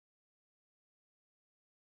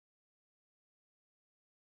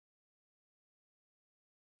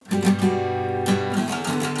And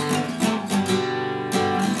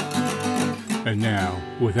now,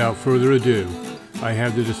 without further ado, I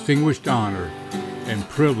have the distinguished honor and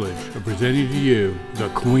privilege of presenting to you the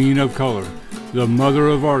Queen of Color, the Mother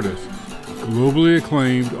of Artists, globally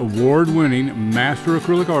acclaimed, award-winning master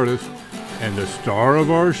acrylic artist, and the star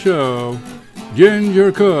of our show,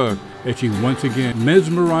 Ginger Cook, as she once again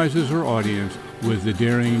mesmerizes her audience with the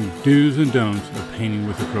daring do's and don'ts of painting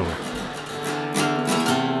with acrylic.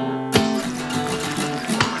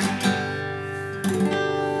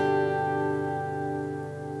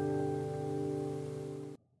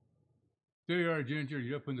 There you are, Ginger.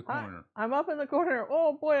 You're up in the corner. Hi, I'm up in the corner.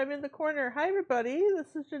 Oh boy, I'm in the corner. Hi everybody,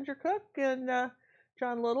 this is Ginger Cook and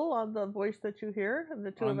John Little on the voice that you hear, and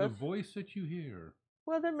the two of us. On the voice that you hear.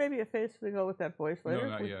 Well, then maybe a face to go with that voice later. No,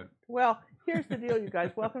 not yet. Well, here's the deal, you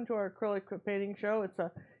guys. Welcome to our acrylic painting show.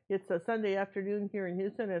 It's a Sunday afternoon here in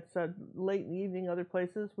Houston. It's late in the evening other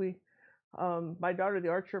places. My daughter, the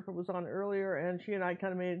art Sherpa, was on earlier, and she and I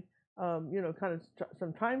kind of made some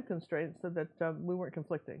time constraints so that we weren't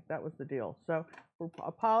conflicting. That was the deal. So we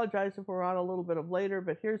apologize if we're on a little bit of later,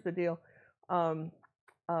 but here's the deal.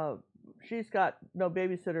 She's got no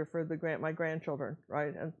babysitter for my grandchildren,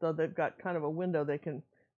 right? And so they've got kind of a window they can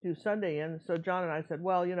do Sunday in. So John and I said,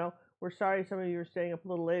 well, we're sorry some of you are staying up a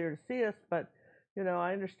little later to see us, but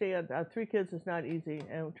I understand 3 kids is not easy,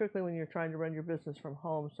 and particularly when you're trying to run your business from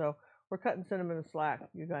home. So we're cutting cinnamon a slack,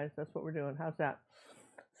 you guys. That's what we're doing. How's that?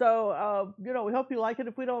 So, we hope you like it.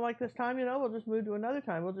 If we don't like this time, we'll just move to another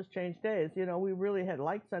time. We'll just change days. We really had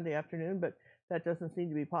liked Sunday afternoon, but that doesn't seem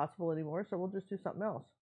to be possible anymore, so we'll just do something else.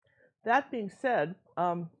 That being said,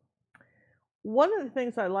 one of the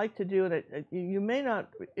things I like to do, and you may not,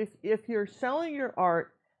 if you're selling your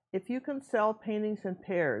art, if you can sell paintings in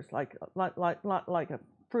pairs, like a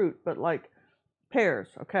fruit, but like pairs,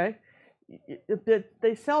 okay?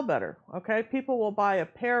 They sell better, okay? People will buy a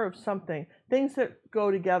pair of something, things that go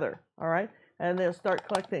together, all right? And they'll start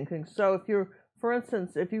collecting things. So for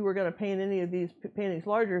instance, if you were going to paint any of these paintings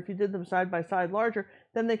larger, if you did them side by side larger,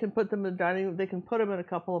 then they can put them in the dining room, they can put them in a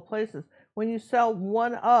couple of places. When you sell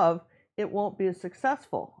one of, it won't be as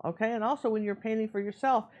successful, okay? And also when you're painting for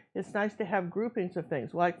yourself, it's nice to have groupings of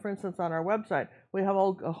things. Like, for instance, on our website, we have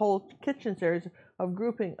a whole kitchen series of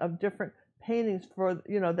grouping of different paintings for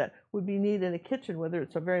that would be neat in a kitchen, whether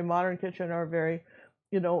it's a very modern kitchen or a very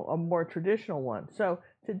a more traditional one. So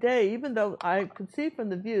today, even though I could see from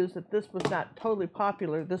the views that this was not totally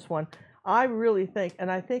popular, this one, I really think,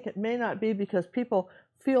 and I think it may not be because people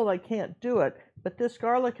feel they can't do it, but this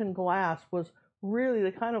garlic and glass was really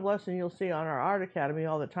the kind of lesson you'll see on our Art Academy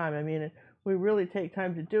all the time. I mean, we really take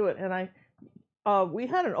time to do it. And we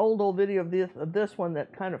had an old video of this one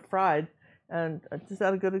that kind of fried. And is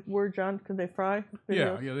that a good word, John? Can they fry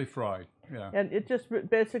videos? Yeah, they fry. Yeah. And it just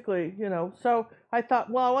basically, so I thought,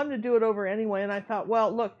 well, I wanted to do it over anyway. And I thought,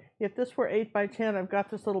 well, look, if this were 8 by 10, I've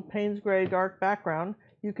got this little Payne's gray dark background.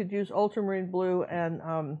 You could use ultramarine blue and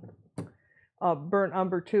burnt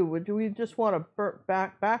umber too. We just want a burnt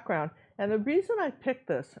background. And the reason I picked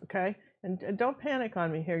this, okay, and don't panic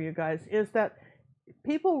on me here, you guys, is that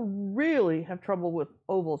people really have trouble with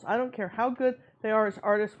ovals. I don't care how good they are as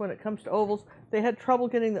artists when it comes to ovals. They had trouble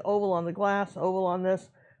getting the oval on the glass, oval on this.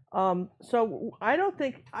 So I don't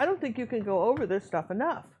think you can go over this stuff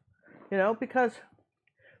enough, because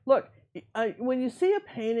look, when you see a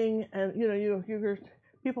painting and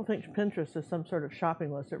people think Pinterest is some sort of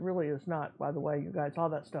shopping list. It really is not, by the way, you guys. All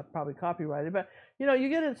that stuff probably copyrighted, but you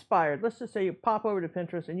get inspired. Let's just say you pop over to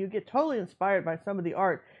Pinterest and you get totally inspired by some of the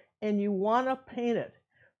art and you want to paint it.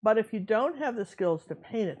 But if you don't have the skills to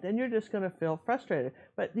paint it, then you're just going to feel frustrated.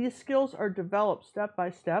 But these skills are developed step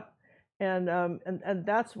by step, and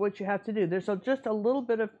that's what you have to do. There's just a little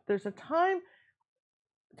bit of a time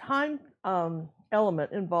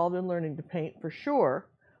element involved in learning to paint for sure.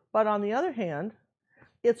 But on the other hand,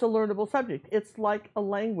 it's a learnable subject. It's like a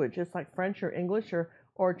language. It's like French or English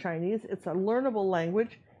or Chinese. It's a learnable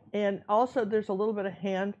language, and also there's a little bit of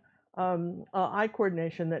hand eye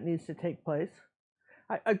coordination that needs to take place.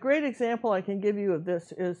 A great example I can give you of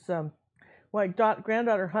this is my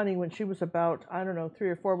granddaughter Honey, when she was about, 3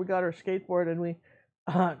 or 4, we got her a skateboard, and we,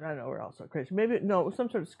 I know we're all so crazy. Maybe, no, it was some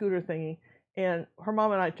sort of scooter thingy, and her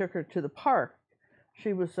mom and I took her to the park.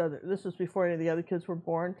 She was, this was before any of the other kids were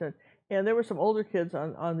born, and there were some older kids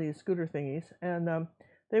on these scooter thingies, and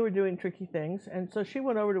they were doing tricky things, and so she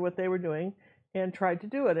went over to what they were doing and tried to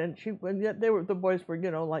do it, and the boys were,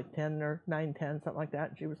 like 10 or 9, 10, something like that,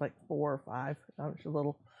 and she was like 4 or 5, she was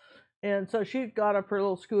little, and so she got up her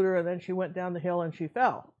little scooter, and then she went down the hill, and she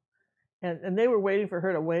fell, and they were waiting for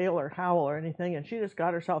her to wail or howl or anything, and she just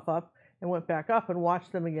got herself up, and went back up and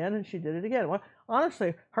watched them again, and she did it again. Well,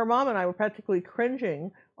 honestly, her mom and I were practically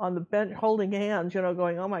cringing on the bench, holding hands,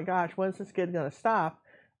 going, oh my gosh, when's this kid going to stop?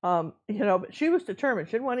 But she was determined.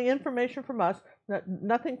 She didn't want any information from us,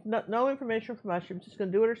 no information from us. She was just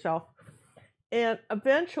going to do it herself. And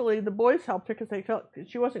eventually the boys helped her because they felt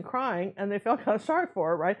she wasn't crying and they felt kind of sorry for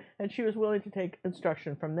her, right? And she was willing to take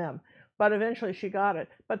instruction from them. But eventually she got it.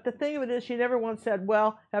 But the thing of it is, she never once said,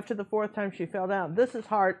 well, after the 4th time she fell down, this is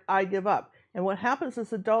hard, I give up. And what happens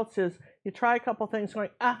as adults is you try a couple things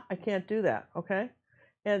going, I can't do that, okay?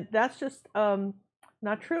 And that's just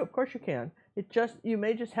not true. Of course you can. You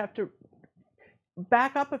may just have to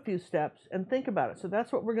back up a few steps and think about it. So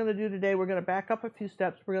that's what we're going to do today. We're going to back up a few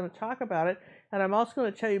steps. We're going to talk about it. And I'm also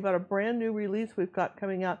going to tell you about a brand new release we've got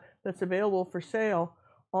coming out that's available for sale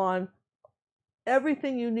on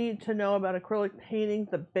everything you need to know about acrylic painting,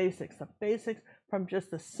 the basics from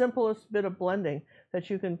just the simplest bit of blending that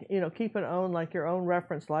you can, keep and own like your own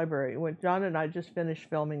reference library. When John and I just finished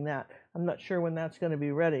filming that. I'm not sure when that's going to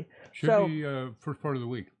be ready. Should be first part of the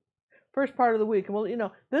week. First part of the week. Well,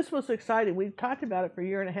 this was exciting. We talked about it for a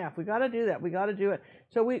year and a half. We got to do that. We got to do it.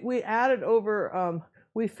 So we added over,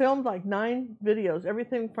 we filmed like 9 videos,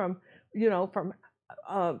 everything from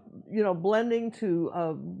blending to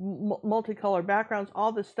multicolored backgrounds,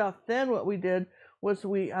 all this stuff. Then what we did was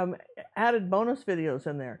we added bonus videos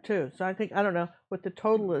in there too. So I don't know what the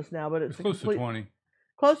total is now, but it's close to 20.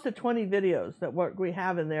 Close to 20 videos that we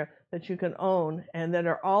have in there that you can own, and that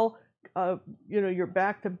are all you're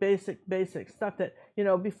back to basic stuff that,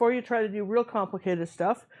 before you try to do real complicated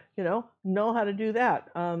stuff, know how to do that.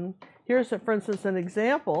 Here's, for instance, an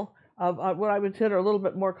example of what I would consider a little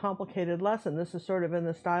bit more complicated lesson. This is sort of in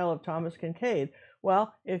the style of Thomas Kincaid.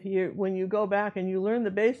 Well, when you go back and you learn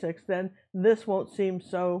the basics, then this won't seem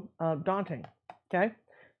so daunting, okay?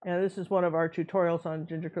 And this is one of our tutorials on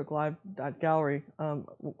gingercooklive.gallery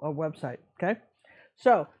website, okay?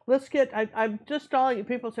 So let's I'm just stalling you.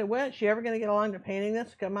 People say, well, is she ever going to get along to painting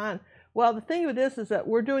this? Come on. Well, the thing with this is that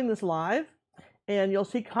we're doing this live, and you'll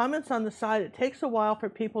see comments on the side. It takes a while for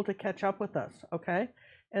people to catch up with us, okay?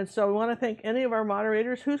 And so we want to thank any of our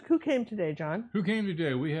moderators. Who came today, John? Who came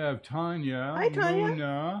today? We have Tanya. Hi, Tanya.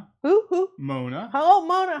 Mona. Who? Mona. Hello,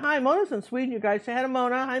 Mona. Hi, Mona's in Sweden, you guys. Say hi to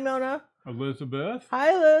Mona. Hi, Mona. Elizabeth.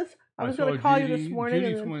 Hi, Liz. I was going to call Judy. you this morning.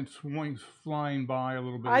 Judy went flying by a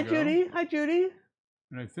little bit Hi, ago. Judy. Hi, Judy.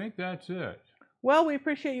 And I think that's it. Well, we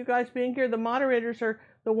appreciate you guys being here. The moderators are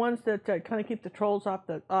the ones that kind of keep the trolls off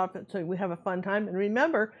it, so we have a fun time. And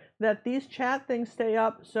remember that these chat things stay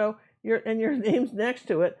up, so your name's next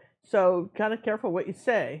to it. So kind of careful what you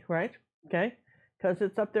say, right? Okay, because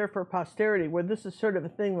it's up there for posterity. Where this is sort of a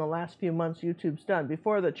thing the last few months YouTube's done.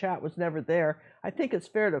 Before, the chat was never there. I think it's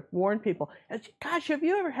fair to warn people. Gosh, have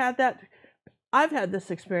you ever had that? I've had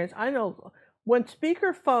this experience. I know. When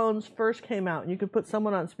speaker phones first came out and you could put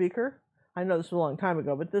someone on speaker, I know this was a long time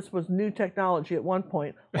ago, but this was new technology at one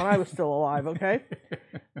point when I was still alive, okay?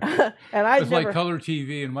 And it's like color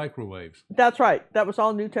TV and microwaves. That's right. That was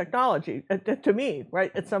all new technology to me,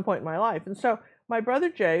 right, at some point in my life. And so my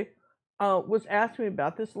brother Jay was asking me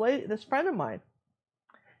about this friend of mine.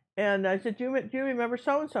 And I said, do you remember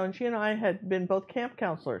so-and-so? And she and I had been both camp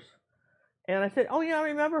counselors. And I said, oh, yeah, I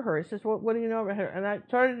remember her. He says, well, what do you know about her? And I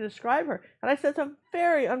started to describe her. And I said some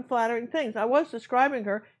very unflattering things. I was describing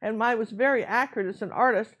her, and I was very accurate as an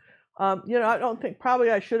artist. I don't think, probably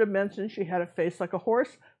I should have mentioned she had a face like a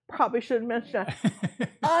horse. Probably should have mentioned that.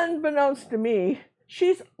 Unbeknownst to me,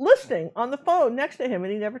 she's listening on the phone next to him,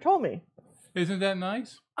 and he never told me. Isn't that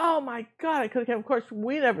nice? Oh, my God. I could have, of course,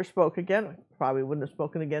 we never spoke again. I probably wouldn't have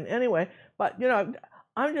spoken again anyway. But,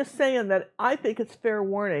 I'm just saying that I think it's fair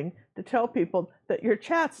warning to tell people that your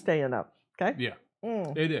chat's staying up, okay? Yeah,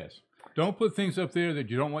 It is. Don't put things up there that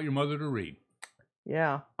you don't want your mother to read.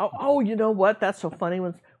 Yeah. Oh, you know what? That's so funny.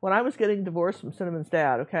 When I was getting divorced from Cinnamon's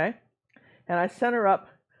dad, okay? And I sent her up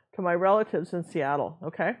to my relatives in Seattle,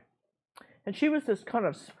 okay? And she was this kind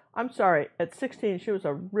of, I'm sorry, at 16, she was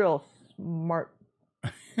a real smart,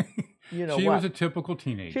 She was a typical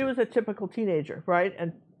teenager. She was a typical teenager, right?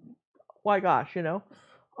 And why gosh,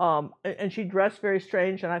 and she dressed very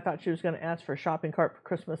strange, and I thought she was going to ask for a shopping cart for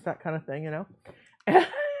Christmas, that kind of thing, And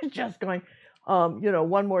just going,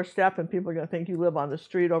 one more step, and people are going to think you live on the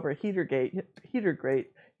street over a heater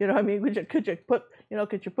grate. I mean, could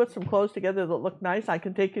you put some clothes together that look nice? I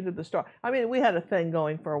can take you to the store. I mean, we had a thing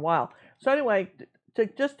going for a while. So anyway,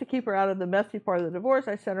 just to keep her out of the messy part of the divorce,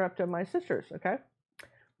 I sent her up to my sister's, okay,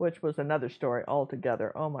 which was another story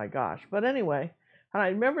altogether. Oh my gosh! But anyway. And I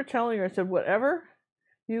remember telling her, I said, whatever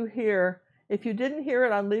you hear if you didn't hear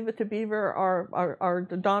it on Leave It to Beaver or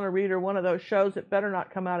the Donna Reed or one of those shows, it better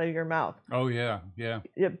not come out of your mouth. Oh, yeah, yeah.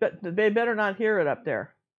 But they better not hear it up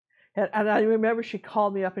there. And I remember she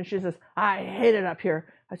called me up and she says, I hate it up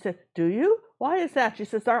here. I said, do you? Why is that? She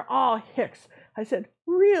says, they're all hicks. I said,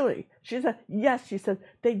 really? She said, yes. She said,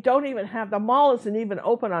 they don't even have, the mall isn't even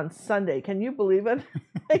open on Sunday. Can you believe it?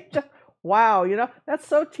 Wow, you know, that's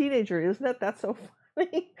so teenager, isn't it? That's so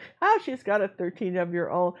funny. How she's got a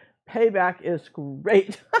 13-year-old. Payback is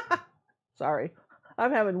great. Sorry.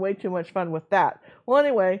 I'm having way too much fun with that. Well,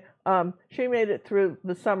 anyway, she made it through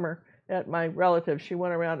the summer at my relatives. She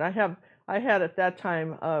went around. I had at that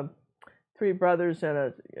time 3 brothers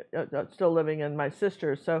and still living, and my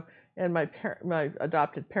sister. So and my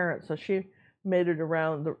adopted parents. So she made it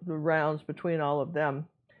around the rounds between all of them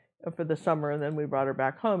for the summer, and then we brought her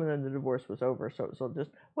back home, and then the divorce was over. So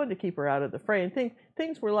just wanted to keep her out of the fray. And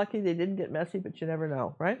things were lucky they didn't get messy, but you never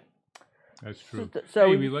know, right? That's true. So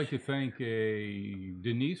hey, we'd like to thank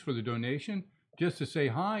Denise for the donation. Just to say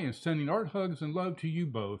hi and sending art hugs and love to you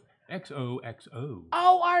both. XOXO.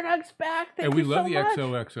 Oh, art hugs back. Thank you so much. And we love the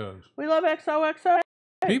XOXOs. We love XOXO.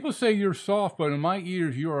 People say you're soft, but in my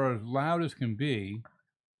ears you are as loud as can be.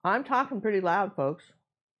 I'm talking pretty loud, folks.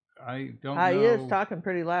 I don't know. I is talking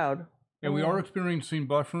pretty loud. And we are experiencing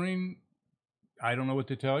buffering. I don't know what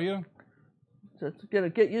to tell you. So it's going to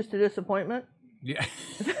get used to disappointment. Yeah.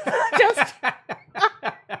 Just.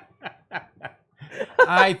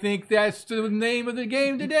 I think that's the name of the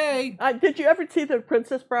game today. Did you ever see The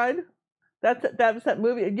Princess Bride? That was that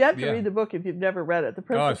movie. You have to read the book if you've never read it. The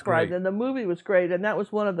Princess Bride. Great. And the movie was great. And that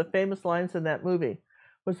was one of the famous lines in that movie.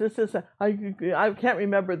 I can't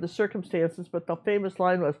remember the circumstances, but the famous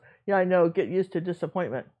line was, yeah, I know, get used to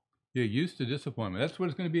disappointment. Yeah, used to disappointment. That's what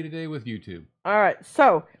it's going to be today with YouTube. All right,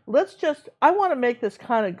 so I want to make this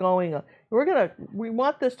kind of going. We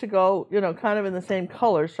want this to go, kind of in the same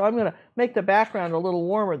color. So I'm going to make the background a little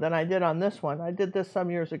warmer than I did on this one. I did this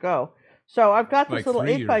some years ago. So I've got this little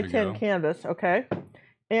 8x10 canvas, okay?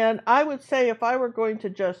 And I would say if I were going to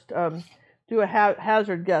just do a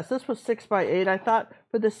hazard guess, this was 6x8. I thought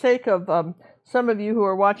for the sake of some of you who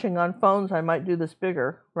are watching on phones, I might do this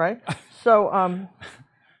bigger, right? So...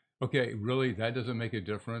 Okay, really, that doesn't make a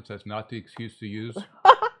difference. That's not the excuse to use.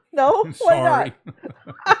 No, sorry.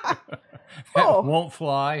 Why not? Won't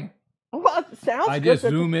fly. Well, it sounds I good. just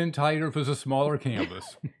zoom in tighter if it's a smaller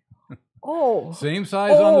canvas. Oh. Same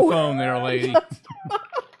size on the phone there, lady.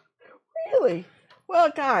 Really?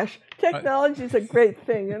 Well, gosh, technology is a great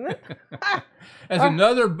thing, isn't it? That's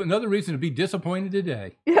another reason to be disappointed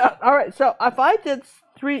today. Yeah. All right. So if I did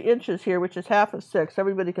 3 inches here, which is half of 6,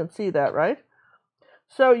 everybody can see that, right?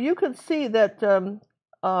 So you can see that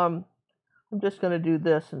I'm just going to do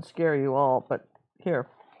this and scare you all, but here.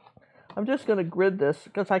 I'm just going to grid this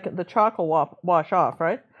because the chalk will wash off,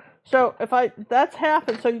 right? So that's half,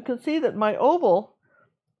 and so you can see that my oval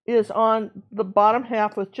is on the bottom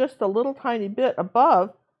half with just a little tiny bit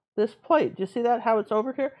above this plate. Do you see that, how it's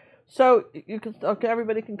over here? So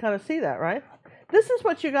everybody can kind of see that, right? This is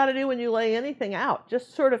what you got to do when you lay anything out.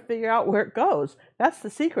 Just sort of figure out where it goes. That's the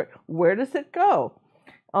secret. Where does it go?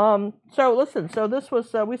 So listen, so this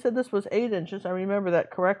was, we said this was 8 inches. I remember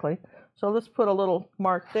that correctly. So let's put a little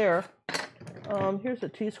mark there. Here's a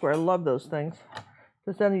T-square. I love those things.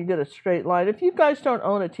 Because then you get a straight line. If you guys don't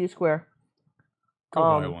own a T-square. Go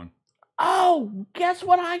buy one. Oh, guess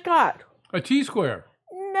what I got? A T-square.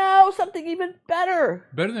 No, something even better.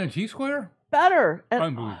 Better than a T-square? Better. And,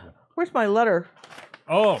 unbelievable. Where's my letter?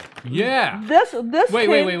 Oh, yeah. This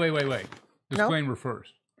Wait. Disclaimer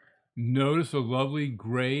first. Notice a lovely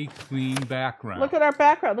gray, clean background. Look at our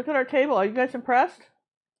background. Look at our table. Are you guys impressed?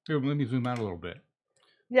 Here, let me zoom out a little bit.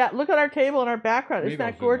 Yeah, look at our table and our background. Isn't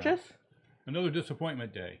that gorgeous? Another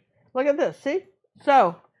disappointment day. Look at this. See?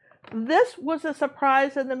 So, this was a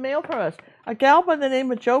surprise in the mail from us. A gal by the name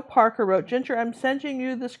of Joe Parker wrote, Ginger, I'm sending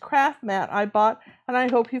you this craft mat I bought, and I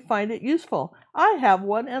hope you find it useful. I have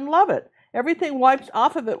one and love it. Everything wipes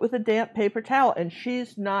off of it with a damp paper towel, and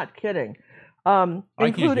she's not kidding.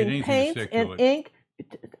 Including paints and ink.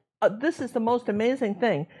 This is the most amazing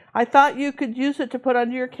thing. I thought you could use it to put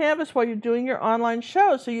under your canvas while you're doing your online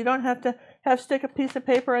show, so you don't have to stick a piece of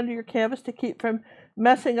paper under your canvas to keep from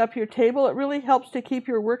messing up your table. It really helps to keep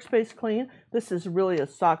your workspace clean. This is really a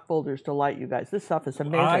sock folder's delight, you guys. This stuff is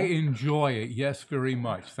amazing. I enjoy it. Yes, very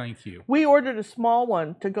much. Thank you. We ordered a small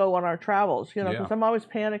one to go on our travels, because I'm always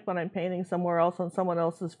panicked when I'm painting somewhere else on someone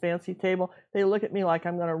else's fancy table. They look at me like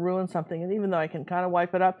I'm going to ruin something, and even though I can kind of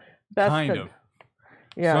wipe it up,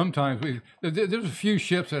 Yeah. Sometimes there's a few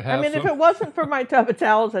ships that have. I mean, if it wasn't for my tub of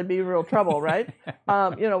towels, I'd be in real trouble, right?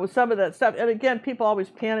 You know, with some of that stuff. And again, people always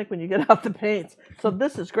panic when you get out the paints. So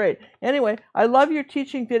this is great. Anyway, I love your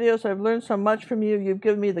teaching videos. I've learned so much from you. You've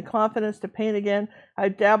given me the confidence to paint again. I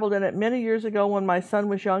dabbled in it many years ago when my son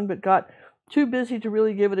was young, but got too busy to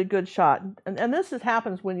really give it a good shot. And this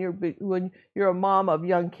happens when you're a mom of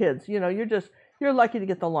young kids. You know, you're lucky to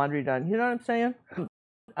get the laundry done. You know what I'm saying?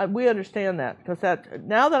 We understand that, because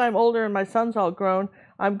now that I'm older and my son's all grown,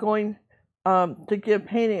 I'm going to give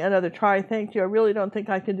painting another try. Thank you. I really don't think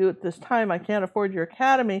I can do it this time. I can't afford your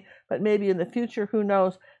academy, but maybe in the future, who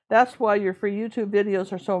knows? That's why your free YouTube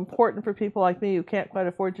videos are so important for people like me who can't quite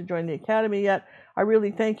afford to join the academy yet. I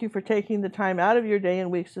really thank you for taking the time out of your day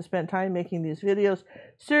and weeks to spend time making these videos.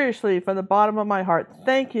 Seriously, from the bottom of my heart,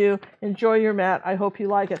 thank you. Enjoy your mat. I hope you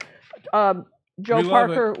like it. Joe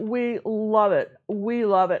Parker, we love it. We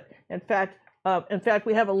love it. In fact,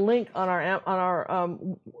 we have a link on our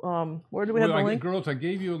where do we have the link? Girls, I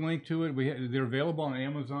gave you a link to it. They're available on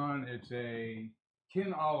Amazon. It's a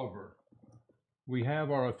Ken Oliver. We have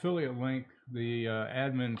our affiliate link. The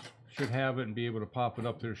admins should have it and be able to pop it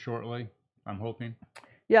up there shortly, I'm hoping.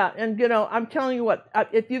 Yeah, and you know, I'm telling you what,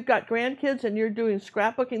 if you've got grandkids and you're doing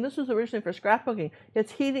scrapbooking, this was originally for scrapbooking. It's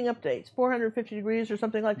heating up to 450 degrees or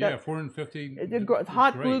something like that. Yeah, 450.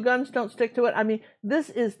 Hot glue guns don't stick to it. I mean, this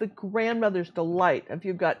is the grandmother's delight if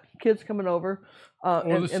you've got kids coming over.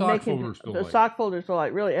 The sock folder's delight. The sock folder's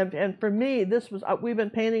delight, really. And for me, this was, we've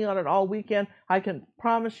been painting on it all weekend. I can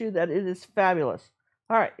promise you that it is fabulous.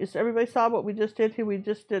 All right, everybody saw what we just did here? We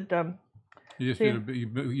just did... I did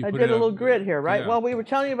a little grid here, right? Yeah. Well, we were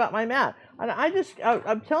telling you about my mat. And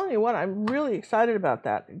I'm telling you what, I'm really excited about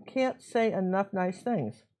that. I can't say enough nice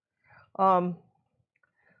things.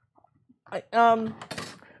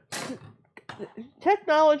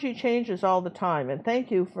 Technology changes all the time, and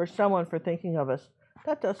thank you for someone for thinking of us.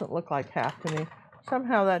 That doesn't look like half to me.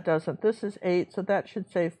 Somehow that doesn't. This is 8, so that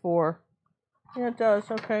should say 4. Yeah, it does.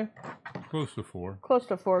 Okay. Close to 4. Close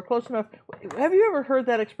to 4. Close enough. Have you ever heard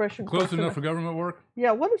that expression? Close enough for government work?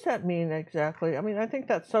 Yeah. What does that mean exactly? I mean, I think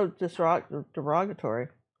that's so derogatory.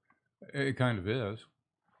 It kind of is.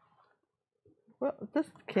 Well, this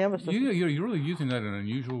canvas. You're really using that in an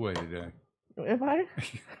unusual way today. Am I?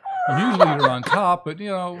 Usually you're on top, but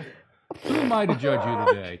you know, who am I to judge you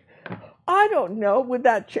today? I don't know. Would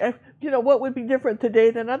that, what would be different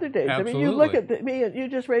today than other days? Absolutely. I mean, you look at me and you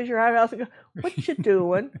just raise your eyebrows and go, "What you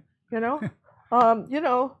doing?"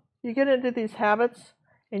 You get into these habits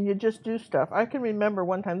and you just do stuff. I can remember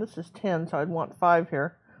one time. This is 10, so I'd want 5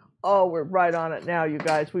 here. Oh, we're right on it now, you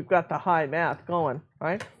guys. We've got the high math going,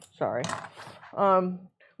 right? Sorry.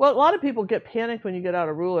 Well, a lot of people get panicked when you get out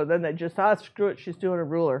a ruler. Then they just, screw it, she's doing a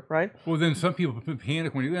ruler, right? Well, then some people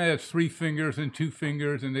panic when that's 3 fingers and 2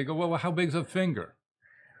 fingers, and they go, well, how big's a finger?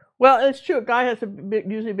 Well, it's true. A guy has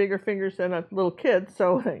usually bigger fingers than a little kid,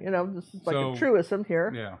 so, this is like a truism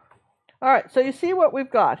here. Yeah. All right, so you see what we've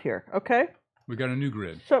got here, okay? We got a new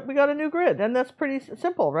grid. So we got a new grid, and that's pretty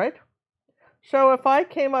simple, right? So if I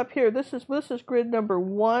came up here, this is grid number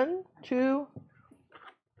 1, 2,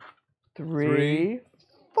 3,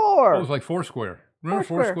 4. Oh, it was like Foursquare. Remember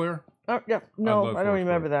Foursquare? Oh, yeah. No, I don't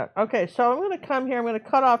remember that. Okay, so I'm going to come here. I'm going to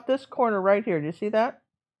cut off this corner right here. Do you see that?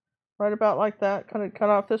 Right about like that. Kind of cut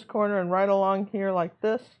off this corner and right along here like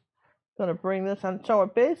this. I'm going to bring this on. So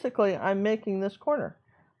basically, I'm making this corner.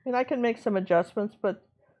 I mean, I can make some adjustments, but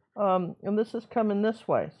and this is coming this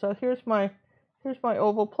way. So here's my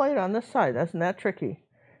oval plate on this side. Isn't that tricky?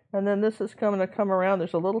 And then this is going to come around.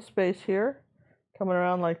 There's a little space here. Coming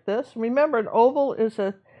around like this. Remember, an oval is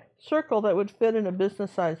a circle that would fit in a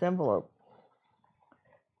business-size envelope.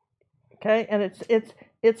 Okay, and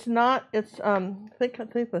it's not. It's think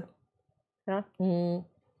the. Yeah. Mm.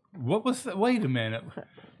 What was that? Wait a minute.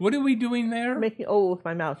 What are we doing there? Making oval with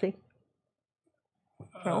my mouse. See?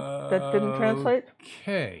 No, that didn't translate.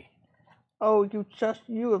 Okay. Oh, you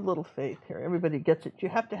have little faith here. Everybody gets it. You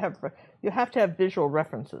have to have visual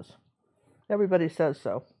references. Everybody says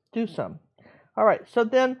so. Do some. All right, so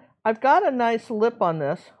then I've got a nice lip on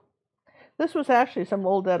this. This was actually some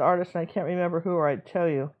old dead artist, and I can't remember who, or I'd tell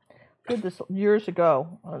you. I did this years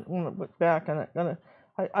ago. I'm going to look back on it.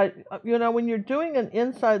 When you're doing an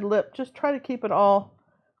inside lip, just try to keep it all,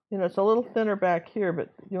 it's a little thinner back here, but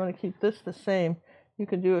you want to keep this the same. You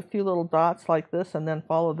can do a few little dots like this and then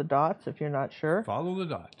follow the dots if you're not sure. Follow the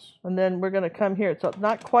dots. And then we're going to come here. So it's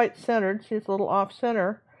not quite centered. See, it's a little off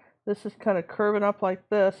center. This is kind of curving up like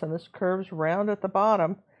this, and this curves round at the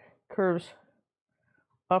bottom, curves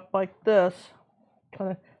up like this,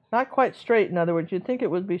 kind of not quite straight. In other words, you'd think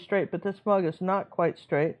it would be straight, but this mug is not quite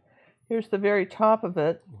straight. Here's the very top of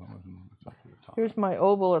it. Here's my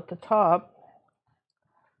oval at the top.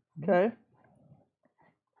 Okay.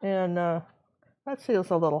 And that feels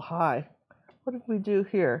a little high. What did we do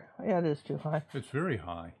here? Yeah, it is too high. It's very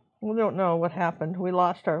high. We don't know what happened. We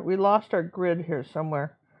lost our grid here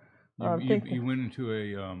somewhere. You went into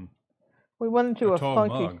a we went into a tall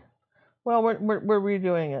funky mug. Well, we're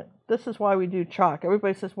redoing it. This is why we do chalk.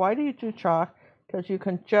 Everybody says, why do you do chalk? Because you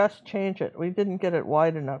can just change it. We didn't get it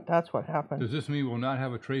wide enough. That's what happened. Does this mean we'll not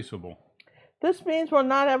have a traceable? This means we'll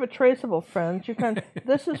not have a traceable, friends. You can.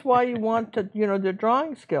 This is why you want to, the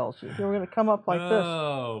drawing skills. You're going to come up like this.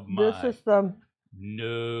 Oh my! This is the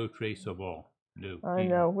no traceable. No. I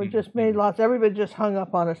know. We just made lots. Everybody just hung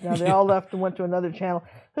up on us now. They all left and went to another channel.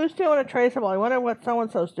 Who's doing a traceable? I wonder what so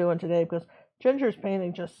and so's doing today because Ginger's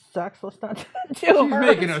painting just sucks. Let's not do She's hers.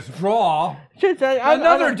 making us draw.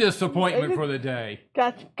 Another disappointment for the day.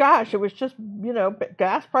 Gosh, it was just,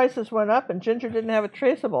 gas prices went up and Ginger didn't have a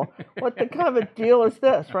traceable. What the kind of a deal is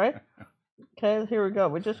this, right? Okay, here we go.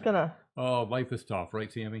 We're just going to... Oh, life is tough,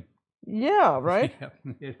 right, Sammy? Yeah, right? Yeah,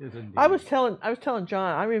 it is indeed. I was telling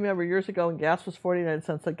John, I remember years ago when gas was 49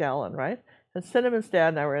 cents a gallon, right? And Cinnamon's dad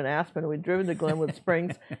and I were in Aspen, and we'd driven to Glenwood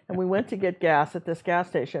Springs, and we went to get gas at this gas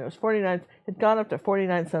station. It was 49, it'd gone up to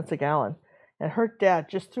 49 cents a gallon. And her dad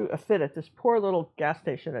just threw a fit at this poor little gas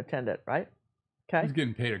station attendant, right? Okay. He's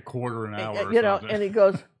getting paid $0.25 an hour or something. And he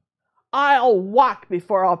goes, I'll walk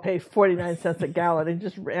before I'll pay 49 cents a gallon. He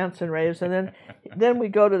just rants and raves. And then we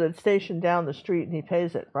go to the station down the street, and he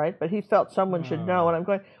pays it, right? But he felt someone should know. And I'm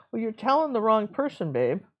going, well, you're telling the wrong person,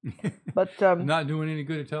 babe. But not doing any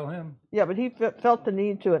good to tell him. Yeah, but he felt the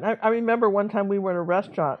need to. And I remember one time we were in a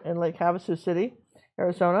restaurant in Lake Havasu City,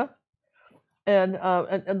 Arizona, and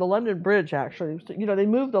the London Bridge, actually. They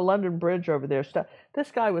moved the London Bridge over there.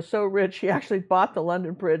 This guy was so rich, he actually bought the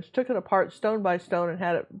London Bridge, took it apart stone by stone, and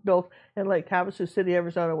had it built in Lake Havasu City,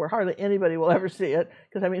 Arizona, where hardly anybody will ever see it.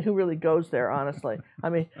 Because, who really goes there, honestly?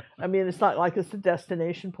 It's not like it's a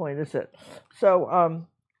destination point, is it? So,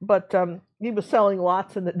 but he was selling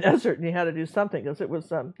lots in the desert, and he had to do something because it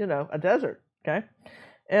was, a desert, okay?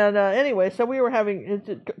 And anyway, so we were having,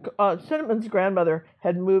 Cinnamon's grandmother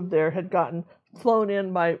had moved there, had gotten flown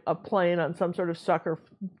in by a plane on some sort of sucker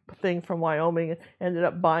thing from Wyoming, and ended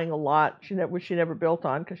up buying a lot she never built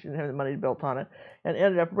on because she didn't have the money to build on it, and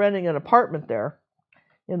ended up renting an apartment there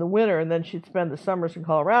in the winter, and then she'd spend the summers in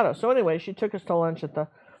Colorado. So anyway, she took us to lunch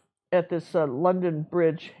at this London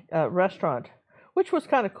Bridge restaurant, which was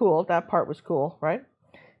kind of cool. That part was cool, right?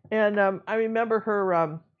 And I remember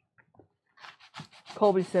her,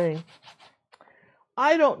 Colby saying,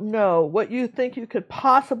 I don't know what you think you could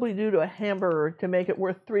possibly do to a hamburger to make it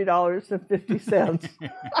worth $3.50.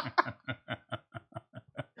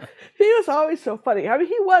 He was always so funny.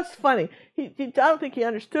 He was funny. I don't think he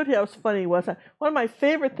understood how funny he was. One of my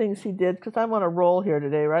favorite things he did, because I'm on a roll here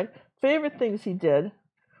today, right? Favorite things he did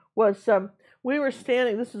was we were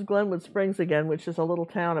standing, this is Glenwood Springs again, which is a little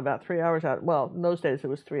town about 3 hours out. Well, in those days it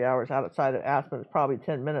was 3 hours outside of Aspen. It's probably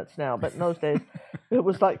 10 minutes now, but in those days it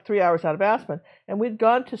was like 3 hours out of Aspen. And we'd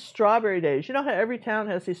gone to Strawberry Days. You know how every town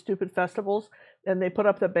has these stupid festivals, and they put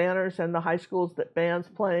up the banners and the high schools that bands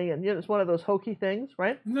playing, and it's one of those hokey things,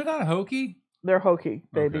 right? They're not hokey. They're hokey,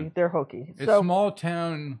 baby. Okay. They're hokey. It's small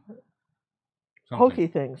town something. Hokey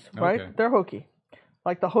things, right? Okay. They're hokey.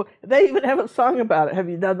 Like they even have a song about it. Have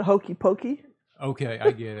you done the Hokey Pokey? Okay, I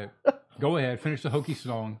get it. Go ahead, finish the hokey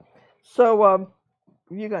song. So,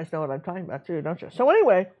 you guys know what I'm talking about too, don't you? So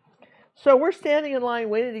anyway, we're standing in line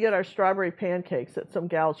waiting to get our strawberry pancakes that some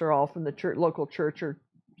gals are all from the local church or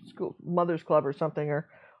school, mother's club or something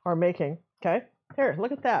are making. Okay, here,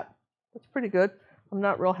 look at that. That's pretty good. I'm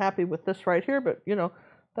not real happy with this right here, but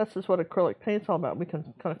that's just what acrylic paint's all about. We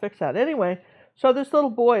can kind of fix that. Anyway, so this little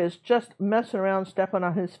boy is just messing around, stepping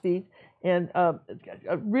on his feet, and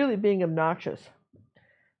really being obnoxious.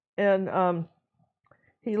 And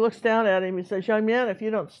he looks down at him. He says, young man, if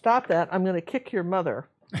you don't stop that, I'm going to kick your mother.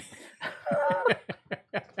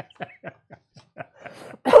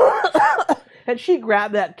 And she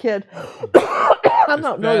grabbed that kid. I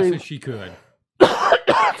don't know. As fast as she could.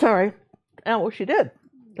 Sorry. And well, she did.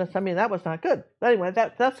 That was not good. But anyway,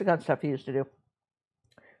 that's the kind of stuff he used to do.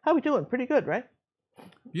 How we doing? Pretty good, right?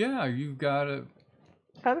 Yeah, you've got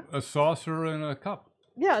a saucer and a cup.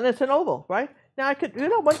 Yeah, and it's an oval, right? Now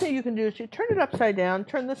one thing you can do is you turn it upside down,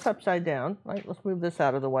 turn this upside down, right? Let's move this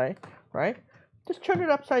out of the way, right? Just turn it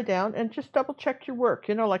upside down and just double check your work.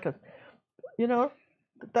 That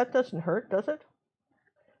doesn't hurt, does it?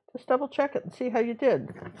 Just double check it and see how you did.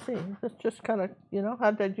 See, just kind of, how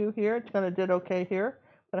did I do here? It's kind of did okay here.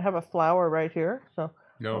 I'm going to have a flower right here, so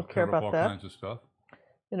No, don't care about all that. kinds of stuff.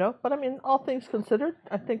 you know. But I mean, all things considered,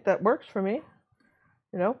 I think that works for me.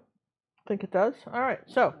 You know, I think it does. All right,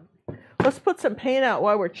 so let's put some paint out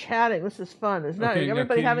while we're chatting. This is fun, isn't it?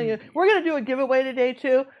 Everybody having a. We're going to do a giveaway today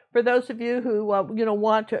too. For those of you who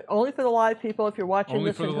want to, only for the live people, if you're watching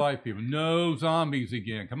only this. Only for the live people. No zombies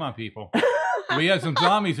again. Come on, people. We had some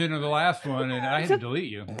zombies in the last one, and I had to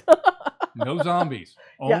delete you. No zombies.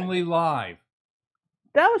 Only live.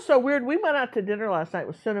 That was so weird. We went out to dinner last night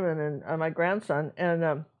with Cinnamon and my grandson,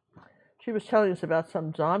 and she was telling us about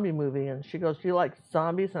some zombie movie, and she goes, "Do you like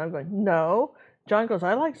zombies?" And I'm going, "No." John goes,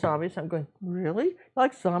 "I like zombies." I'm going, "Really? You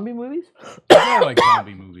like zombie movies?" I like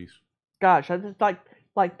zombie movies. Gosh, I just like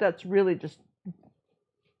that's really just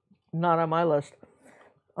not on my list.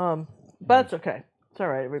 But it's okay. It's all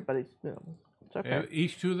right. Everybody's, it's okay. Yeah,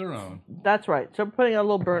 each to their own. That's right. So I'm putting a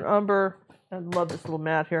little burnt umber. I love this little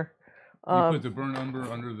mat here. You put the burnt umber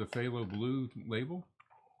under the phthalo blue label?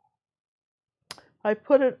 I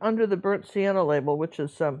put it under the burnt sienna label, which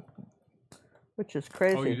is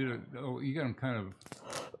crazy. Oh, you did it. Oh, you got them kind of.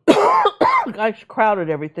 I crowded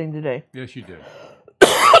everything today. Yes, you did.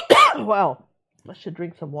 Wow. I should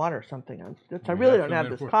drink some water or something. I really don't have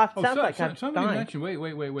this cough. Sounds like I'm somebody dying. mentioned.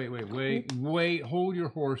 Wait. Hold your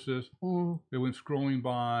horses. They went scrolling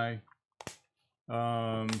by.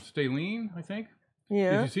 Staline, I think.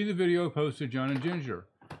 Yeah. Did you see the video posted, John and Ginger?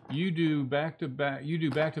 You do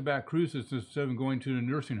back-to-back cruises instead of going to the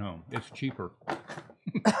nursing home. It's cheaper.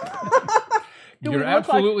 You're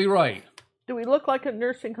absolutely right. Do we look like a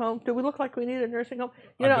nursing home? Do we look like we need a nursing home?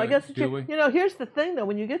 I guess here's the thing though.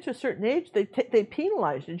 When you get to a certain age, they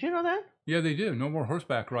penalize. Did you know that? Yeah, they do. No more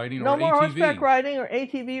horseback riding or ATV. No more horseback riding or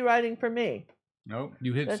ATV riding for me. No,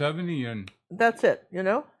 you hit 70 and that's it.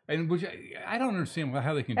 And which I don't understand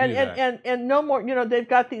how they can do that. And no more. They've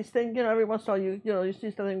got these things. Every once in a while you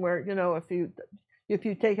see something where if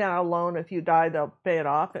you take out a loan, if you die, they'll pay it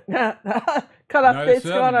off. Cut off dates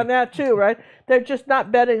going on that too, right? They're just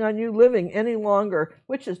not betting on you living any longer,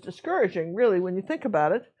 which is discouraging, really, when you think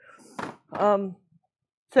about it.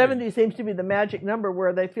 70 seems to be the magic number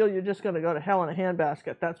where they feel you're just going to go to hell in a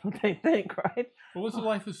handbasket. That's what they think, right? Well, what's the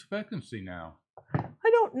life expectancy now? I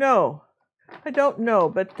don't know,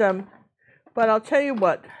 but I'll tell you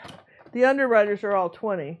what. The underwriters are all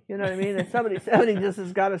 20, you know what I mean? And somebody 70 just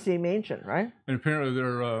has got to seem ancient, right? And apparently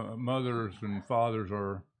their mothers and fathers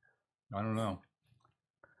are, I don't know.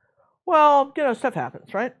 Well, stuff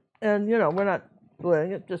happens, right? And, we're not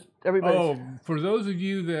doing it, just everybody. Oh, for those of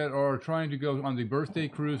you that are trying to go on the birthday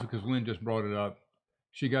cruise, because Lynn just brought it up,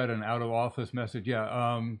 she got an out-of-office message.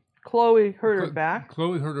 Yeah. Chloe hurt her back.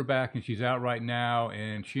 Chloe hurt her back, and she's out right now,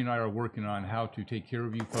 and she and I are working on how to take care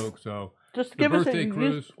of you folks, so... Just give us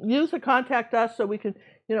use a contact us so we can,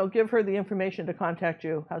 give her the information to contact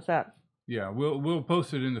you. How's that? Yeah, we'll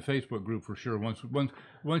post it in the Facebook group for sure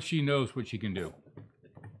once she knows what she can do.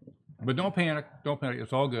 But don't panic.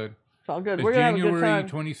 It's all good. It's all good. We're gonna have a good time.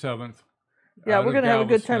 January 27th. Yeah, we're gonna have a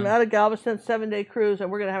good time out of Galveston, 7-day cruise, and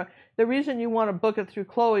we're gonna have. The reason you want to book it through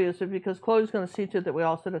Chloe is because Chloe's gonna see to it that we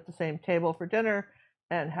all sit at the same table for dinner.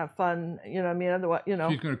 And have fun, otherwise, She's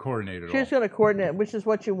going to coordinate it all. She's going to coordinate, which is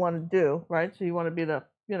what you want to do, right? So you want to be the,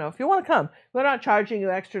 if you want to come. We're not charging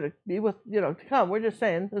you extra to be with, to come. We're just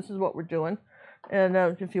saying this is what we're doing. And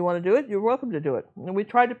if you want to do it, you're welcome to do it. And we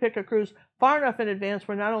tried to pick a cruise far enough in advance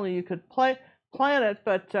where not only you could plan it,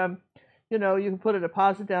 but, you can put a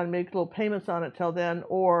deposit down and make little payments on it till then.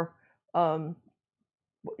 Or, we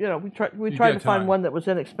tried to find one that was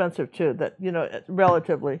inexpensive too, that,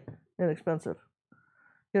 relatively inexpensive.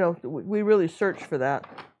 We really search for that.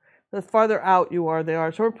 The farther out you are, they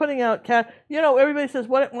are. So we're putting out everybody says,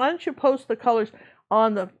 why don't you post the colors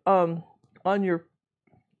on the on your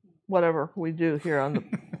whatever we do here on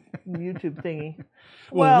the YouTube thingy.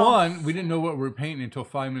 Well, we didn't know what we were painting until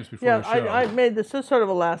 5 minutes before the show. I made this is sort of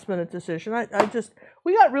a last minute decision.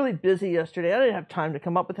 We got really busy yesterday. I didn't have time to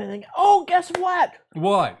come up with anything. Oh, guess what?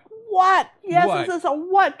 What? Yes, what? This is a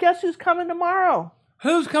what? Guess who's coming tomorrow?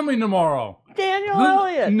 Who's coming tomorrow? Daniel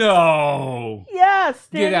Elliott. No. Yes,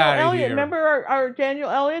 Daniel Get out of Elliott. here. Remember our Daniel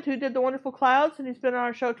Elliott who did The Wonderful Clouds, and he's been on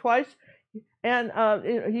our show twice. And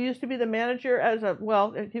he used to be the manager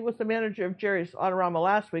he was the manager of Jerry's Autorama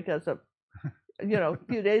last week a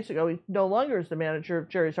few days ago. He no longer is the manager of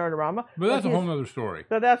Jerry's Autorama. But that's a whole other story.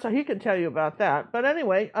 But that's he can tell you about that. But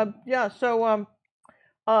anyway,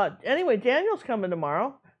 anyway, Daniel's coming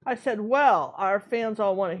tomorrow. I said, well, our fans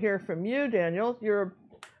all want to hear from you, Daniel. You're a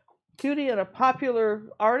cutie and a popular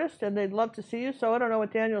artist, and they'd love to see you. So I don't know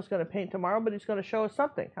what Daniel's going to paint tomorrow, but he's going to show us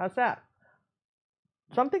something. How's that?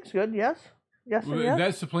 Something's good, yes? Yes and yes?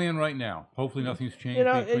 That's the plan right now. Hopefully nothing's changed.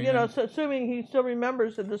 So assuming he still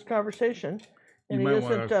remembers this conversation, You And he might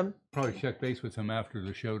want isn't. to probably check base with him after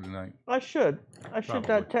the show tonight. I should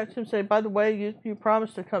Probably. text him, say, by the way, you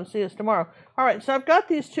promised to come see us tomorrow. All right, so I've got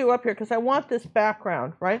these two up here because I want this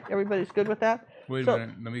background, right? Everybody's good with that? Wait a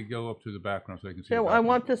minute. Let me go up to the background so I can see. Yeah, I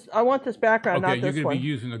want this background, okay, not this one. you're going to be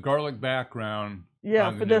using the garlic background.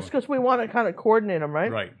 Yeah, for this because we want to kind of coordinate them,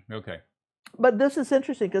 right? Right. Okay. But this is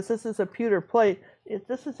interesting because this is a pewter plate.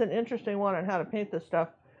 This is an interesting one on how to paint this stuff.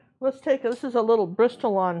 Let's take this is a little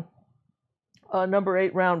Bristol-on number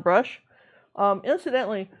 8 round brush.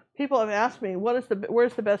 Incidentally, people have asked me where's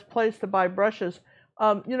the best place to buy brushes.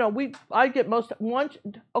 I get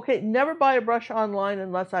never buy a brush online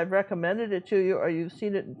unless I've recommended it to you or you've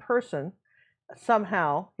seen it in person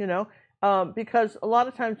somehow, because a lot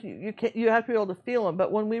of times you have to be able to feel them.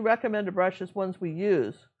 But when we recommend a brush, it's ones we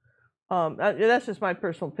use. That's just my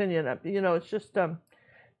personal opinion. It's just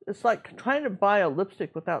it's like trying to buy a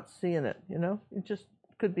lipstick without seeing it. It just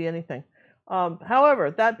could be anything. However,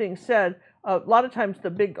 that being said, a lot of times the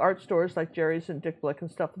big art stores like Jerry's and Dick Blick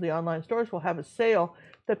and stuff, the online stores will have a sale.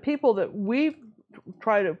 The people that we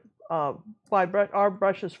try to buy our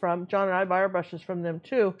brushes from, John and I buy our brushes from them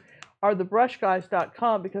too, are the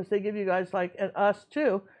brushguys.com because they give you guys and us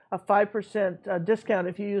too a 5% discount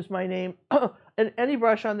if you use my name. And any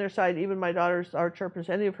brush on their site, even my daughter's art sharpness,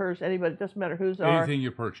 any of hers, anybody, it doesn't matter whose anything you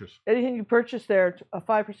purchase. Anything you purchase there, a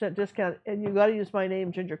 5% discount, and you got to use my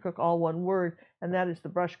name, Ginger Cook, all one word, and that is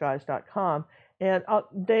thebrushguys.com. And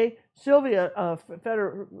Sylvia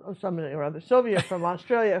Feder, something or other, Sylvia from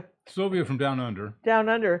Australia. Sylvia from Down Under. Down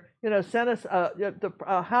Under, sent us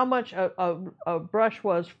how much a brush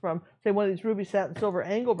was from, say, one of these ruby satin silver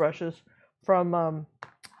angle brushes from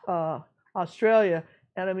Australia,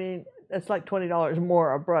 and I mean, it's like $20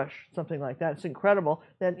 more a brush, something like that. It's incredible.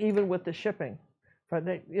 Then even with the shipping, but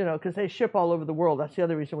because they ship all over the world. That's the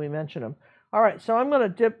other reason we mention them. All right, so I'm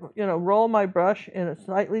going to roll my brush in a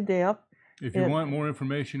slightly damp. If you want more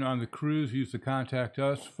information on the cruise, use the Contact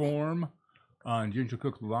Us form on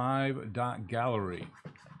gingercooklive.gallery.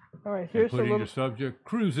 All right, here's put in your subject,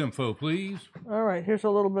 cruise info, please. All right, here's a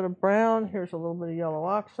little bit of brown. Here's a little bit of yellow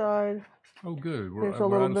oxide. Oh, good. Here's a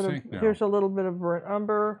little bit of burnt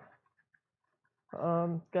umber.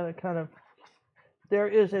 There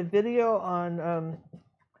is a video on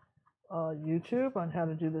YouTube on how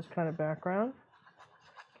to do this kind of background,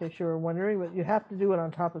 in case you were wondering, but you have to do it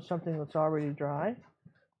on top of something that's already dry.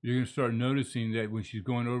 You're going to start noticing that when she's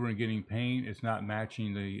going over and getting paint, it's not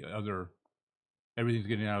matching the other. Everything's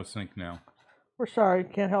getting out of sync now. We're sorry,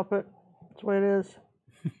 can't help it. That's the way it is.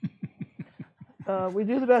 We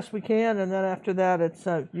do the best we can, and then after that, it's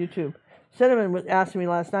YouTube. Cinnamon was asking me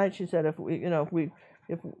last night. She said if we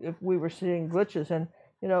were seeing glitches, and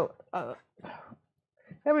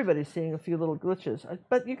everybody's seeing a few little glitches.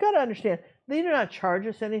 But you got to understand, they do not charge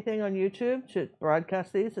us anything on YouTube to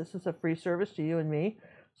broadcast these. This is a free service to you and me.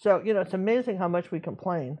 So it's amazing how much we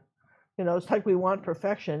complain. It's like we want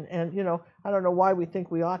perfection, and I don't know why we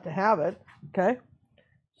think we ought to have it. Okay,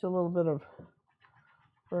 so a little bit of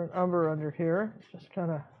burnt umber under here. Just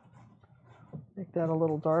kind of make that a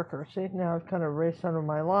little darker. See, now I've kind of erased some of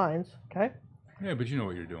my lines, okay? Yeah, but you know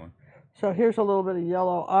what you're doing. So here's a little bit of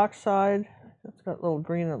yellow oxide. It's got a little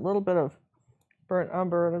green and a little bit of burnt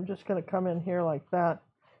umber, and I'm just going to come in here like that.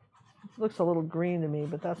 It looks a little green to me,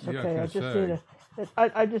 but that's okay.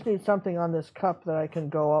 I just need something on this cup that I can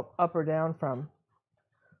go up or down from.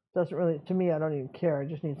 Doesn't really, to me, I don't even care. I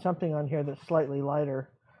just need something on here that's slightly lighter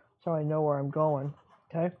so I know where I'm going,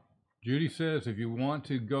 okay? Judy says if you want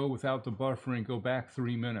to go without the buffering, go back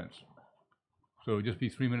 3 minutes. So it'll just be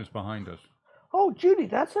 3 minutes behind us. Oh, Judy,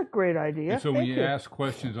 that's a great idea. And so when you ask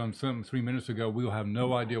questions on something 3 minutes ago, we'll have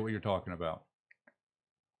no idea what you're talking about.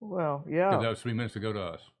 Well, yeah. Because that was 3 minutes ago to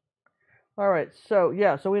us. All right, so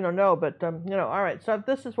yeah, so we don't know, but all right, so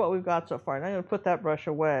this is what we've got so far. And I'm going to put that brush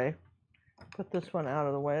away. Put this one out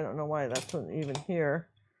of the way. I don't know why that's not even here.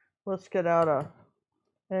 Let's get out a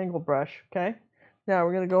angle brush, okay? Now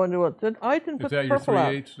we're going to go into it. I didn't put the purple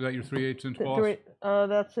out. Is that your 3/8 inch boss?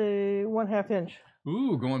 That's a 1/2 inch.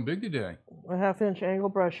 Ooh, going big today. 1/2 inch angle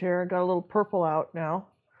brush here. I got a little purple out now.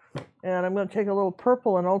 And I'm going to take a little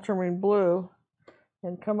purple and ultramarine blue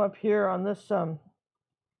and come up here on this.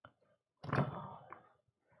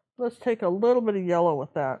 Let's take a little bit of yellow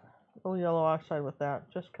with that. A little yellow oxide with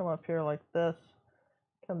that. Just come up here like this.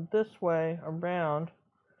 Come this way around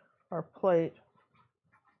our plate.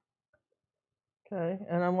 Okay,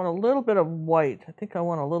 and I want a little bit of white. I think I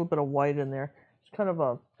want a little bit of white in there. It's kind of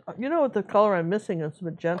a, what the color I'm missing is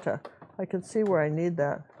magenta. I can see where I need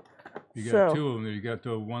that. You got two of them there. You got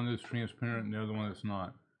the one that's transparent and the other one that's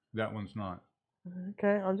not. That one's not.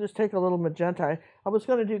 Okay, I'll just take a little magenta. I was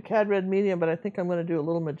going to do cad red medium, but I think I'm going to do a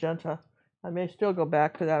little magenta. I may still go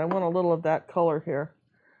back to that. I want a little of that color here.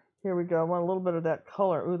 Here we go. I want a little bit of that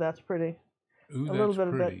color. Ooh, that's pretty. Ooh, A little that's bit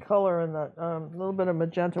pretty. of that color and that little bit of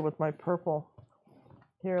magenta with my purple.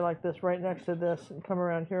 Here like this, right next to this, and come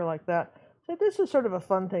around here like that. So this is sort of a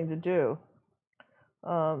fun thing to do.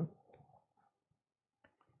 Attaboy,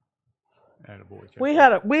 We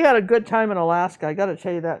had a good time in Alaska. I got to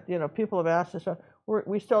tell you that. You know, people have asked us.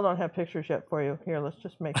 We still don't have pictures yet for you. Here, let's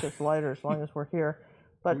just make this lighter as long as we're here.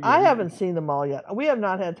 But I haven't seen them all yet. We have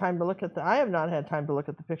not had time to look at the. I have not had time to look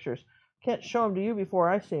at the pictures. Can't show them to you before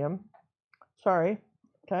I see them. Sorry.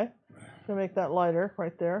 Okay. Gonna make that lighter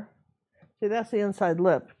right there. See, that's the inside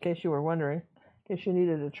lip, in case you were wondering, in case you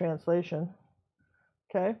needed a translation.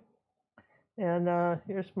 Okay. And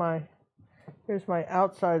here's my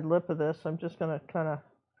outside lip of this. I'm just gonna kind of.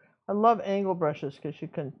 I love angle brushes because you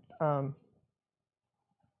can.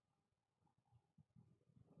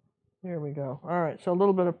 Here we go. All right, so a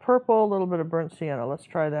little bit of purple, a little bit of burnt sienna. Let's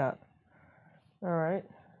try that. All right.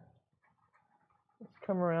 Let's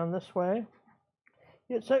come around this way.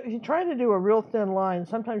 So if you try to do a real thin line,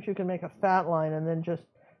 sometimes you can make a fat line and then just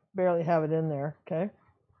barely have it in there, okay?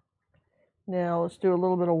 Now let's do a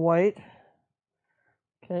little bit of white.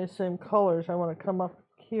 Okay, same colors. I want to come up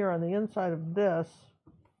here on the inside of this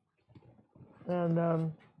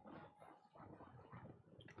and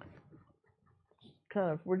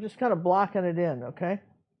we're just kind of blocking it in, okay?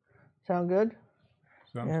 Sound good?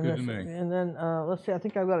 Sounds good to me. And then let's see. I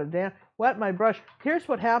think I've got to wet my brush. Here's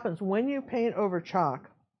what happens when you paint over chalk.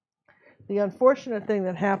 The unfortunate thing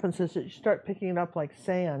that happens is that you start picking it up like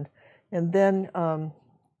sand, and then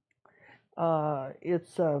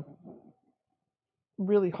it's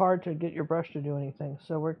really hard to get your brush to do anything.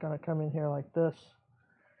 So we're going to come in here like this,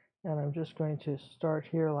 and I'm just going to start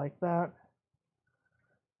here like that.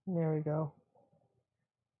 And there we go.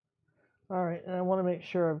 All right, and I want to make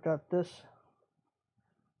sure I've got this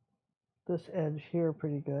edge here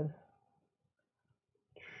pretty good.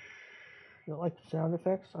 You don't like the sound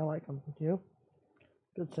effects? I like them. Do you?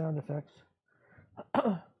 Good sound effects.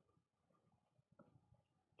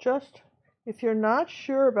 Just, if you're not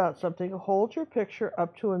sure about something, hold your picture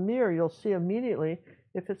up to a mirror. You'll see immediately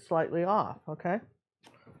if it's slightly off, okay?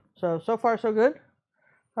 So far so good?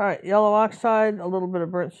 All right, yellow oxide, a little bit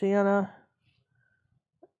of burnt sienna,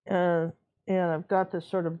 and I've got this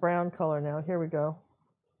sort of brown color now. Here we go.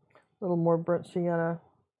 A little more burnt sienna.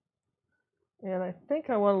 And I think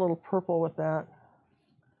I want a little purple with that.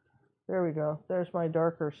 There we go. There's my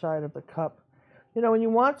darker side of the cup. You know, when you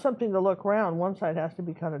want something to look round, one side has to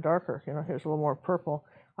be kind of darker. You know, here's a little more purple.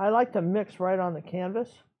 I like to mix right on the canvas.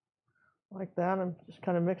 Like that. I'm just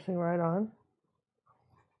kind of mixing right on.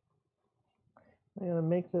 I'm going to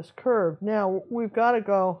make this curve. Now, we've got to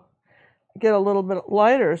go get a little bit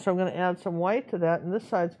lighter, so I'm going to add some white to that, and this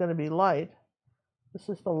side's going to be light. This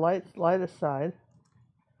is the lightest side.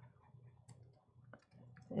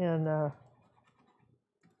 And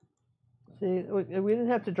see, we didn't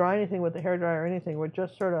have to dry anything with the hairdryer or anything. We're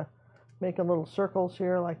just sort of making little circles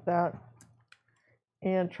here like that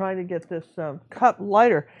and trying to get this cup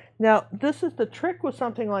lighter. Now, this is the trick with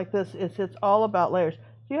something like this, is it's all about layers.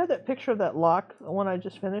 Do you have that picture of that lock, the one I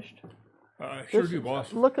just finished? Sure do,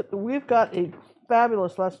 boss. Look at, we've got a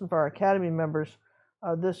fabulous lesson for our Academy members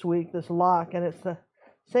this week, this lock, and it's the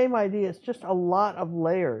same idea. It's just a lot of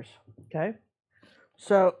layers, okay?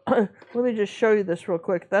 So let me just show you this real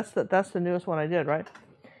quick. That's the newest one I did, right?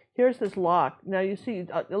 Here's this lock. Now you see,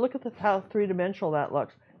 look at how three-dimensional that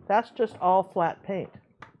looks. That's just all flat paint.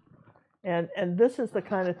 And this is the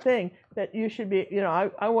kind of thing that you should be, you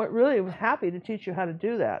know, I really happy to teach you how to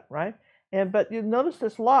do that, right? But you notice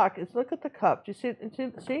this lock is, look at the cup. Do you see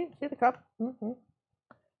the cup? Mm-hmm.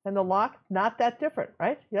 And the lock, not that different,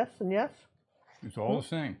 right? Yes and yes. It's all the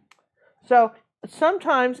same. So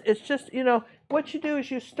sometimes it's just, you know, what you do is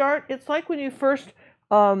you start, it's like when you first,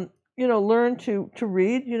 you know, learn to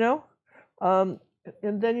read, you know, and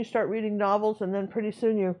then you start reading novels, and then pretty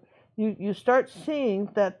soon you start seeing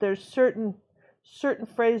that there's certain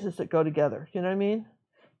phrases that go together, you know what I mean?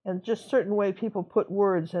 And just certain way people put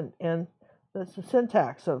words, and that's the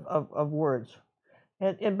syntax of words.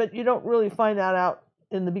 But you don't really find that out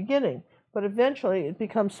in the beginning, but eventually it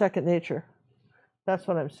becomes second nature. That's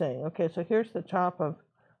what I'm saying. Okay, so here's the top of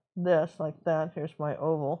this, like that. Here's my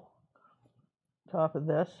oval. Top of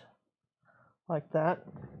this, like that.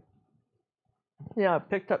 Yeah, I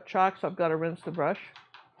picked up chalk, so I've got to rinse the brush.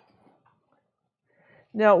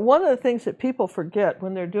 Now, one of the things that people forget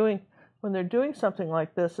when they're doing something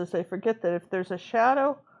like this is they forget that if there's a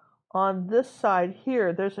shadow on this side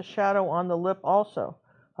here, there's a shadow on the lip also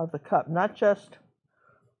of the cup, not just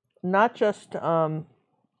on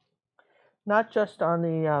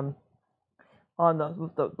the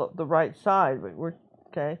right side, but we're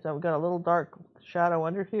okay. So we've got a little dark shadow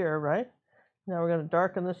under here, right? Now we're going to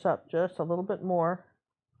darken this up just a little bit more.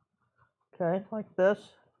 Okay, like this.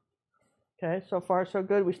 Okay, so far so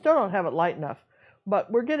good. We still don't have it light enough,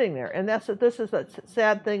 but we're getting there. And this is the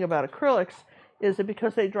sad thing about acrylics, is that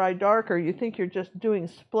because they dry darker, you think you're just doing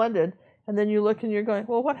splendid, and then you look and you're going,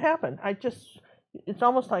 well, what happened? It's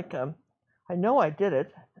almost like, I know I did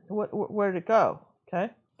it. Where did it go?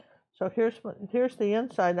 Okay, so here's the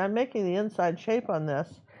inside. I'm making the inside shape on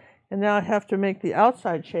this, and now I have to make the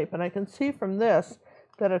outside shape. And I can see from this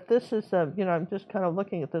that if this is, I'm just kind of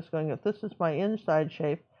looking at this going, if this is my inside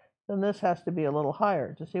shape, then this has to be a little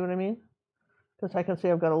higher. Do you see what I mean? Because I can see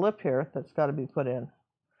I've got a lip here that's got to be put in.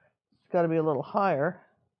 It's got to be a little higher.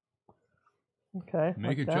 Okay.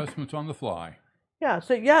 Make like adjustments on the fly. Yeah,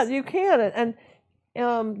 so yeah, you can.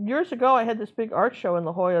 And years ago, I had this big art show in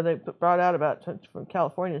La Jolla. They brought out from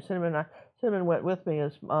California. Cinnamon went with me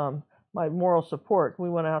as my moral support. We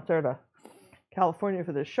went out there to California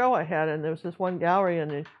for this show I had, and there was this one gallery,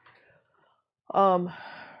 and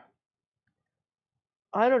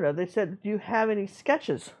I don't know. They said, "Do you have any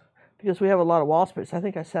sketches?" Because we have a lot of wall space. I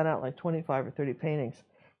think I sent out like 25 or 30 paintings,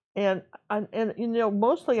 and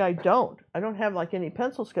mostly I don't. I don't have like any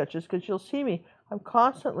pencil sketches, because you'll see me. I'm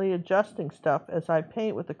constantly adjusting stuff as I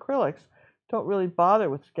paint with acrylics. Don't really bother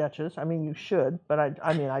with sketches. I mean, you should, but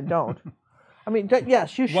I don't. I mean,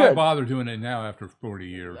 yes, you should. Why bother doing it now after 40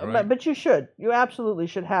 years, right? But you should. You absolutely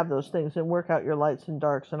should have those things and work out your lights and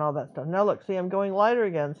darks and all that stuff. Now look, see, I'm going lighter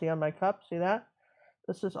again. See on my cup? See that?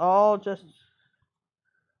 This is all just,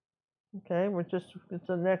 okay, it's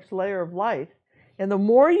the next layer of light. And the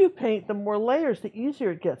more you paint, the more layers, the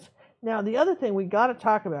easier it gets. Now, the other thing we got to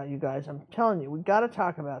talk about, you guys, I'm telling you, we got to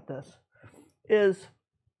talk about this, is,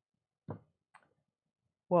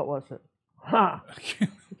 what was it? It's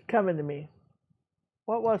coming to me.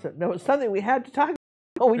 What was it? No, it was something we had to talk about.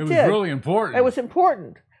 Oh, we did. It was really important. It was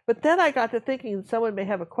important. But then I got to thinking that someone may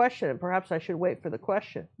have a question, and perhaps I should wait for the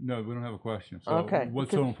question. No, we don't have a question. So okay.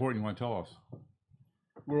 What's so important you want to tell us?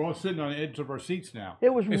 We're all sitting on the edge of our seats now.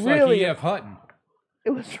 It's like E.F. Hutton. It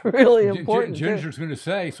was really important. Ginger's going to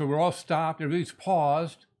say, so we're all stopped. Everybody's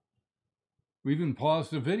paused. We even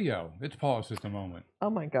paused the video. It's paused at the moment. Oh,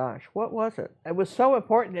 my gosh. What was it? It was so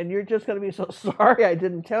important, and you're just going to be so sorry I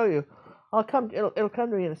didn't tell you. It'll come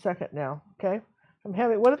to me in a second now, okay? I'm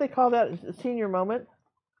having, what do they call that? A senior moment?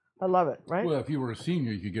 I love it, right? Well, if you were a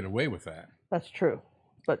senior, you could get away with that. That's true.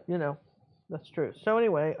 But, that's true. So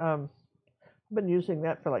anyway, I've been using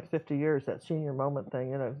that for like 50 years, that senior moment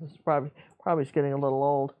thing. It's probably it's getting a little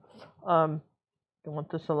old. I want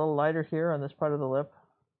this a little lighter here on this part of the lip.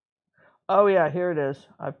 Oh, yeah, here it is.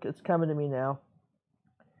 It's coming to me now.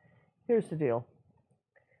 Here's the deal.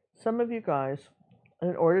 Some of you guys,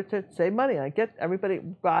 in order to save money, I get everybody,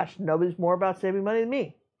 gosh, nobody's more about saving money than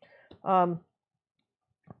me, have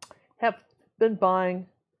been buying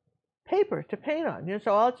paper to paint on.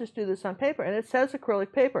 So I'll just do this on paper, and it says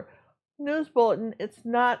acrylic paper. News bulletin, it's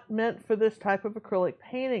not meant for this type of acrylic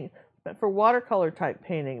painting. It's meant for watercolor type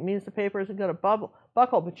painting. It means the paper isn't going to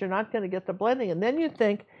buckle, but you're not going to get the blending. And then you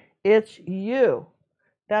think it's you.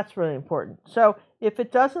 That's really important. So if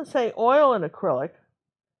it doesn't say oil in acrylic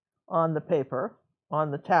on the paper,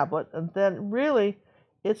 on the tablet, then really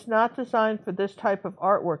it's not designed for this type of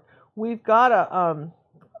artwork. We've got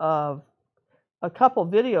a couple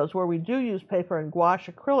videos where we do use paper and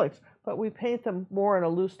gouache acrylics, but we paint them more in a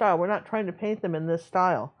loose style. We're not trying to paint them in this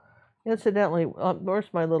style. Incidentally, where's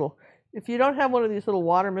my little, if you don't have one of these little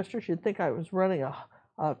water misters, you'd think I was running a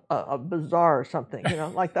bazaar or something,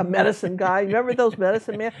 like the medicine guy. Remember those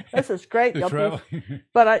medicine men? This is great.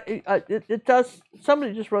 But it does,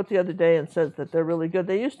 somebody just wrote the other day and says that they're really good.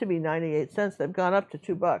 They used to be 98 cents. They've gone up to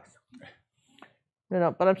 $2.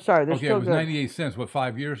 But I'm sorry, they're still good. Okay, it was 98 cents, what,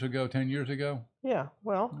 5 years ago, 10 years ago? Yeah,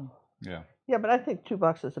 well. Yeah. Yeah, but I think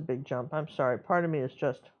 $2 is a big jump. I'm sorry. Part of me is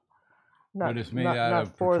just not. But it's made out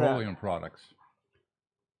of petroleum products.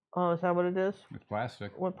 Oh, is that what it is? It's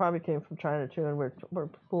plastic. Well, it probably came from China too, and we're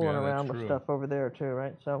fooling around with stuff over there too,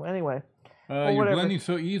 right? So anyway. You're blending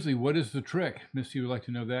so easily. What is the trick? Misty would like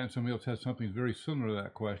to know that, and somebody else has something very similar to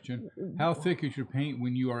that question. How thick is your paint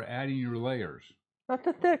when you are adding your layers? Not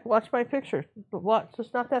that thick. Watch my picture. Watch.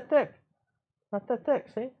 Just not that thick. Not that thick,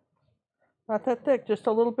 see? Not that thick. Just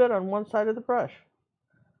a little bit on one side of the brush.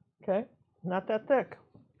 Okay? Not that thick.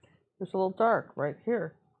 Just a little dark right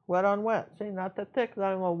here. Wet on wet. See, not that thick. Then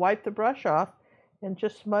I'm going to wipe the brush off and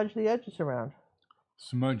just smudge the edges around.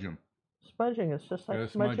 Smudge them. Smudging is just like Gotta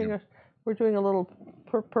smudge smudging. 'em. We're doing a little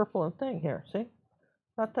purple thing here. See,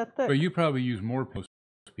 not that thick. But you probably use more post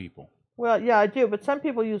people. Well, yeah, I do. But some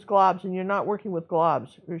people use globs, and you're not working with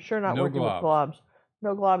globs. You're sure not No working with globs. globs.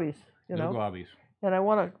 No globbies. You No know. globbies. And I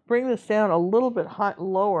want to bring this down a little bit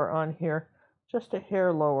lower on here, just a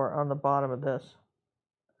hair lower on the bottom of this.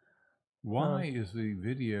 Why is the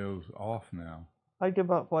video off now? I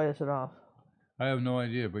give up. Why is it off? I have no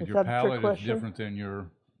idea, but Is your that a trick palette is question? different than your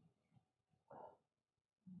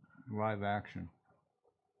live action.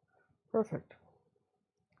 Perfect.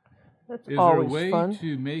 That's Is there a always way fun.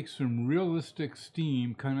 to make some realistic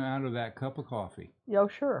steam coming out of that cup of coffee? Yeah,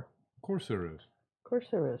 sure. Of course there is. Of course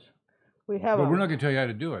there is. We have But we're not going to tell you how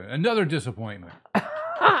to do it. Another disappointment.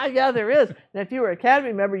 Yeah, there is. And if you were an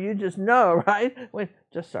Academy member, you just know, right?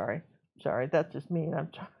 Sorry, that's just mean. I'm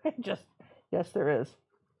trying. Yes, there is.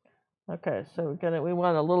 Okay, so we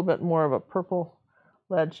want a little bit more of a purple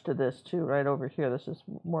ledge to this too, right over here. This is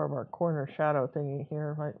more of our corner shadow thingy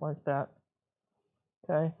here, right like that.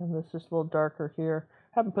 Okay, and this is a little darker here.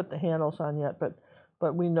 Haven't put the handles on yet,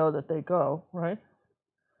 but we know that they go, right?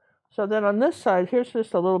 So then on this side, here's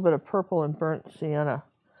just a little bit of purple and burnt sienna.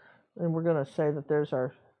 And we're going to say that this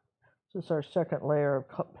is our second layer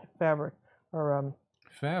of fabric, or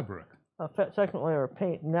Fabric. second layer of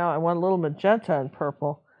paint. Now I want a little magenta and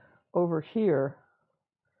purple over here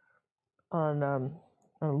on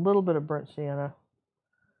a little bit of burnt sienna.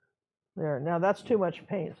 There. Now that's too much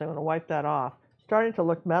paint, so I'm going to wipe that off. Starting to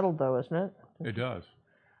look metal though, isn't it? It does.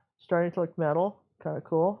 Starting to look metal. Kind of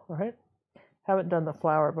cool, right? Haven't done the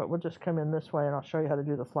flower, but we'll just come in this way and I'll show you how to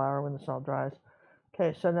do the flower when this all dries.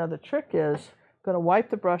 Okay, so now the trick is I'm going to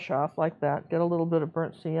wipe the brush off like that, get a little bit of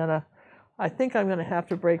burnt sienna. I think I'm going to have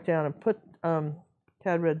to break down and put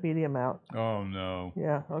Cad Red Medium out. Oh, no.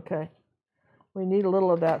 Yeah, okay. We need a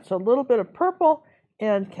little of that. So a little bit of purple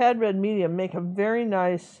and Cad Red Medium make a very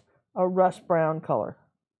nice rust brown color.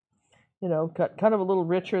 You know, kind of a little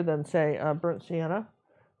richer than, say, burnt sienna.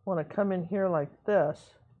 I want to come in here like this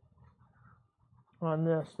on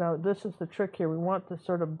this. Now, this is the trick here. We want to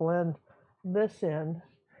sort of blend this in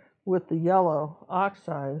with the yellow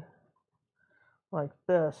oxide like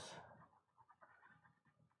this.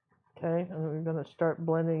 Okay, and we're going to start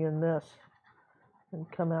blending in this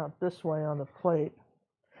and come out this way on the plate.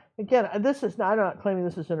 Again, this is not, I'm not claiming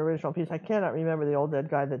this is an original piece. I cannot remember the old dead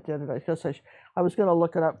guy that did it. I guess I was going to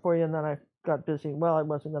look it up for you, and then I got busy. Well, I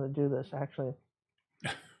wasn't going to do this, actually.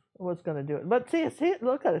 I was going to do it. But see,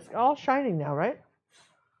 look at it. It's all shining now, right?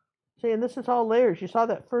 See, and this is all layers. You saw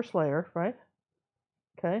that first layer, right?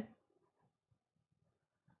 Okay.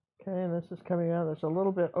 Okay, and this is coming out. There's a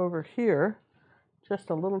little bit over here.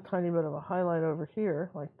 Just a little tiny bit of a highlight over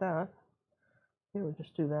here, like that. Here, we'll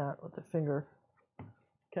just do that with the finger.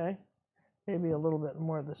 Okay. Maybe a little bit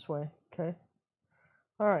more this way. Okay.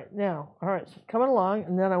 All right, so coming along,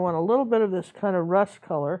 and then I want a little bit of this kind of rust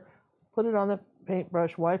color. Put it on the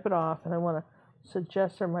paintbrush, wipe it off, and I want to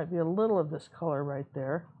suggest there might be a little of this color right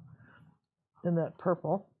there in that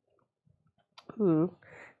purple. Ooh.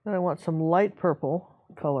 And I want some light purple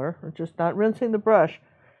color, or just not rinsing the brush,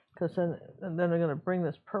 because then I'm going to bring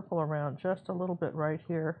this purple around just a little bit right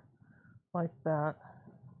here, like that.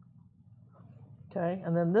 Okay,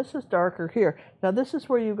 and then this is darker here. Now this is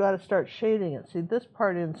where you've got to start shading it. See this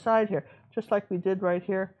part inside here, just like we did right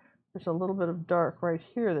here, there's a little bit of dark right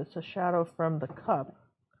here that's a shadow from the cup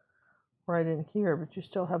right in here, but you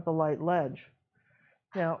still have the light ledge.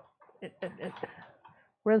 Now,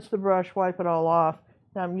 rinse the brush, wipe it all off.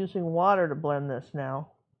 Now I'm using water to blend this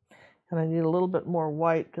now. And I need a little bit more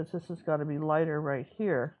white because this has got to be lighter right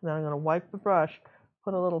here. Then I'm going to wipe the brush,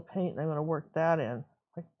 put a little paint, and I'm going to work that in,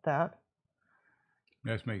 like that.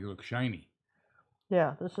 Let's make it look shiny.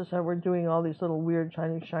 Yeah, this is how we're doing all these little weird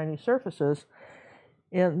shiny surfaces.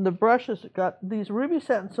 And the brushes got these ruby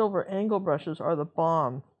satin silver angle brushes are the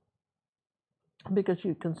bomb, because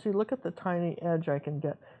you can see, look at the tiny edge I can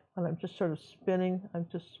get. And I'm just sort of spinning,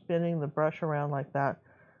 the brush around like that.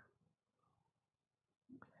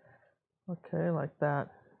 Okay, like that.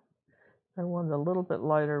 I want a little bit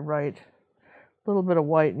lighter right, a little bit of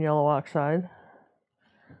white and yellow oxide.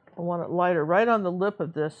 I want it lighter right on the lip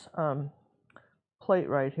of this plate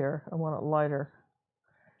right here. I want it lighter.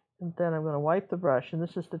 And then I'm going to wipe the brush, and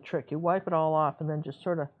this is the trick. You wipe it all off and then just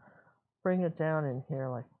sort of bring it down in here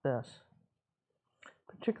like this.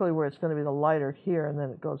 Particularly where it's going to be the lighter here, and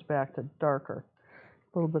then it goes back to darker.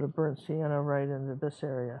 A little bit of burnt sienna right into this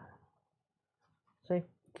area. See?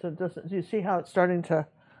 So do you see how it's starting to,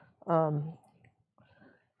 I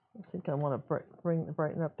think I want to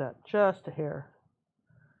brighten up that just a hair.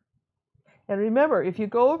 And remember, if you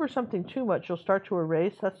go over something too much, you'll start to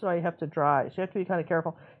erase. That's why you have to dry. So you have to be kind of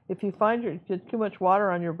careful. If you find you get too much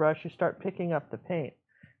water on your brush, you start picking up the paint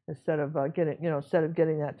instead of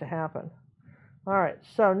getting that to happen. All right,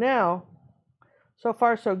 so now, so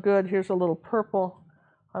far so good. Here's a little purple.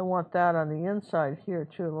 I want that on the inside here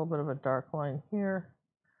too, a little bit of a dark line here.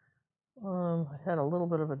 I had a little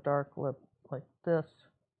bit of a dark lip like this.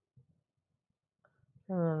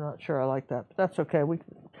 I'm not sure I like that, but that's okay.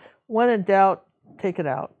 When in doubt, take it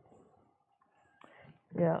out.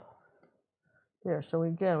 Yeah. There, so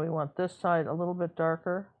again, we want this side a little bit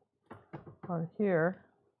darker on here,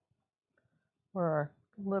 where our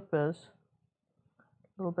lip is.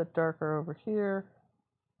 A little bit darker over here.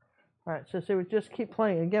 All right, so we just keep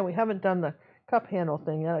playing. Again, we haven't done the cup handle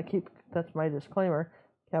thing yet. That's my disclaimer.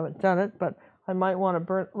 Haven't done it, but I might want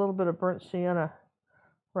a little bit of burnt sienna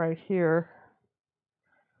right here,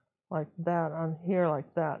 like that, on here like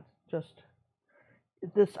that. Just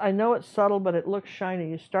this, I know it's subtle, but it looks shiny.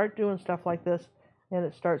 You start doing stuff like this, and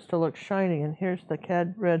it starts to look shiny. And here's the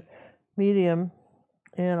Cad Red medium,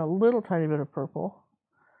 and a little tiny bit of purple.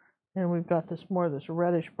 And we've got this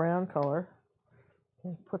reddish brown color.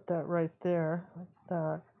 And put that right there, like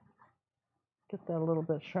that. Get that a little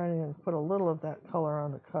bit shiny and put a little of that color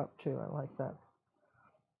on the cup too. I like that.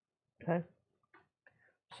 Okay.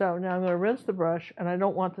 So now I'm going to rinse the brush, and I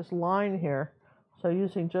don't want this line here. So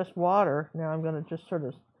using just water, now I'm going to just sort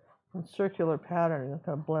of, in circular pattern, I'm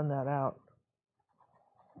going to blend that out.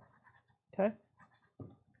 Okay.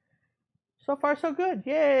 So far, so good.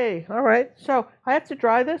 Yay. All right. So I have to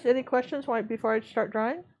dry this. Any questions before I start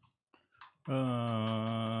drying?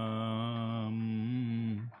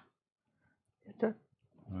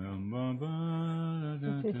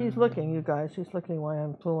 He's looking, you guys. He's looking while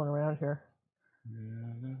I'm fooling around here.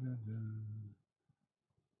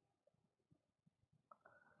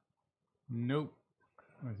 Nope.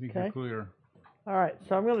 I think you're clear. All right.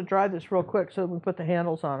 So I'm going to dry this real quick so we can put the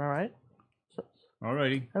handles on, all right?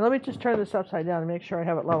 Alrighty. And let me just turn this upside down and make sure I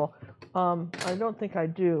have it level. I don't think I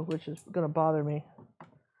do, which is going to bother me.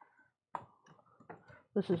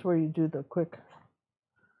 This is where you do the quick.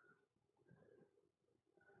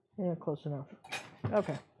 Yeah, close enough.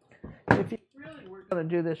 Okay. If you really were going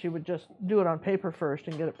to do this, you would just do it on paper first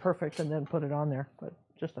and get it perfect and then put it on there. But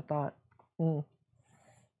just a thought. All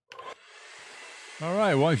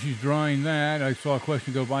right, while she's drying that, I saw a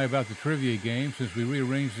question go by about the trivia game. Since we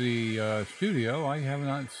rearranged the studio, I have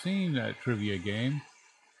not seen that trivia game.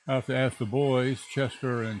 I'll have to ask the boys,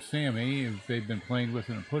 Chester and Sammy, if they've been playing with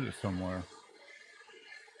it and put it somewhere.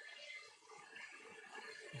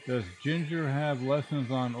 Does Ginger have lessons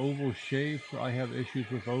on oval shapes? I have issues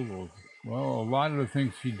with ovals. Well, a lot of the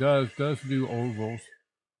things she does do ovals.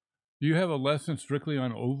 Do you have a lesson strictly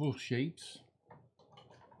on oval shapes?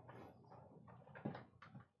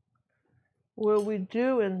 Well, we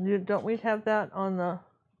do, and don't we have that on the?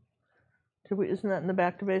 Isn't that in the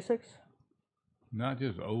Back to Basics? Not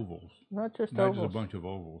just ovals. Not just ovals. Not just a bunch of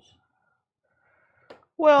ovals.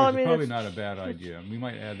 Well, I mean, it's probably not a bad idea. We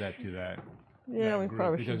might add that to that. Yeah, we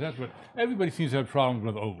probably because should. That's what everybody seems to have problems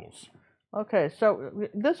with ovals. Okay, so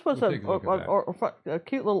this was a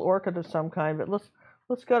cute little orchid of some kind, but let's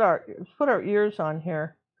put our ears on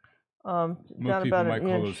here. Most people might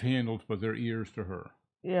call those handles, but they're ears to her.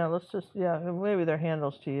 Yeah, maybe they're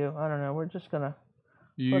handles to you. I don't know. We're just gonna.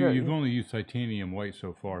 You've only used titanium white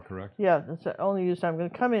so far, correct? Yeah, it's only used. I'm going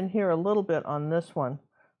to come in here a little bit on this one,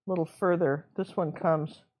 a little further. This one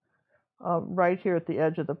comes right here at the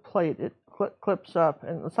edge of the plate. It clips up,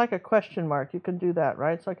 and it's like a question mark. You can do that,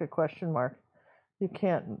 right? It's like a question mark. You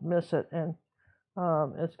can't miss it, and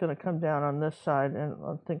it's going to come down on this side, and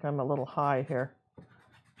I think I'm a little high here.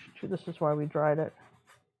 This is why we dried it.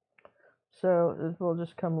 So it will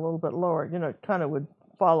just come a little bit lower. You know, it kind of would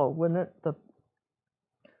follow, wouldn't it? So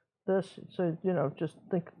just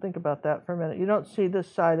think about that for a minute. You don't see this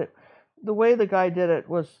side. The way the guy did it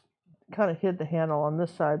was kind of hid the handle on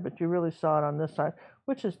this side, but you really saw it on this side,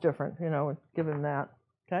 which is different, given that.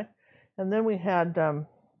 Okay, and then we had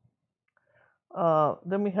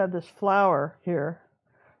this flower here.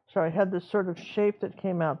 So I had this sort of shape that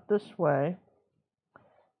came out this way,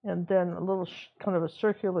 and then a little kind of a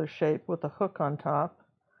circular shape with a hook on top,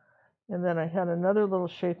 and then I had another little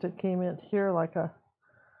shape that came in here like a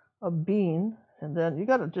bean, and then you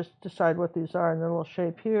got to just decide what these are. And a little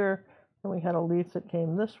shape here, and we had a leaf that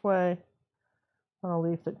came this way, and a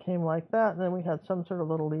leaf that came like that, and then we had some sort of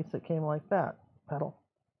little leaf that came like that, petal.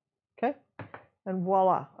 Okay, and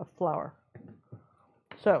voila, a flower.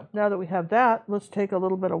 So now that we have that, let's take a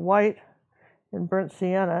little bit of white and burnt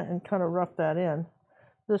sienna and kind of rough that in.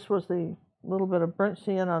 This was the little bit of burnt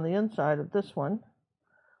sienna on the inside of this one,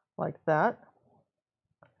 like that.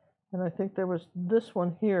 And I think there was this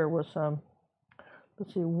one here was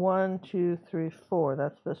let's see, 1, 2, 3, 4.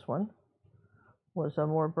 That's this one. Was a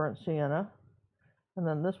more burnt sienna. And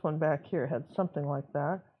then this one back here had something like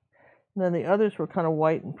that. And then the others were kind of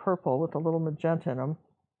white and purple with a little magenta in them.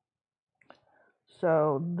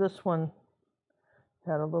 So this one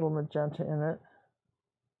had a little magenta in it.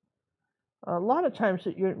 A lot of times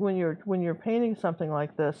when you're painting something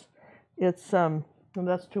like this, it's and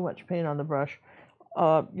that's too much paint on the brush.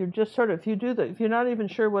 You're just sort of, if you're not even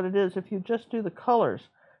sure what it is, if you just do the colors,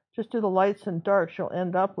 just do the lights and darks, you'll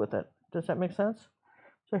end up with it. Does that make sense?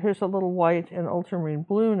 So here's a little white and ultramarine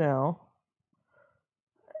blue now.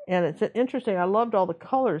 And it's interesting, I loved all the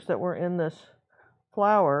colors that were in this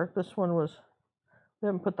flower. This one was, we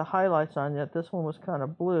haven't put the highlights on yet. This one was kind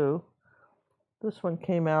of blue. This one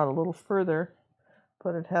came out a little further,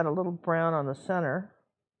 but it had a little brown on the center.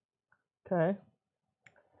 Okay.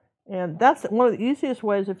 And that's one of the easiest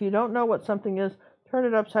ways. If you don't know what something is, turn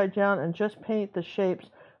it upside down and just paint the shapes.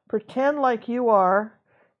 Pretend like you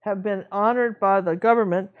have been honored by the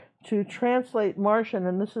government to translate Martian,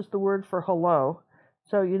 and this is the word for hello.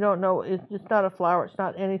 So you don't know, it's not a flower, it's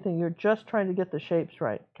not anything. You're just trying to get the shapes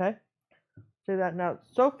right, okay? See that? Now,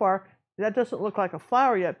 so far, that doesn't look like a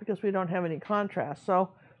flower yet because we don't have any contrast. So,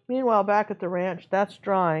 meanwhile, back at the ranch, that's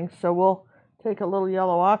drying. So we'll take a little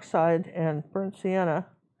yellow oxide and burnt sienna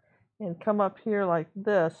and come up here like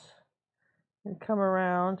this and come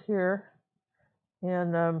around here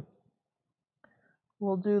and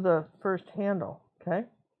we'll do the first handle, okay?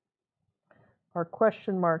 Our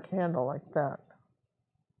question mark handle like that.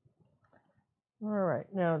 All right,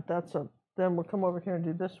 now then we'll come over here and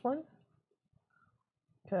do this one.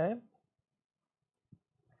 Okay.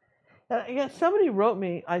 And again, somebody wrote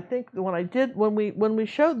me, I think when we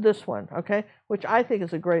showed this one, okay, which I think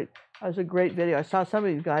is a great video. I saw some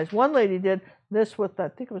of you guys. One lady did this with, I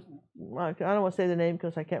think it was, I don't want to say the name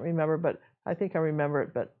because I can't remember, but I think I remember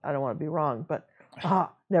it, but I don't want to be wrong, but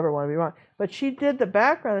never want to be wrong. But she did the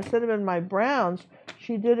background, instead of in my browns,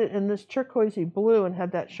 she did it in this turquoisey blue and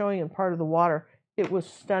had that showing in part of the water. It was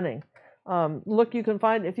stunning. Look, you can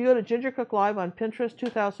find, if you go to Ginger Cook Live on Pinterest,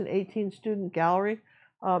 2018 Student Gallery,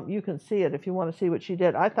 you can see it if you want to see what she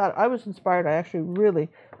did. I thought, I was inspired. I actually really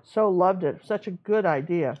so loved it. Such a good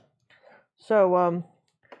idea. So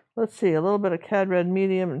let's see, a little bit of cad red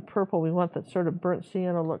medium and purple. We want that sort of burnt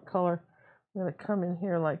sienna look color. I'm going to come in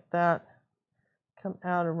here like that, come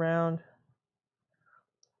out around,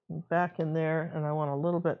 and back in there, and I want a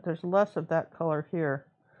little bit, there's less of that color here.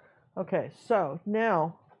 Okay, so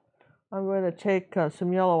now I'm going to take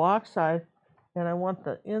some yellow oxide, and I want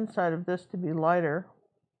the inside of this to be lighter,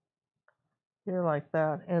 here like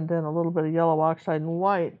that, and then a little bit of yellow oxide and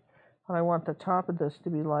white, and I want the top of this to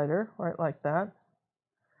be lighter, right like that.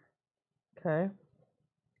 Okay,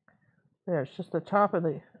 there, it's just the top of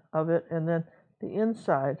it, and then the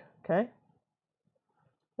inside, okay,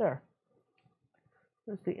 there.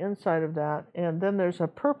 There's the inside of that, and then there's a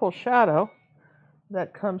purple shadow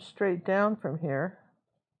that comes straight down from here,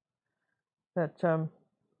 that and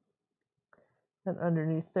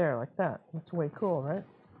underneath there like that. That's way cool, right?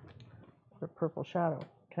 The purple shadow.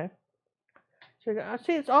 Okay. So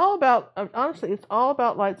see, it's all about, honestly, it's all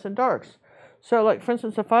about lights and darks. So, like for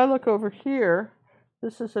instance, if I look over here,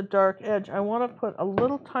 this is a dark edge. I want to put a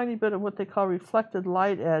little tiny bit of what they call reflected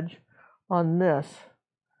light edge on this.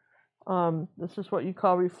 This is what you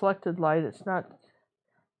call reflected light. It's not,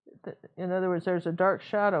 in other words, there's a dark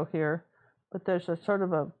shadow here, but there's a sort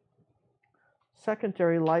of a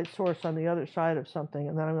secondary light source on the other side of something.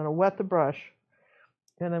 And then I'm going to wet the brush,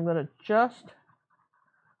 and I'm going to just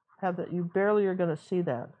have that, you barely are going to see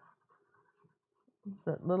that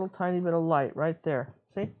little tiny bit of light right there.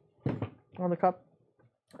 See? On the cup.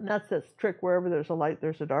 And that's this trick, wherever there's a light,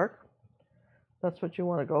 there's a dark. That's what you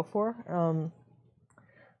want to go for.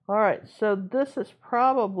 All right, so this is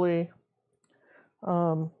probably,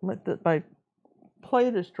 my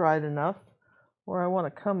plate is dried enough where I want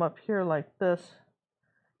to come up here like this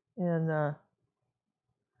and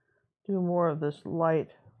do more of this light.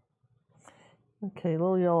 Okay, a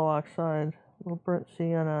little yellow oxide, a little burnt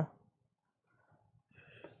sienna,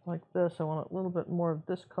 like this. I want a little bit more of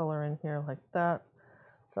this color in here, like that.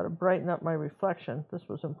 Got to brighten up my reflection. This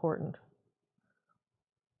was important.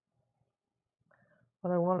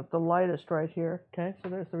 But I want it the lightest right here. Okay, so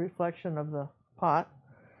there's the reflection of the pot.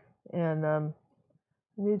 And I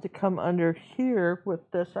need to come under here with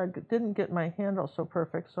this. I didn't get my handle so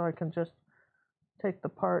perfect, so I can just take the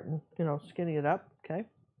part and, skinny it up. Okay.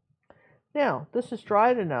 Now, this is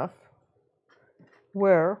dried enough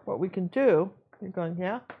where what we can do, you're going,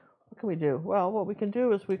 yeah, what can we do? Well, what we can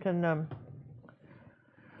do is we can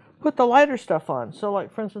put the lighter stuff on. So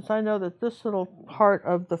like, for instance, I know that this little part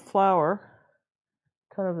of the flower,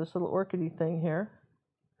 kind of this little orchidy thing here,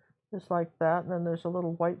 is like that, and then there's a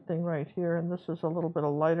little white thing right here, and this is a little bit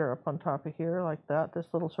of lighter up on top of here, like that, this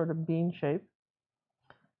little sort of bean shape,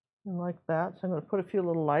 and like that. So I'm going to put a few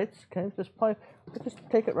little lights, okay, just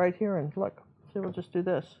take it right here and look, see, we'll just do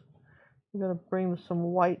this. I'm going to bring some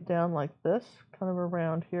white down like this, kind of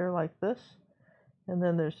around here like this, and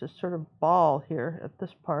then there's this sort of ball here at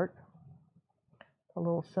this part, a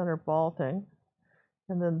little center ball thing,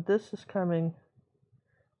 and then this is coming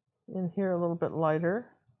in here a little bit lighter,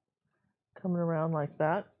 coming around like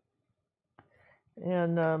that,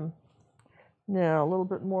 and now a little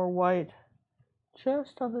bit more white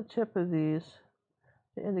just on the tip of these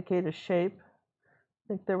to indicate a shape. I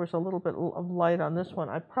think there was a little bit of light on this one.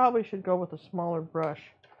 I probably should go with a smaller brush.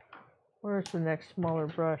 Where's the next smaller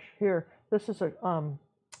brush? Here, this is a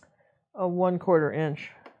 1/4 inch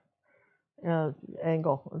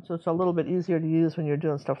angle, and so it's a little bit easier to use when you're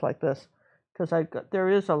doing stuff like this, because there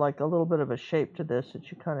is a little bit of a shape to this that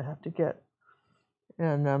you kind of have to get.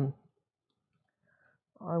 And I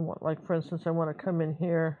want, like, for instance, I want to come in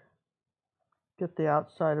here, get the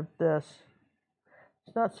outside of this.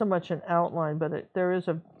 It's not so much an outline, but there is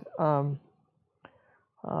a kind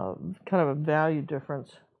of a value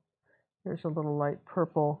difference. Here's a little light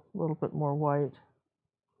purple, a little bit more white.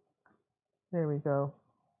 There we go.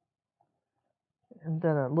 And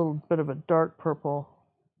then a little bit of a dark purple.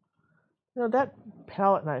 You know, that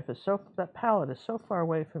palette is so far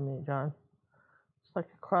away from me, John. It's like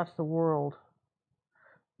across the world.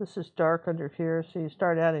 This is dark under here, so you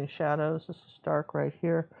start adding shadows. This is dark right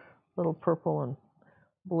here, a little purple and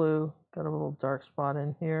blue. Got a little dark spot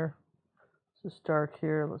in here. This is dark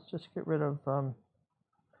here. Let's just get rid of some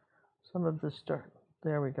of this dark.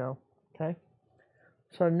 There we go. Okay.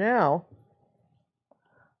 So now,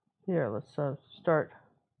 here, let's start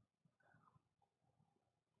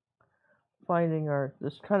finding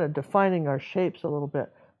defining our shapes a little bit.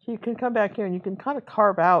 So you can come back here and you can kind of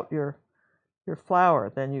carve out your flower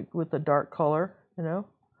then with the dark color, you know,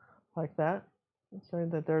 like that. Let's say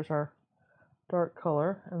that there's our dark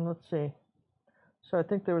color, and let's see. So I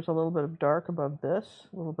think there was a little bit of dark above this,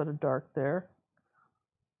 a little bit of dark there.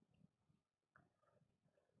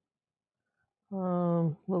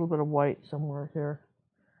 A little bit of white somewhere here.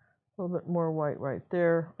 A little bit more white right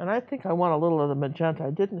there. And I think I want a little of the magenta.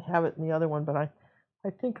 I didn't have it in the other one, but I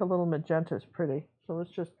think a little magenta is pretty. So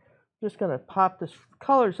let's just going to pop this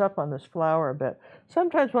colors up on this flower a bit.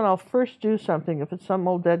 Sometimes when I'll first do something, if it's some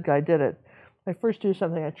old dead guy did it, I first do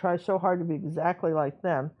something, I try so hard to be exactly like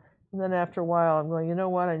them. And then after a while, I'm going, you know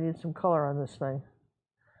what, I need some color on this thing.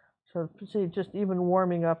 So see, just even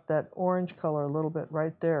warming up that orange color a little bit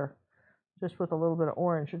right there, just with a little bit of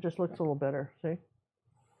orange, it just looks a little better, see?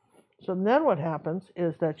 So then what happens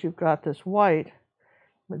is that you've got this white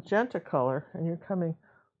magenta color, and you're coming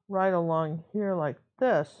right along here like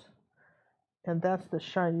this, and that's the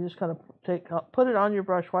shine. You just kind of put it on your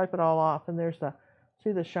brush, wipe it all off, and there's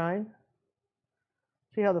see the shine?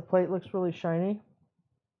 See how the plate looks really shiny?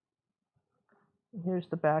 Here's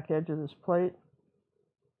the back edge of this plate.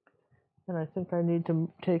 And I think I need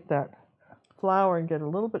to take that flower and get a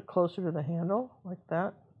little bit closer to the handle, like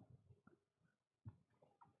that.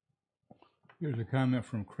 Here's a comment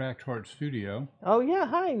from Cracked Heart Studio. Oh yeah,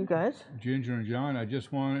 hi you guys. Ginger and John, I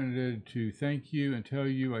just wanted to thank you and tell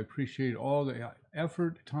you I appreciate all the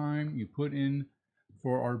effort, time you put in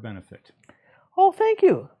for our benefit. Oh, thank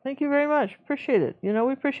you. Thank you very much. Appreciate it. You know,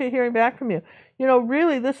 we appreciate hearing back from you. You know,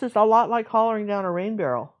 really, this is a lot like hollering down a rain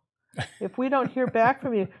barrel. If we don't hear back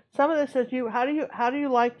from you, some of this says, how do you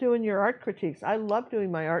like doing your art critiques? I love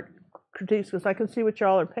doing my art critiques because I can see what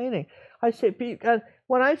y'all are painting. I say,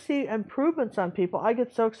 when I see improvements on people, I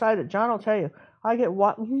get so excited. John will tell you,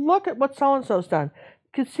 look at what so-and-so's done.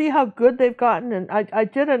 You can see how good they've gotten. And I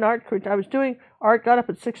did an art critique. I was doing art, got up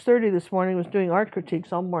at 6:30 this morning, was doing art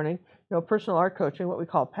critiques all morning. You know, personal art coaching, what we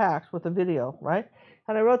call PACs, with a video, right?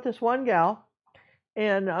 And I wrote this one gal,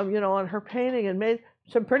 and you know, on her painting, and made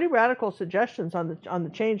some pretty radical suggestions on the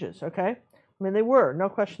changes. Okay, I mean they were, no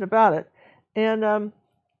question about it. And okay,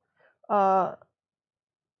 I'm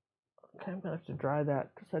gonna have to dry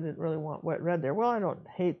that because I didn't really want wet red there. Well, I don't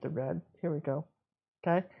hate the red. Here we go.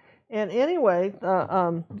 Okay, and anyway,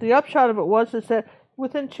 the upshot of it was that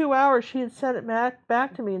within 2 hours she had sent it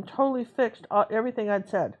back to me and totally fixed everything I'd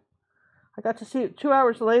said. I got to see it 2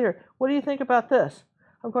 hours later. What do you think about this?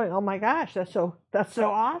 I'm going, oh my gosh, that's so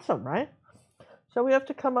awesome, right? So we have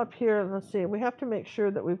to come up here and let's see. We have to make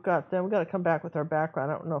sure that we've got them. We've got to come back with our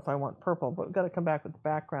background. I don't know if I want purple, but we've got to come back with the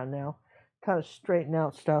background now. Kind of straighten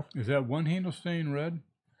out stuff. Is that one handle staying red?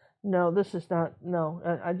 No, this is not. No,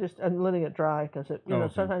 I'm letting it dry because Okay.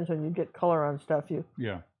 sometimes when you get color on stuff,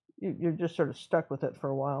 Yeah. you're just sort of stuck with it for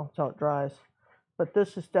a while until it dries. But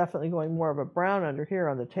this is definitely going more of a brown under here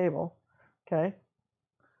on the table. Okay.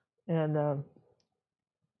 And I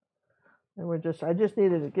just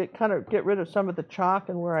needed to get rid of some of the chalk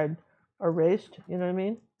and where I'd erased, you know what I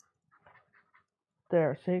mean?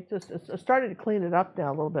 There, see, it's starting to clean it up now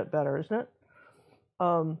a little bit better, isn't it?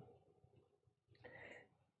 A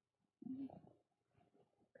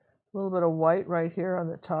little bit of white right here on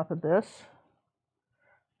the top of this.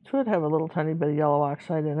 Should have a little tiny bit of yellow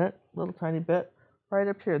oxide in it, a little tiny bit. Right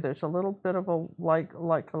up here, there's a little bit of a like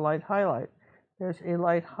a light highlight. There's a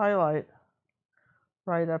light highlight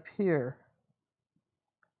right up here.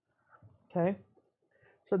 Okay,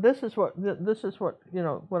 so this is what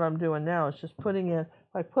what I'm doing now is just putting in.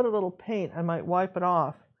 If I put a little paint, I might wipe it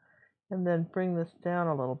off, and then bring this down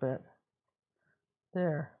a little bit.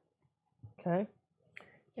 There. Okay,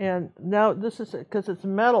 and now this is because it's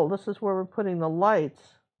metal. This is where we're putting the lights.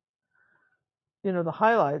 The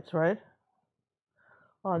highlights, right,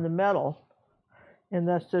 on the metal, and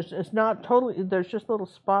it's not totally. There's just little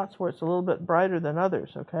spots where it's a little bit brighter than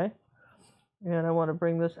others. Okay. And I want to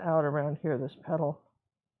bring this out around here, this petal,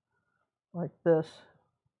 like this.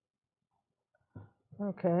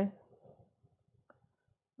 Okay.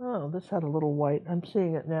 Oh, this had a little white. I'm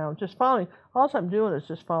seeing it now. Just following. All I'm doing is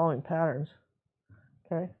just following patterns.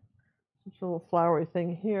 Okay. This little flowery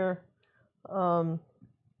thing here. A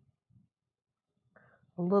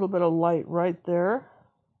little bit of light right there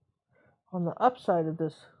on the upside of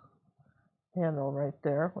this handle right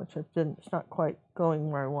there, which it's not quite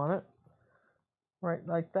going where I want it. Right,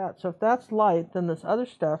 like that. So if that's light, then this other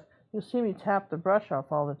stuff, you'll see me tap the brush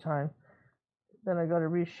off all the time. Then I got to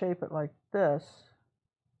reshape it like this.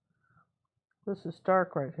 This is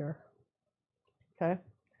dark right here. Okay,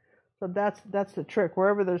 so that's the trick.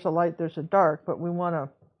 Wherever there's a light, there's a dark. But we want to.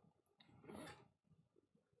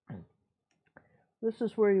 This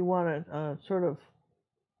is where you want to sort of.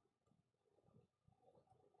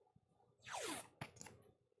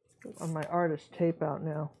 On my artist tape out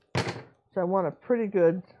now. So I want a pretty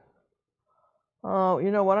good. Oh,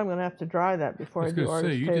 you know what? I'm going to have to dry that before I do artist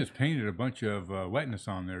tape. You just painted a bunch of wetness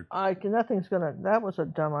on there. Nothing's going to. That was a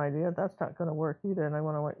dumb idea. That's not going to work either. And I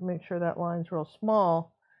want to make sure that line's real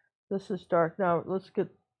small. This is dark. Now let's get.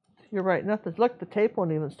 You're right. Nothing. Look, the tape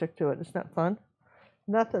won't even stick to it. Isn't that fun?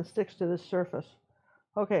 Nothing sticks to this surface.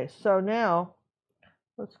 Okay, so now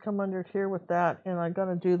let's come under here with that, and I'm going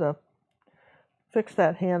to do the. Fix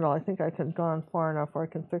that handle. I think I could have gone far enough where I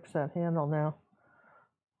can fix that handle now.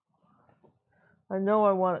 I know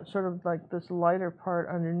I want it sort of like this lighter part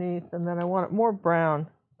underneath, and then I want it more brown.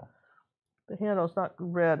 The handle's not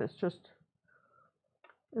red, it's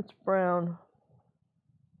brown.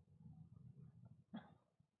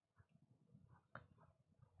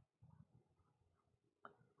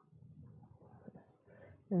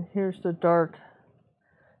 And here's the dark.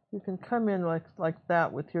 You can come in like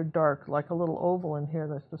that with your dark, like a little oval in here.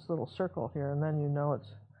 There's this little circle here, and then you know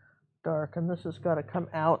it's dark. And this has got to come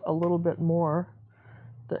out a little bit more.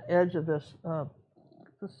 The edge of this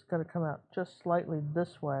is going to come out just slightly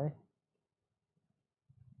this way.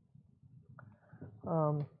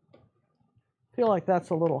 Feel like that's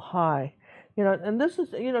a little high. And this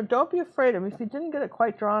is, don't be afraid. I mean, if you didn't get it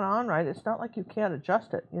quite drawn on right, it's not like you can't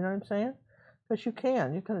adjust it. You know what I'm saying? Because you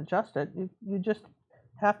can adjust it. You just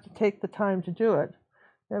have to take the time to do it.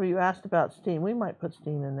 Maybe you asked about steam. We might put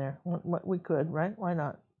steam in there. We could, right? Why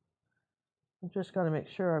not? I'm just going to make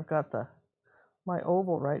sure I've got my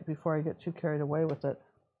oval right before I get too carried away with it.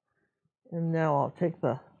 And now I'll take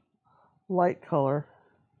the light color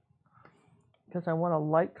because I want a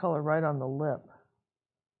light color right on the lip.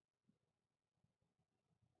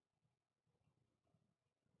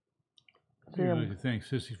 I'd like to thank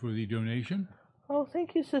Sissy for the donation. Oh,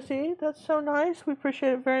 thank you, Sissy. That's so nice. We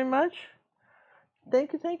appreciate it very much.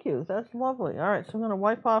 Thank you. That's lovely. All right, so I'm going to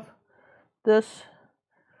wipe off this.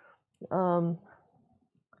 I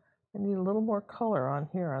need a little more color on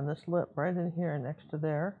here, on this lip, right in here next to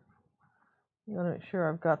there. I'm going to make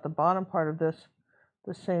sure I've got the bottom part of this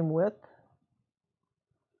the same width.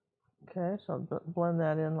 Okay, so I'll blend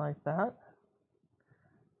that in like that.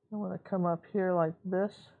 I want to come up here like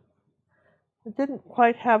this. I didn't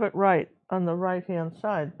quite have it right on the right-hand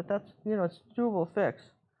side, but that's, it's doable fix.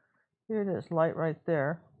 Here it is, light right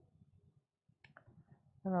there.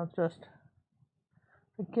 And I'll just,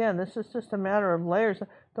 again, this is just a matter of layers.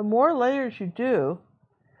 the more layers you do,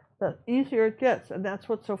 the easier it gets. And that's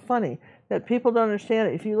what's so funny, that people don't understand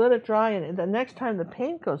it. If you let it dry and the next time the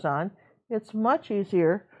paint goes on, it's much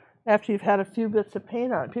easier after you've had a few bits of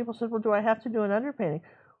paint on it. People said, well, do I have to do an underpainting?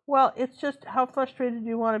 Well, it's just how frustrated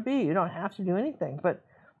you want to be. You don't have to do anything, but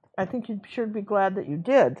I think you should be glad that you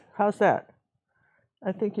did. How's that?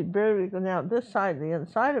 I think you'd better go now this side, the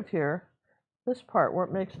inside of here, this part where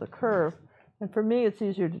it makes the curve, and for me it's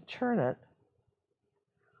easier to turn it.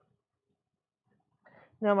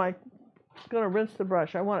 Now I'm going to rinse the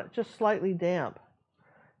brush. I want it just slightly damp.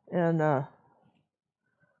 And there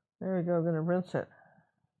we go, I'm going to rinse it.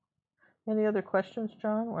 Any other questions,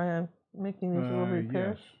 John, while I'm making these little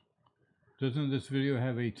repairs? Yes. Doesn't this video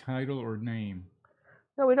have a title or name?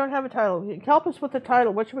 No, we don't have a title. Help us with the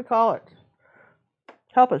title. What should we call it?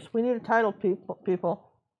 Help us. We need a title,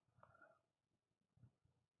 people.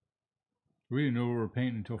 We didn't know we were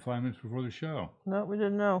painting until 5 minutes before the show. No, we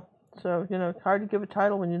didn't know. So, you know, it's hard to give a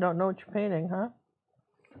title when you don't know what you're painting, huh?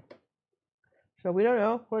 So we don't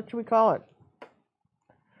know. What should we call it?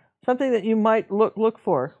 Something that you might look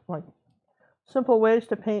for, like simple ways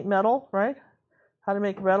to paint metal, right? How to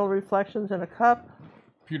make metal reflections in a cup.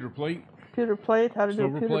 Pewter plate. Pewter plate. How to do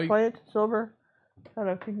a pewter plate. Silver. I don't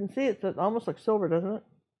know if you can see it. It almost looks silver, doesn't it?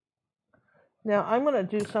 Now I'm going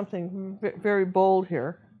to do something very bold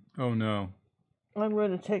here. Oh no. I'm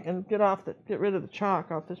going to take and get rid of the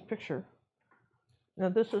chalk off this picture. Now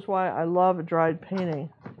this is why I love a dried painting.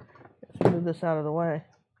 Let's move this out of the way.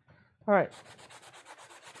 All right.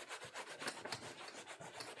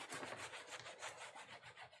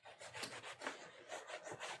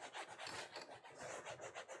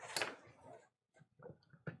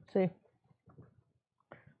 See?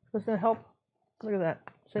 Doesn't that help? Look at that.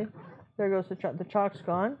 See? There goes the chalk. The chalk's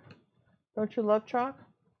gone. Don't you love chalk?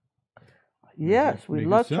 Yes, we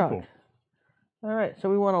love chalk. All right, so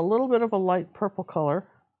we want a little bit of a light purple color.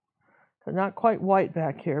 So not quite white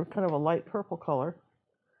back here, kind of a light purple color.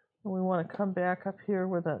 And we want to come back up here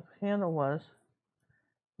where the handle was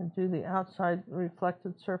and do the outside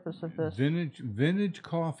reflected surface of this. Vintage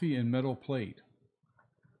coffee and metal plate.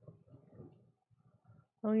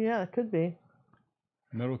 Oh yeah, it could be.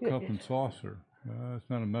 Metal cup and saucer. It's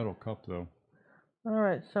not a metal cup though. All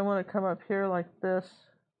right, so I want to come up here like this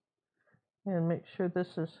and make sure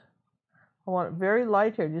this is, I want it very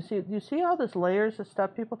light here. Do you see all these layers of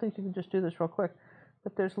stuff? People think you can just do this real quick,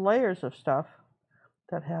 but there's layers of stuff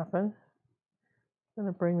that happen. I'm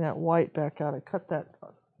going to bring that white back out. I cut that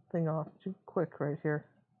thing off too quick right here.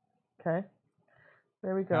 Okay,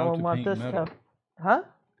 there we go. I want this stuff. Huh?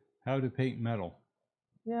 How to paint metal.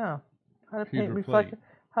 Yeah, how to paint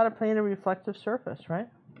a reflective surface, right?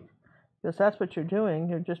 Because that's what you're doing.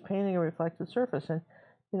 You're just painting a reflective surface, and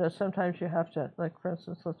you know sometimes you have to, like for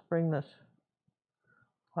instance, let's bring this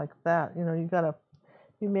like that. You know,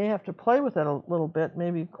 you may have to play with it a little bit.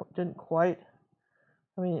 Maybe didn't quite.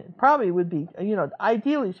 I mean, it probably would be, you know,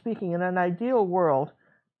 ideally speaking, in an ideal world,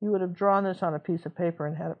 you would have drawn this on a piece of paper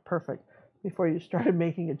and had it perfect before you started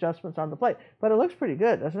making adjustments on the plate. But it looks pretty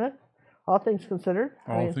good, doesn't it? All things considered.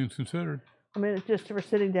 All things considered. I mean, it's just for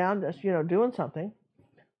sitting down, just, you know, doing something.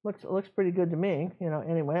 Looks pretty good to me, you know.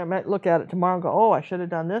 Anyway, I might look at it tomorrow and go, oh, I should have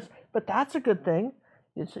done this, but that's a good thing.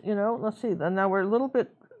 It's, you know, let's see. Now we're a little bit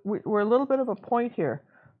of a point here.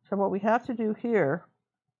 So what we have to do here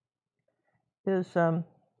is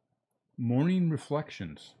Morning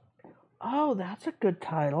Reflections. Oh, that's a good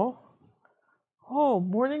title. Oh,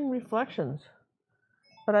 Morning Reflections.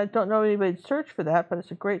 But I don't know anybody'd search for that, but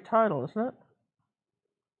it's a great title, isn't it?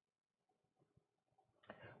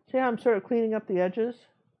 See how I'm sort of cleaning up the edges?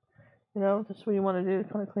 You know, that's what you want to do,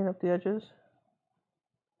 kind of clean up the edges.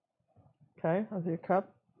 Okay, of your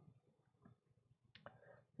cup.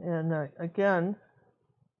 And again,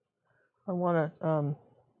 I want to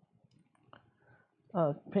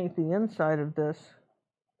paint the inside of this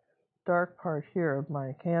dark part here of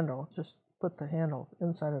my handle. Just put the handle,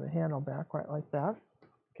 inside of the handle back right like that.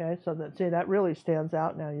 Okay, so that, see, that really stands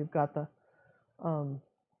out now. You've got the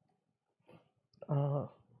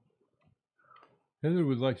Heather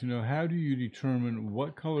would like to know, how do you determine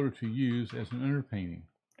what color to use as an underpainting?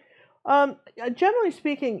 Generally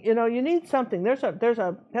speaking, you know, you need something. There's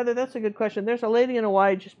a Heather, that's a good question. There's a lady in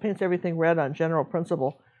Hawaii just paints everything red on general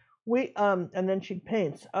principle. And then she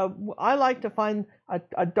paints. I like to find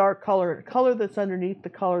a dark color, a color that's underneath the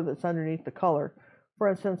color that's underneath the color. For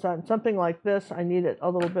instance, on something like this, I need it a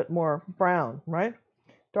little bit more brown, right?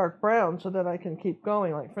 Dark brown, so that I can keep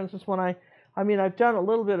going. Like, for instance, when I've done a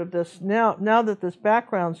little bit of this now that this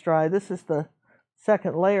background's dry. This is the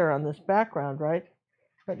second layer on this background, right?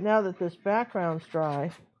 But now that this background's dry,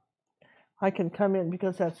 I can come in,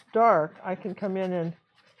 because that's dark, I can come in and,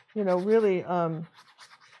 you know, really kind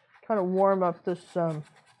of warm up this, you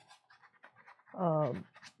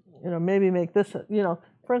know, maybe make this, you know,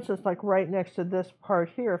 for instance, like right next to this part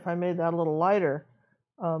here, if I made that a little lighter,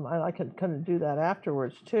 I can kind of do that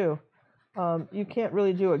afterwards too. You can't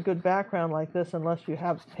really do a good background like this unless you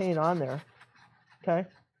have paint on there, okay?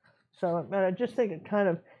 So, and I just think it kind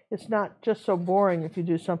of, it's not just so boring if you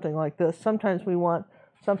do something like this. Sometimes we want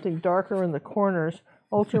something darker in the corners.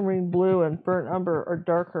 Ultramarine blue and burnt umber are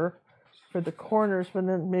darker for the corners, but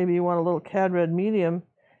then maybe you want a little cad red medium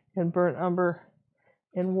and burnt umber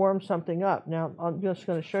and warm something up. Now, I'm just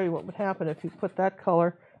going to show you what would happen if you put that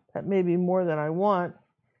color. That may be more than I want.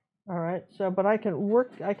 All right, so, but I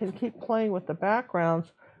can keep playing with the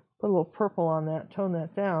backgrounds, put a little purple on that, tone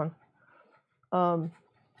that down.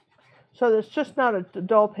 So it's just not a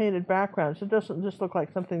dull painted background. So it doesn't just look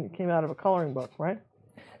like something that came out of a coloring book, right?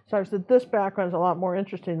 So I said this background is a lot more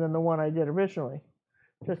interesting than the one I did originally.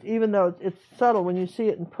 Just even though it's subtle, when you see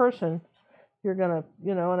it in person, you're gonna,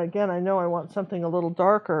 you know, and again, I know I want something a little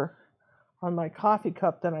darker on my coffee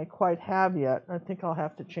cup than I quite have yet. I think I'll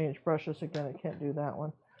have to change brushes again. I can't do that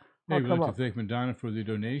one. Hey, we'd like to thank Madonna for the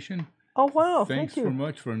donation. Oh, wow. Thanks thank you so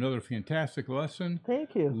much for another fantastic lesson.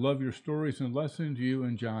 Thank you. Love your stories and lessons. You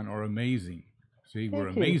and John are amazing. See, we're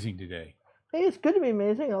amazing today. Hey, it's good to be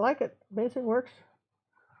amazing. I like it. Amazing works.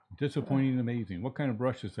 Disappointing and amazing. What kind of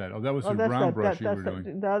brush is that? Oh, that was the round brush you were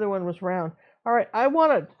doing. The other one was round. All right, I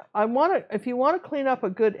want to, if you want to clean up a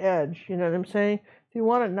good edge, you know what I'm saying? If you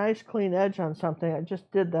want a nice clean edge on something, I just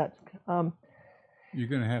did that. You're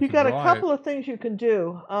going to have you to got a couple of things you can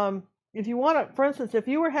do. If you want to, for instance, if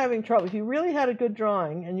you were having trouble, if you really had a good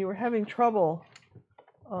drawing and you were having trouble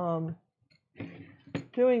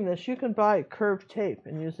doing this, you can buy curved tape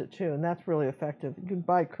and use it too, and that's really effective. You can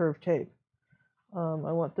buy curved tape.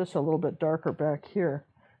 I want this a little bit darker back here.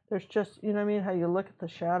 There's just, you know what I mean, how you look at the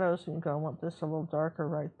shadows and you go, I want this a little darker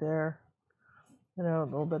right there. You know, a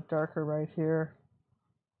little bit darker right here.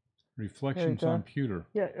 Reflections on pewter.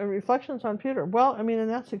 Yeah, reflections on pewter. Well, I mean, and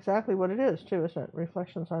that's exactly what it is too, isn't it?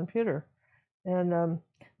 Reflections on pewter. And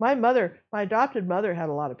my adopted mother had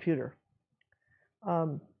a lot of pewter.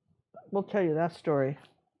 We'll tell you that story.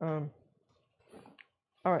 All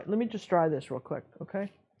right, let me just dry this real quick,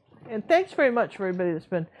 okay? And thanks very much for everybody that's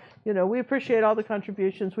been, you know, we appreciate all the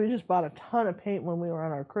contributions. We just bought a ton of paint when we were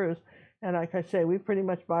on our cruise. And like I say, we pretty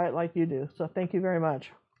much buy it like you do. So thank you very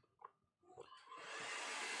much.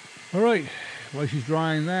 All right, while she's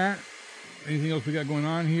drying that, anything else we got going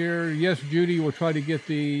on here? Yes, Judy, we'll try to get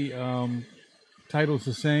the titles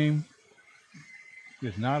the same.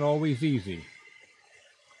 It's not always easy,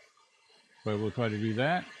 but we'll try to do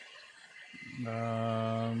that.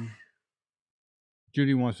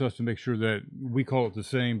 Judy wants us to make sure that we call it the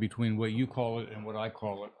same between what you call it and what I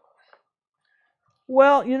call it.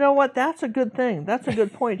 Well, you know what? That's a good thing. That's a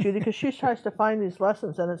good point, Judy, because she tries to find these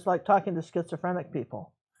lessons, and it's like talking to schizophrenic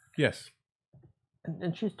people. Yes.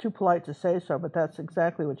 And she's too polite to say so, but that's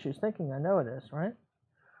exactly what she's thinking. I know it is, right?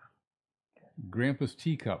 Grandpa's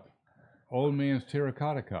teacup. Old man's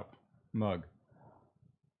terracotta cup. Mug.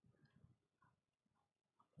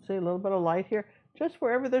 See, a little bit of light here. Just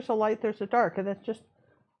wherever there's a light, there's a dark. And it's just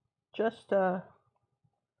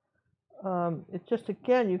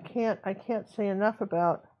again, I can't say enough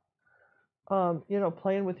about, you know,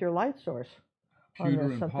 playing with your light source.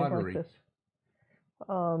 Pewter and pottery. Like this.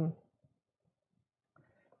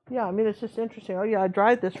 Yeah, I mean, it's just interesting. Oh, yeah, I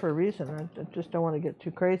dried this for a reason. I just don't want to get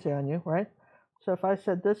too crazy on you, right? So if I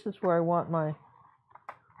said this is where I want my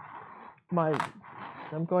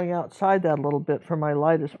I'm going outside that a little bit for my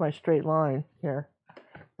lightest, my straight line here.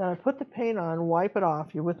 Then I put the paint on, wipe it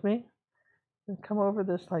off. You with me? And come over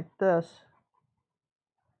this like this.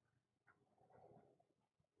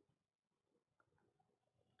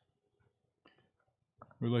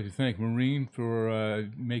 We'd like to thank Maureen for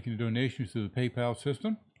making the donations to the PayPal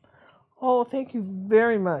system. Oh, thank you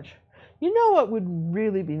very much. You know what would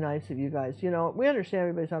really be nice of you guys? You know, we understand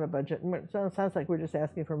everybody's on a budget, and it sounds like we're just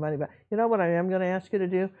asking for money, but you know what I am going to ask you to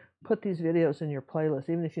do? Put these videos in your playlist,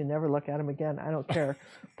 even if you never look at them again. I don't care.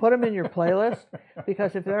 Put them in your playlist,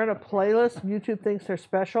 because if they're in a playlist, YouTube thinks they're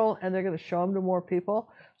special, and they're going to show them to more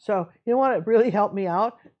people. So, you know what? It really helped me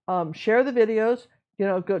out. Share the videos. You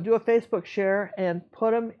know, go do a Facebook share and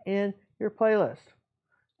put them in your playlist.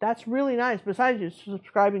 That's really nice. Besides you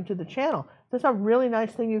subscribing to the channel, that's a really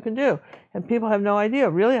nice thing you can do. And people have no idea.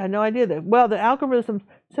 Really, I had no idea that. Well, the algorithms,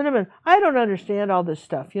 Cinnamon, I don't understand all this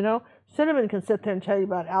stuff. You know, Cinnamon can sit there and tell you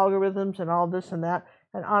about algorithms and all this and that.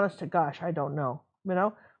 And honest to gosh, I don't know. You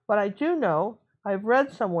know, but I do know. I've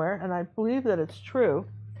read somewhere, and I believe that it's true,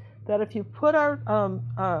 that if you put our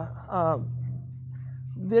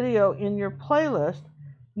video in your playlist,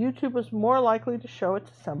 YouTube is more likely to show it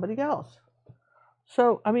to somebody else.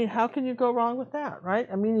 So, I mean, how can you go wrong with that, right?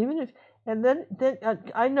 I mean, even if, and then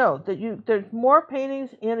I know that there's more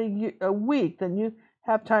paintings in a week than you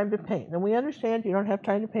have time to paint. And we understand you don't have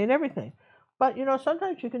time to paint everything. But, you know,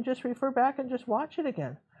 sometimes you can just refer back and just watch it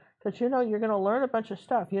again. Because, you know, you're going to learn a bunch of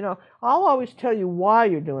stuff. You know, I'll always tell you why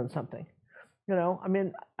you're doing something. You know, I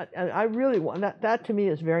mean, I really want, that to me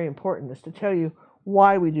is very important, is to tell you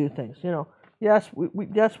why we do things. You know, yes,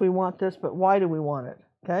 we want this, but why do we want it?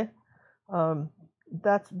 Okay?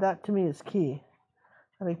 That to me is key.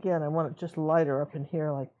 And again, I want it just lighter up in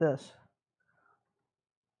here like this.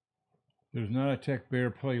 There's not a Tech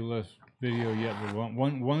Bear playlist video yet, but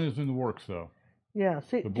one is in the works though. Yeah.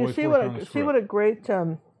 See, do you see what a great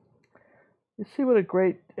you see what a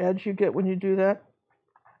great edge you get when you do that?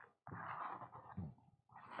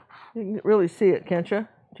 You can really see it, can't you?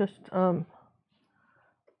 Just and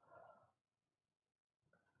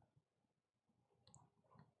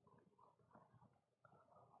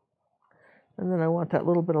then I want that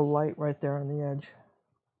little bit of light right there on the edge.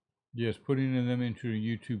 Yes, putting them into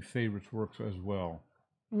YouTube favorites works as well.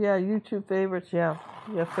 Yeah, YouTube favorites, yeah.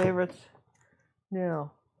 Yeah, favorites. Yeah.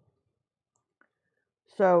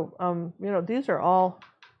 So, you know, these are all,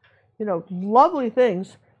 you know, lovely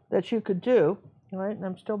things that you could do, right? And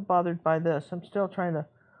I'm still bothered by this. I'm still trying to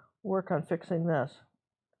work on fixing this.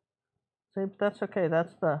 See, but that's okay.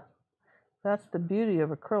 That's the beauty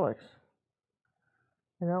of acrylics.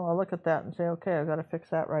 You know, I'll look at that and say, okay, I've got to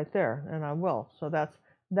fix that right there, and I will. So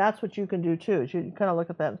that's what you can do too. Is you kind of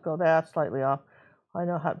look at that and go, that's slightly off. I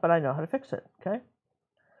know how, but I know how to fix it. Okay,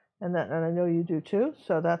 and I know you do too.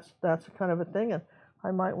 So that's kind of a thing. And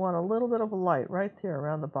I might want a little bit of a light right there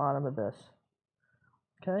around the bottom of this.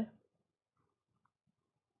 Okay,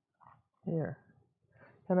 here,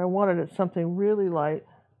 and I wanted it something really light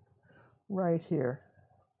right here.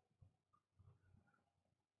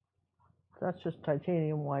 That's just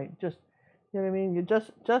titanium white. Just, you know what I mean? You just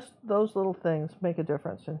those little things make a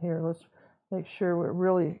difference. And here, let's make sure we're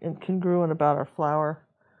really congruent about our flower.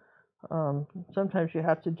 Sometimes you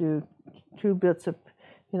have to do 2 bits of,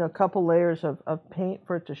 you know, a couple layers of paint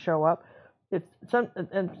for it to show up. And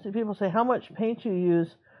people say, how much paint you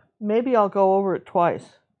use? Maybe I'll go over it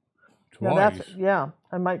twice. Twice? Yeah,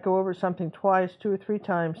 I might go over something twice, 2 or 3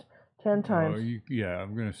 times, 10 times. Yeah,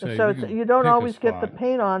 I'm going to say. So you don't always get the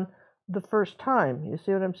paint on the first time. You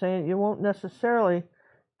see what I'm saying? You won't necessarily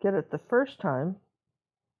get it the first time.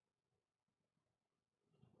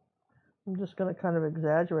 I'm just going to kind of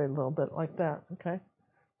exaggerate a little bit like that. Okay,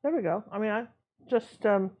 there we go. I mean, I just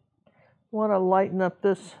want to lighten up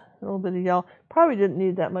this little bit of yellow. Probably didn't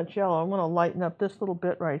need that much yellow. I want to lighten up this little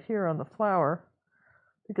bit right here on the flower,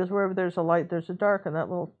 because wherever there's a light, there's a dark, and that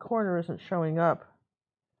little corner isn't showing up.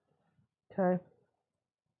 Okay.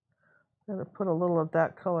 I'm going to put a little of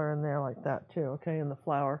that color in there like that too, okay, in the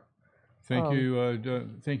flower. Thank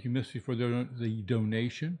you, Missy, for the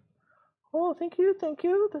donation. Oh, thank you.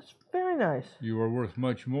 That's very nice. You are worth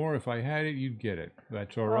much more. If I had it, you'd get it.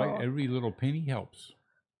 That's all right. Every little penny helps.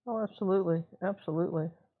 Oh, absolutely.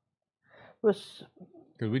 Because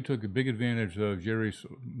we took a big advantage of Jerry's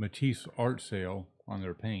Matisse art sale on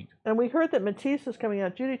their paint. And we heard that Matisse is coming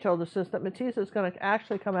out. Judy told us this, that Matisse is going to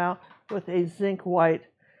actually come out with a zinc white,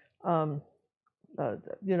 you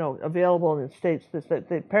know, available in the States.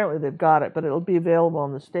 Apparently they've got it, but it'll be available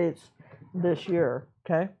in the States this year.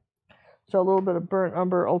 Okay, so a little bit of burnt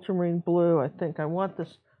umber, ultramarine blue. I think I want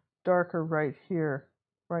this darker right here,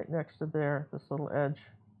 right next to there, this little edge.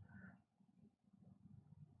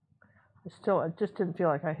 I just didn't feel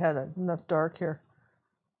like I had enough dark here.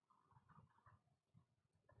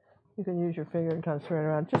 You can use your finger and kind of spread it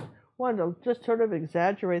around. Just wanted to just sort of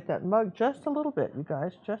exaggerate that mug just a little bit, you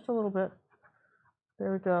guys, just a little bit.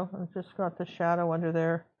 There we go. I just got the shadow under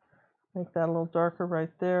there. Make that a little darker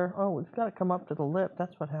right there. Oh, we've got to come up to the lip.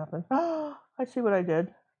 That's what happened. Oh, I see what I did.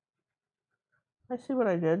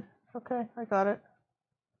 Okay, I got it.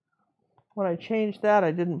 When I changed that,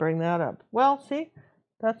 I didn't bring that up. Well, see,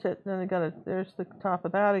 that's it. Then there's the top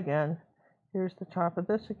of that again. Here's the top of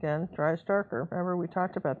this again. Dries darker. Remember, we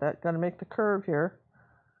talked about that. Got to make the curve here.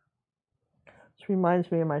 This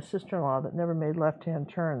reminds me of my sister-in-law that never made left-hand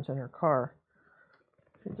turns in her car.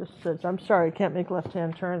 She just says, I'm sorry, I can't make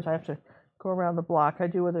left-hand turns. I have to go around the block. I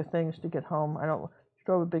do other things to get home. I don't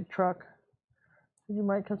drove a big truck. You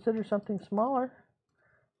might consider something smaller.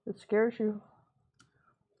 It scares you.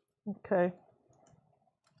 Okay.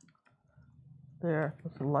 There,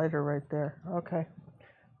 it's lighter right there. Okay.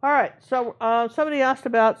 All right, so somebody asked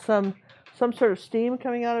about some some sort of steam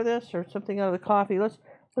coming out of this or something out of the coffee. Let's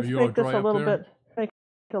make this make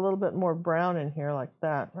a little bit more brown in here like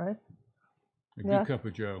that, right? A good cup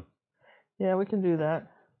of Joe. Yeah, we can do that.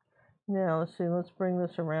 Now, let's see. Let's bring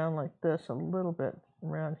this around like this a little bit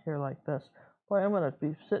around here like this. Boy, I'm going to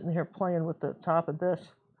be sitting here playing with the top of this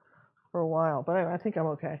for a while, but I think I'm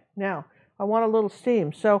okay. Now, I want a little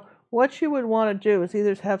steam. So what you would want to do is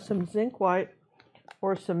either have some zinc white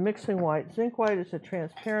or some mixing white. Zinc white is a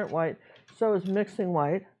transparent white, so is mixing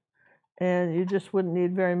white, and you just wouldn't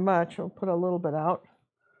need very much. I'll put a little bit out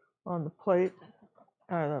on the plate,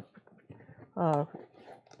 or the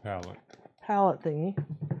palette thingy.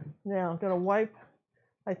 Now I'm going to wipe.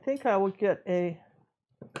 I think I would get a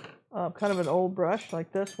kind of an old brush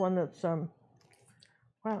like this one that's wow,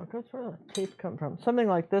 where does the tape come from? Something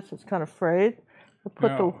like this. It's kind of frayed.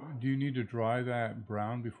 Do you need to dry that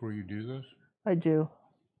brown before you do this? I do.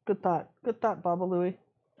 Good thought. Good thought, Baba Louie.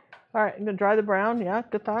 All right, I'm going to dry the brown. Yeah,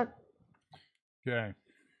 good thought. Okay.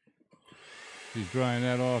 He's drying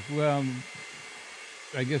that off. Well,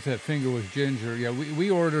 I guess that finger was ginger. Yeah,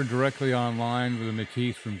 we ordered directly online with the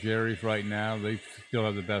Matisse from Jerry's right now. They still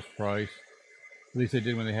have the best price. At least they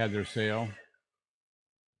did when they had their sale.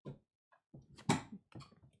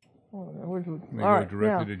 We go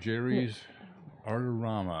directly to Jerry's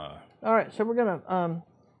Artorama. All right, so we're going to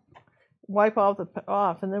wipe all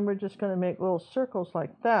off, and then we're just going to make little circles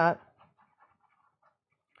like that.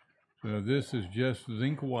 So this is just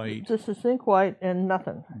zinc white. This is zinc white and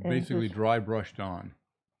nothing. Basically dry brushed on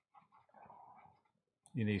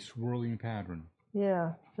in a swirling pattern.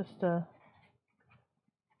 Yeah, just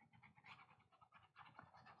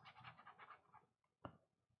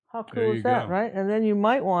how cool is that, right? And then you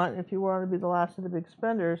might want, if you want to be the last of the big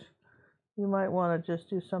spenders, you might want to just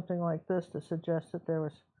do something like this to suggest that there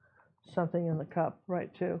was something in the cup,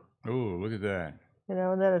 right, too. Oh, look at that. You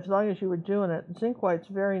know, and then as long as you were doing it, zinc white's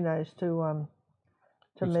very nice to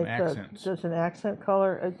make just an accent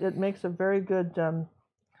color. It makes a very good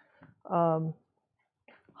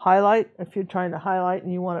highlight if you're trying to highlight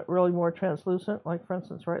and you want it really more translucent, like for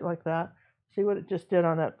instance, right like that. See what it just did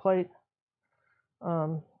on that plate?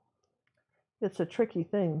 It's a tricky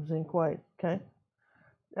thing, zinc white, okay?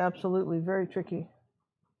 Absolutely, very tricky.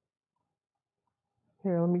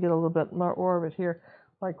 Here, let me get a little bit more of it here.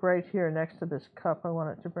 Like right here next to this cup, I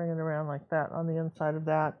want it to bring it around like that on the inside of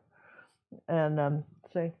that. And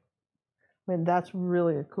see, I mean, that's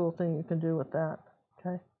really a cool thing you can do with that,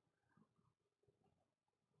 okay?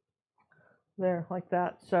 There, like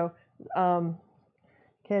that. So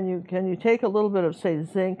can you take a little bit of, say,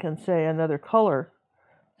 zinc and say another color?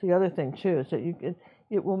 The other thing too is that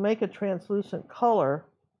it will make a translucent color.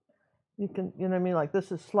 You can, you know what I mean, like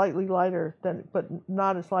this is slightly lighter than, but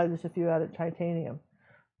not as light as if you added titanium.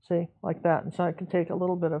 See, like that. And so I can take a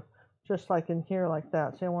little bit of, just like in here like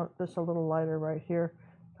that. See, I want this a little lighter right here,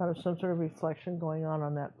 kind of some sort of reflection going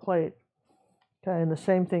on that plate. Okay, and the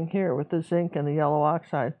same thing here with the zinc and the yellow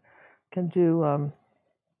oxide. Can do,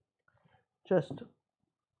 just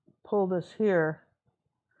pull this here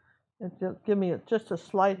and give me just a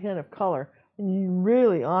slight hint of color. And you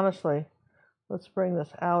really, honestly, let's bring this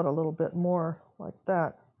out a little bit more like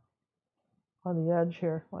that on the edge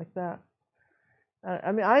here, like that.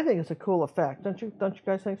 I mean, I think it's a cool effect. Don't you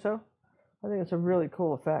guys think so? I think it's a really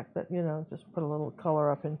cool effect that, you know, just put a little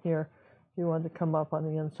color up in here. If you wanted to come up on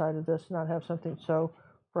the inside of this, not have something so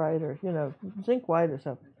bright, or, you know, zinc white is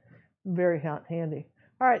a very handy.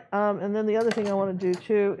 All right, and then the other thing I want to do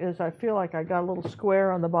too is I feel like I got a little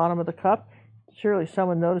square on the bottom of the cup. Surely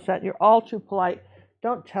someone noticed that. You're all too polite.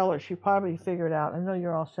 Don't tell her. She probably figured out. I know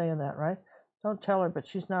you're all saying that, right? Don't tell her, but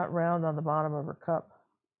she's not round on the bottom of her cup.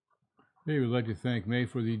 Hey, we'd like to thank May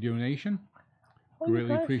for the donation.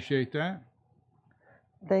 Greatly appreciate that.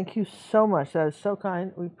 Thank you so much. That is so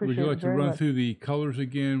kind. We appreciate it. Would you like to run through the colors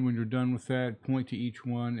again when you're done with that? Point to each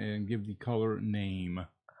one and give the color name.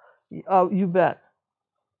 Oh, you bet.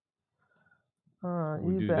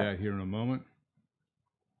 We'll do that here in a moment.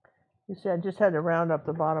 You see, I just had to round up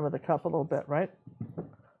the bottom of the cup a little bit, right?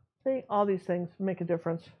 See, all these things make a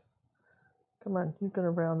difference. Come on, you're going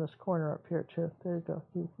to round this corner up here too. There you go.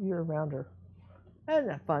 You're a rounder. Isn't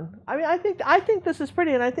that fun? I mean, I think this is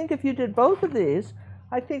pretty, and I think if you did both of these,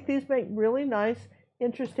 I think these make really nice,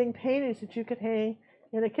 interesting paintings that you could hang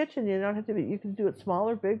in a kitchen. You don't have to be. You can do it small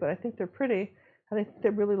or big, but I think they're pretty, and I think they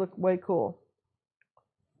really look way cool.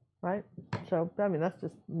 Right? So, I mean, that's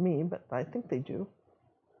just me, but I think they do.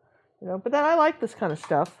 You know, but then I like this kind of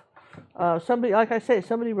stuff. Somebody, like I say,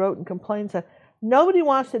 somebody wrote and complained, said, nobody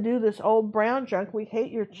wants to do this old brown junk. We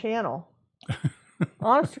hate your channel.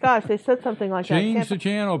 Honest to gosh, they said something like that. Change the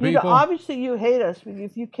channel, You know, people. obviously, you hate us.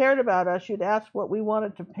 If you cared about us, you'd ask what we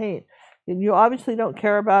wanted to paint. And you obviously don't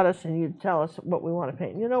care about us, and you'd tell us what we want to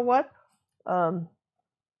paint. You know what?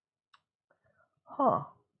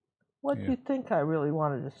 What do you think I really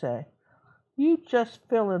wanted to say? You just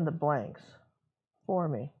fill in the blanks for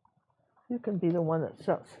me. You can be the one that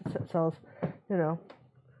sells, you know.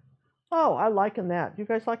 Oh, I liking that. You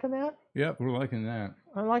guys liking that? Yep, we're liking that.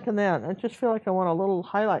 I'm liking that. I just feel like I want a little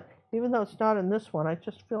highlight. Even though it's not in this one, I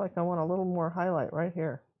just feel like I want a little more highlight right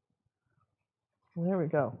here. There we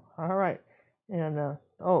go. All right. And,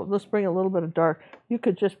 oh, let's bring a little bit of dark. You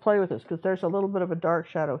could just play with this because there's a little bit of a dark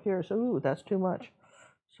shadow here. So, ooh, that's too much.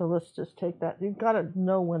 So let's just take that. You've got to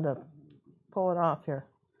know when to pull it off here.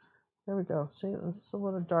 There we go. See, it's a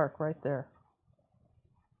little dark right there.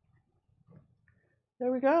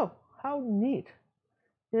 There we go. How neat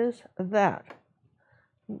is that?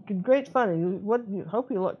 Great fun. Hope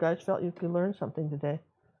you guys felt you could learn something today.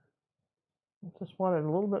 I just wanted a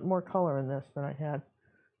little bit more color in this than I had.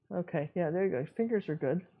 Okay, yeah, there you go. Fingers are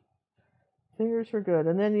good. Fingers are good.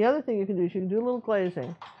 And then the other thing you can do is you can do a little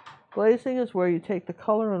glazing. Glazing is where you take the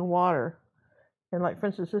color and water. And like, for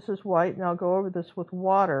instance, this is white, and I'll go over this with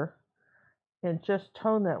water and just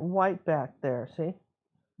tone that white back there, see?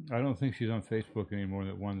 I don't think she's on Facebook anymore,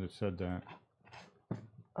 that one that said that.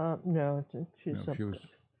 No, she's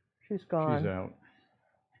gone. She's out.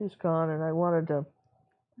 She's gone, and I wanted to...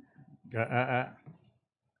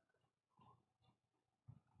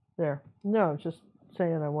 There. No, I'm just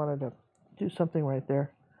saying I wanted to do something right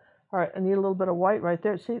there. All right, I need a little bit of white right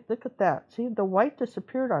there. See, look at that. See, the white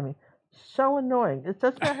disappeared on me. So annoying.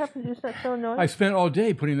 Doesn't that happen? Isn't that so annoying? I spent all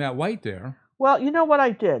day putting that white there. Well, you know what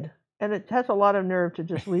I did? And it has a lot of nerve to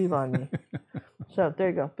just leave on me. So there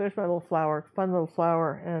you go. There's my little flower, fun little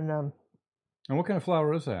flower. And what kind of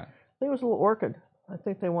flower is that? I think it was a little orchid. I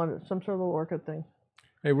think they wanted some sort of little orchid thing.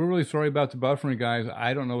 Hey, we're really sorry about the buffering, guys.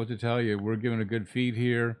 I don't know what to tell you. We're giving a good feed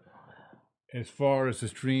here. As far as the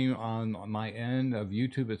stream on my end of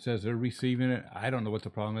YouTube, it says they're receiving it. I don't know what the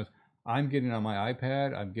problem is. I'm getting on my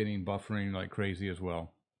iPad. I'm getting buffering like crazy as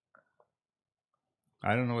well.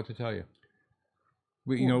 I don't know what to tell you.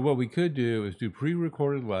 You know, what we could do is do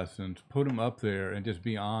pre-recorded lessons, put them up there, and just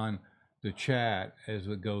be on the chat as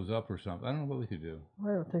it goes up or something. I don't know what we could do.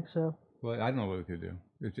 I don't think so. Well, I don't know what we could do.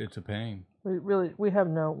 It's a pain.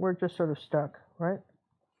 We're just sort of stuck, right?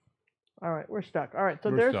 All right, we're stuck. All right, so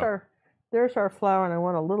We're there's our flower, and I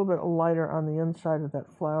want a little bit lighter on the inside of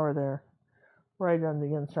that flower there, right on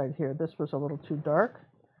the inside here. This was a little too dark.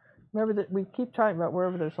 Remember that we keep talking about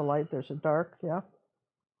wherever there's a light, there's a dark, yeah?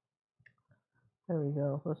 There we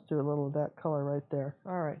go. Let's do a little of that color right there.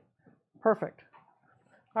 All right, perfect.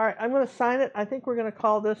 All right, I'm going to sign it. I think we're going to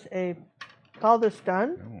call this done.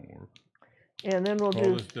 That won't work. And then we're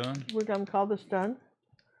going to call this done.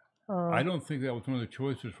 I don't think that was one of the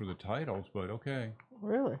choices for the titles, but okay.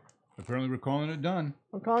 Really? Apparently we're calling it done.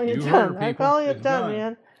 I'm calling it done. I'm calling it done,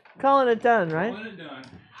 man. Calling it done, right? Calling it done.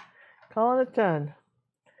 Calling it done.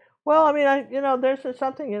 Well, I mean, there's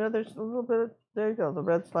something, there's a little bit of, there you go, the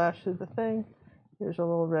red slash through the thing. Here's a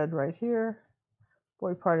little red right here.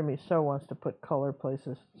 Boy, part of me so wants to put color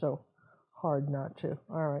places. So hard not to.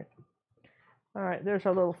 All right. All right, there's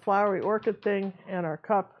our little flowery orchid thing and our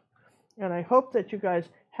cup. And I hope that you guys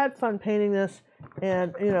had fun painting this.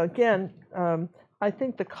 And, again, I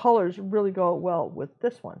think the colors really go well with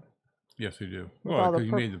this one. Yes, they do. Well, because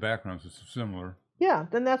you made the backgrounds similar. Yeah,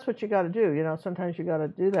 then that's what you got to do. Sometimes you got to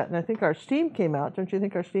do that. And I think our steam came out. Don't you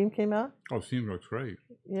think our steam came out? Oh, steam looks great.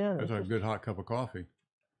 Yeah. That's like a good hot cup of coffee.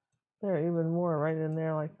 There, even more right in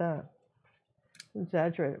there like that.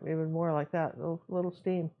 Exaggerate it even more like that. Little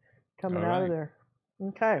steam coming out of there.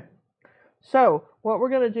 Okay. So what we're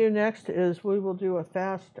going to do next is we will do a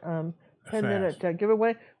fast 10-minute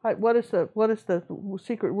giveaway. What is the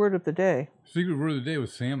secret word of the day? Secret word of the day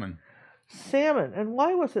was salmon. Salmon. And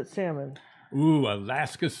why was it salmon? Ooh,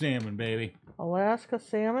 Alaska salmon, baby. Alaska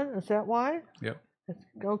salmon? Is that why? Yep.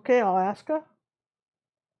 Okay, Alaska.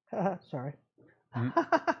 Sorry.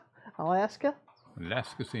 Alaska?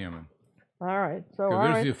 Alaska salmon. All right. So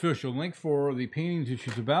there's the official link for the paintings that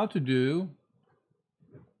she's about to do.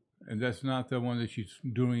 And that's not the one that she's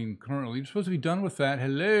doing currently. You're supposed to be done with that.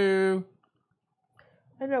 Hello.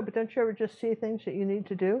 I know, but don't you ever just see things that you need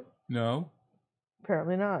to do? No.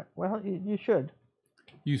 Apparently not. Well, you should.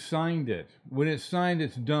 You signed it. When it's signed,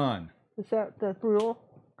 it's done. Is that the rule?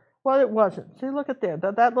 Well, it wasn't. See, look at there.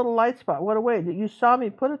 That little light spot. What a way. You saw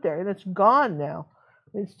me put it there, and it's gone now.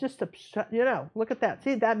 It's just look at that.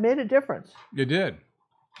 See, that made a difference. It did.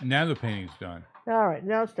 Now the painting's done. All right,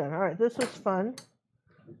 now it's done. All right, this was fun.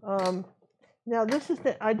 Now this is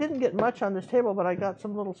I didn't get much on this table, but I got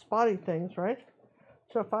some little spotty things, right?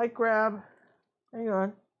 So if I grab, hang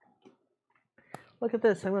on, look at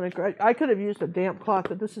this. I could have used a damp cloth,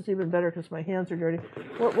 but this is even better because my hands are dirty.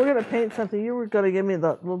 We're going to paint something. You were going to give me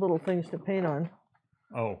the little things to paint on.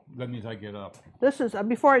 Oh, that means I get up. This is,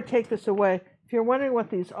 before I take this away, if you're wondering what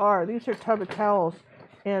these are tub of towels.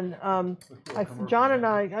 And John and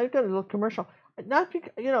I got a little commercial. Not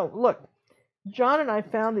because, look, John and I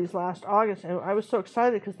found these last August, and I was so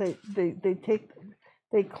excited because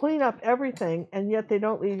they clean up everything, and yet they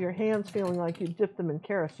don't leave your hands feeling like you dipped them in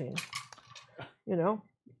kerosene. And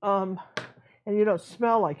you don't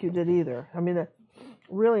smell like you did either. I mean, they're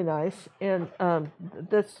really nice. And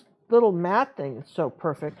this little mat thing is so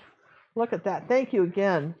perfect. Look at that. Thank you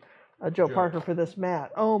again, Joe Parker, for this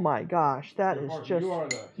mat. Oh my gosh, that is just. You are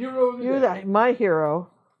the hero of the day. You're my hero.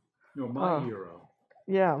 No, my hero.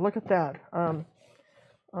 Yeah, look at that. That and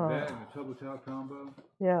the tub of towel combo.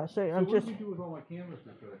 Yeah, so what did you do with all my canvases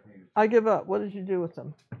that I painted? I give up. What did you do with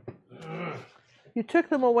them? You took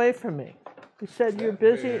them away from me. You said you're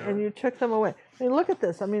busy, and you took them away. I mean, look at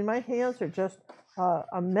this. I mean, my hands are just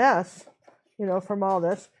a mess, from all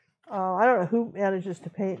this. I don't know who manages to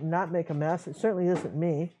paint and not make a mess. It certainly isn't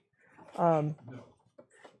me. No.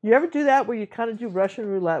 You ever do that where you kind of do Russian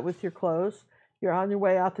roulette with your clothes? You're on your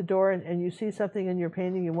way out the door, and you see something in your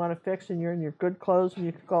painting you want to fix, and you're in your good clothes, and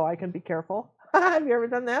you go, I can be careful. Have you ever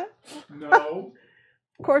done that? No.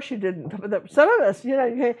 Of course you didn't. Some of us,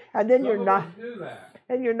 and then you're not. Do that.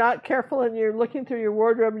 And you're not careful, and you're looking through your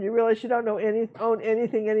wardrobe, and you realize you don't own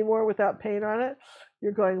anything anymore without paint on it.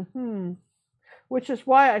 You're going, Which is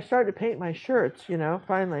why I started to paint my shirts,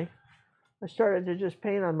 finally. I started to just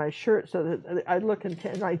paint on my shirt so that I'd look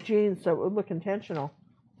my jeans, so it would look intentional.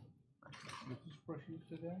 Was this brush used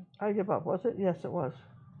today? I give up, was it? Yes, it was.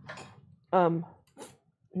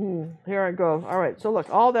 Here I go. All right, so look,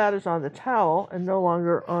 all that is on the towel and no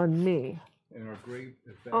longer on me. And our gray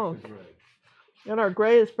is back to gray. And our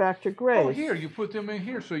gray is back to gray. Oh, here, you put them in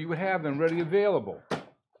here so you would have them ready available.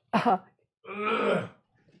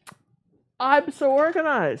 I'm so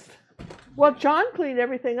organized. Well, John cleaned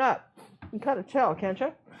everything up. You can kind of tell, can't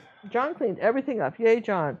you? John cleaned everything up. Yay,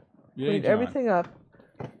 John. Yay, cleaned John. everything up.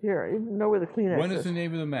 Here, I even know where the Kleenex is. What is the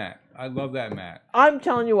name of the mat? I love that mat. I'm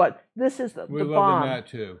telling you what, this is the We love bomb. the mat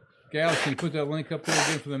too. Gals, can you put that link up there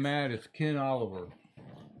again for the mat? It's Ken Oliver.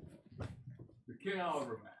 The Ken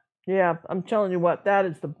Oliver mat. Yeah, I'm telling you what, that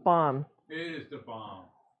is the bomb. It is the bomb.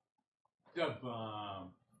 The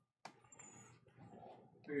bomb.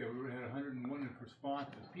 Yeah, we had 101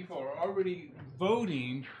 responses. People are already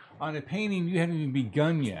voting on a painting you haven't even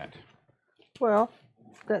begun yet. Well,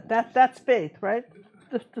 that's faith, right?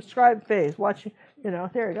 Just describe faith. Watching,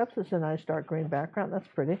 there you go. This is a nice dark green background. That's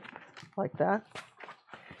pretty, like that.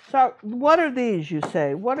 So, what are these? You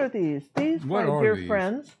say? What are these? These, my dear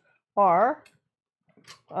friends, are.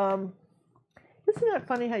 Isn't that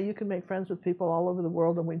funny how you can make friends with people all over the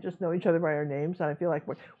world and we just know each other by our names? And I feel like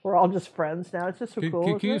we're all just friends now. It's just so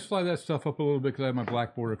cool. Can you slide that stuff up a little bit because I have my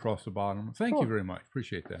blackboard across the bottom? Thank you very much.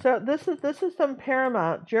 Appreciate that. So this is some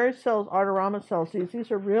Paramount. Jerry sells, Artorama sells these.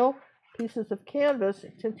 These are real pieces of canvas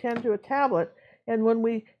to tend to a tablet. And when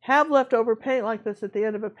we have leftover paint like this at the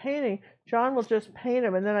end of a painting, John will just paint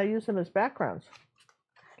them, and then I use them as backgrounds.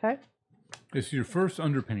 Okay? It's your first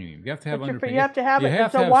underpainting. You have to have underpainting. You have to have it. You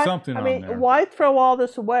have to have something on there. Why throw all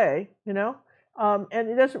this away, And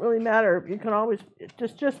it doesn't really matter. You can always,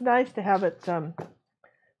 it's just nice to have it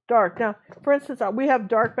dark. Now, for instance, we have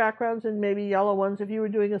dark backgrounds and maybe yellow ones. If you were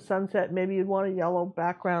doing a sunset, maybe you'd want a yellow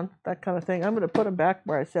background, that kind of thing. I'm going to put them back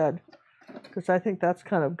where I said, because I think that's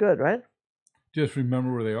kind of good, right? Just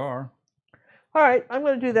remember where they are. All right, I'm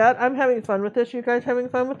going to do that. I'm having fun with this. You guys having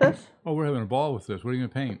fun with this? Oh, we're having a ball with this. What are you going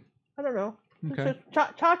to paint? I don't know. Okay.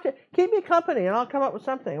 Just keep me company, and I'll come up with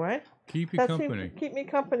something, right? Keep you company. Keep me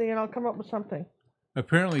company, and I'll come up with something.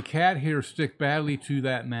 Apparently, cat hair stick badly to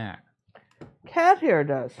that mat. Cat hair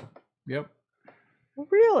does? Yep.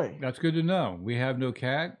 Really? That's good to know. We have no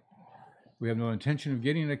cat. We have no intention of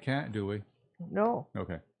getting a cat, do we? No.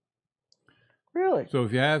 Okay. Really? So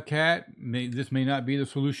if you have cat, this may not be the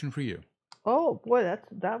solution for you. Oh, boy,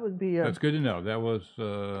 that would be... That's good to know. That was,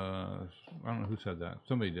 I don't know who said that.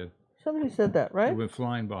 Somebody did. Somebody said that, right? It went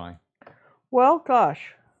flying by. Well,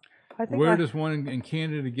 gosh. I think Where does one in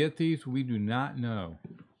Canada get these? We do not know.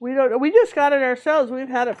 We don't. We just got it ourselves. We've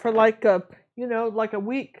had it for like a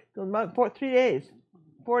week, 3 days,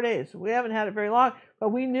 4 days. We haven't had it very long, but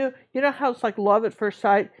we knew. You know how it's like love at first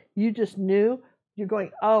sight? You just knew. You're going,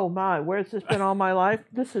 oh my, where's this been all my life?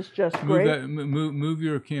 This is just great. Move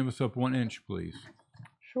your canvas up 1 inch, please.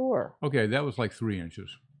 Sure. Okay, that was like 3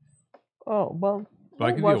 inches. Oh, well, But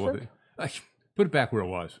I can deal with it. Put it back where it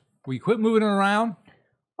was. Will you quit moving it around?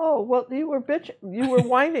 Oh, well, you were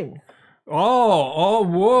whining.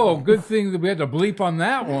 Whoa. Good thing that we had to bleep on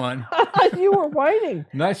that one. You were whining.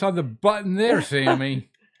 Nice on the button there, Sammy.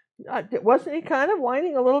 Wasn't he kind of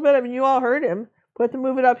whining a little bit? I mean, you all heard him. But to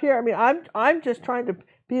move it up here, I mean, I'm just trying to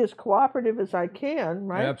be as cooperative as I can,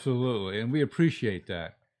 right? Absolutely, and we appreciate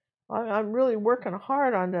that. I'm really working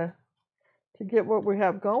hard on to get what we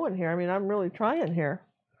have going here. I mean, I'm really trying here.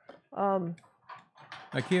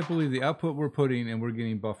 I can't believe the output we're putting and we're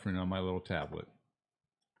getting buffering on my little tablet.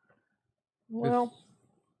 Well,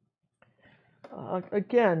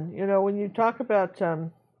 again, you know, when you talk about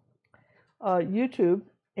YouTube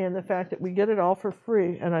and the fact that we get it all for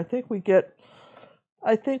free, and I think we get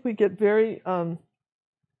very, I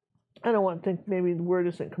don't want to think maybe the word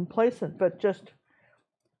isn't complacent, but just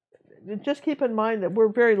keep in mind that we're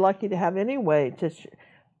very lucky to have any way to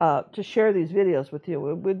share these videos with you.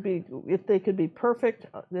 It would be, if they could be perfect,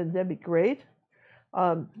 then that'd be great.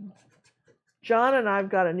 John and I've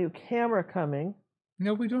got a new camera coming.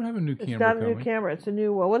 No, we don't have a new camera. It's not coming. a new camera. It's a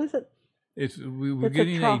new, what is it? We're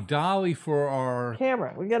getting a dolly for our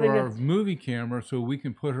camera. We got our movie camera, so we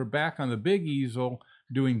can put her back on the big easel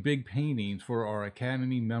doing big paintings for our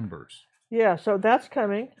Academy members. Yeah, so that's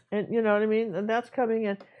coming, and you know what I mean. And that's coming,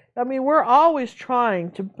 and I mean we're always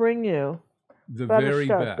trying to bring you the very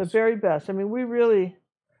best. The very best. I mean, we really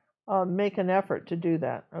make an effort to do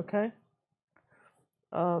that. Okay.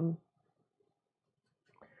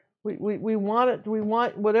 We want it. We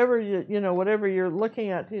want whatever whatever you're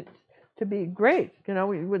looking at to be great. You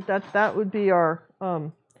know, that would be our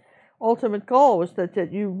ultimate goal, is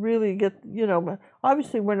that you really get, you know,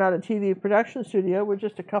 obviously we're not a TV production studio. We're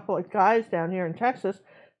just a couple of guys down here in Texas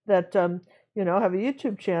that you know, have a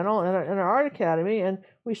YouTube channel and an art academy, and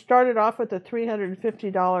we started off with a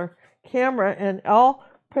 $350 camera, and all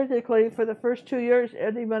practically for the first 2 years,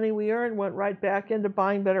 any money we earned went right back into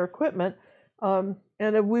buying better equipment. And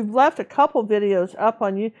we've left a couple videos up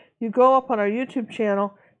on you. You go up on our YouTube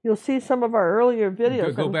channel, you'll see some of our earlier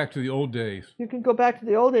videos. Go back to the old days. You can go back to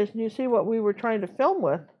the old days and you see what we were trying to film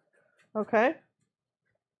with. Okay?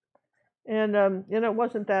 And it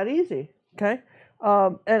wasn't that easy. Okay?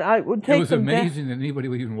 And I would take. It was amazing that anybody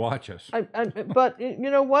would even watch us. But you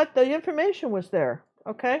know what? The information was there.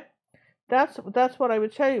 Okay? That's what I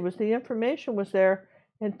would tell you, was the information was there,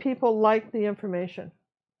 and people liked the information.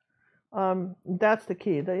 That's the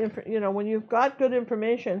key. When you've got good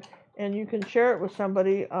information and you can share it with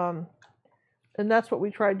somebody, and that's what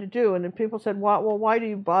we tried to do. And then people said, well, why do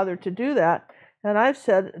you bother to do that? And I've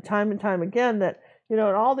said time and time again that, you know,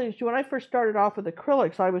 in all these, when I first started off with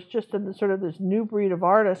acrylics, I was just in sort of this new breed of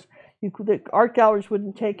artists. The art galleries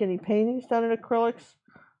wouldn't take any paintings done in acrylics.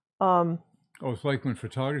 It's like when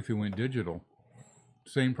photography went digital.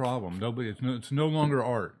 Same problem. It's no longer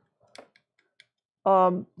art.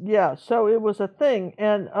 Yeah, so it was a thing,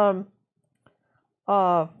 and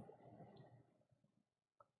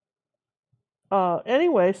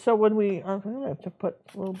anyway, so when I'm gonna have to put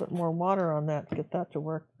a little bit more water on that to get that to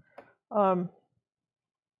work.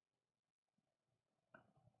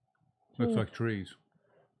 Looks like trees.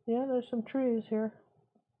 Yeah, there's some trees here.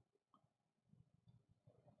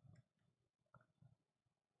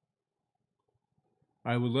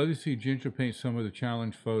 I would love to see Ginger paint some of the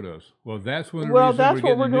challenge photos. Well, that's what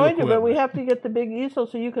we're going to, but we have to get the big easel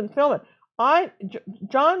so you can film it.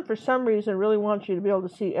 John, for some reason, really wants you to be able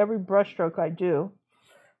to see every brushstroke I do.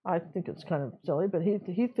 I think it's kind of silly, but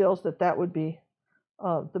he feels that would be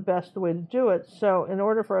the best way to do it. So in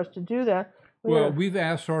order for us to do that, we've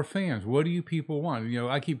asked our fans, what do you people want? You know,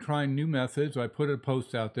 I keep trying new methods. I put a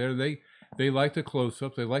post out there. They like the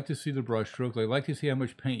close-ups. They like to see the brushstroke. They like to see how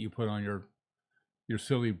much paint you put on your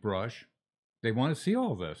silly brush. They want to see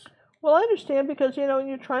all this. Well, I understand, because, you know, when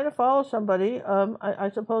you're trying to follow somebody, I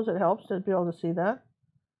suppose it helps to be able to see that.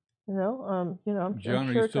 You know, John,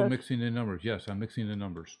 are you still mixing the numbers? Yes, I'm mixing the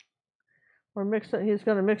numbers. We're mixing. He's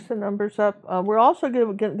going to mix the numbers up. We're also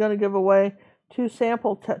going to give away 2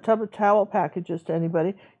 sample tub of towel packages to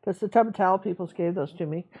anybody, because the tub of towel people gave those to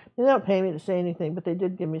me. They don't pay me to say anything, but they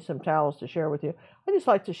did give me some towels to share with you. I just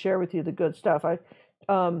like to share with you the good stuff.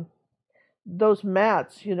 Those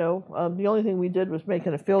mats, you know, the only thing we did was make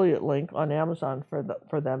an affiliate link on Amazon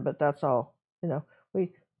for them, but that's all. You know,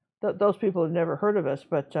 those people have never heard of us,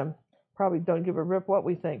 but probably don't give a rip what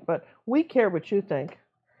we think. But we care what you think,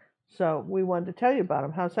 so we wanted to tell you about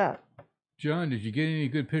them. How's that? John, did you get any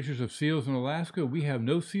good pictures of seals in Alaska? We have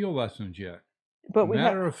no seal lessons yet. But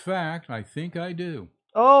matter of fact, I think I do.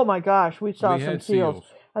 Oh my gosh, we saw some seals.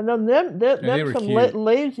 And then them some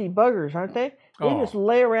lazy buggers, aren't they? They just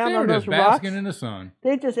lay around on those just rocks. basking in the sun.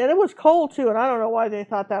 And it was cold too, and I don't know why they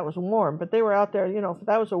thought that was warm, but they were out there,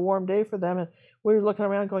 that was a warm day for them, and we were looking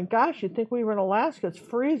around going, gosh, you'd think we were in Alaska, it's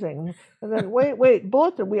freezing. And then, wait,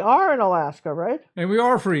 Bulletin, we are in Alaska, right? And we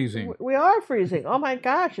are freezing. We are freezing. Oh my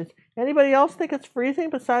gosh, anybody else think it's freezing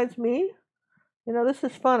besides me? This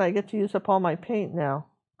is fun. I get to use up all my paint now.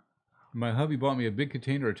 My hubby bought me a big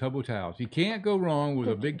container of tubbo towels. You can't go wrong with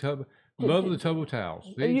a big tub. Love the tubbo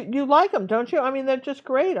towels. You like them, don't you? I mean, they're just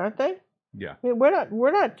great, aren't they? Yeah. I mean, we're not,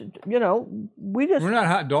 we're not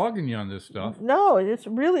hot dogging you on this stuff. No, it's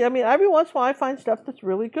really, I mean, every once in a while I find stuff that's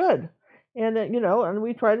really good. And, and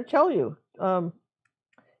we try to tell you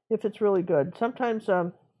if it's really good. Sometimes,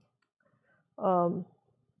 and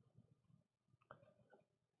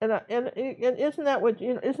isn't that what,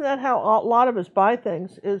 isn't that how a lot of us buy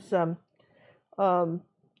things is,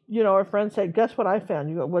 our friends say, guess what I found?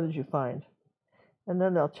 You go, what did you find? And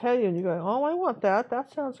then they'll tell you, and you go, oh, I want that.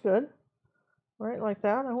 That sounds good. Right, like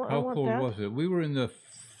that. I want that. How cold was it? We were in the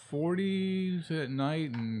 40s at night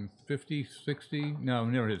and 50, 60. No,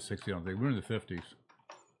 we never hit 60, I don't think. We were in the 50s.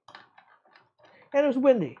 And it was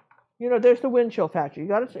windy. There's the wind chill factor. You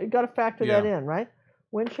got to factor that in, right?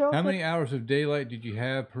 Wind chill. How many hours of daylight did you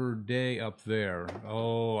have per day up there?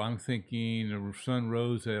 Oh, I'm thinking the sun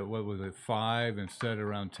rose at, 5 instead of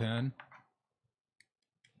around 10?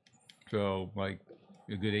 So, like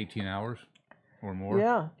a good 18 hours or more?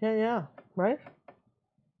 Yeah. Right?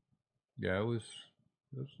 Yeah, it was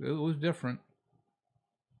different.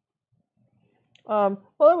 Well,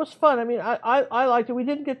 it was fun. I mean, I liked it. We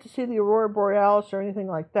didn't get to see the aurora borealis or anything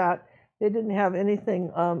like that. They didn't have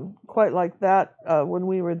anything quite like that when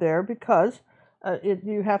we were there because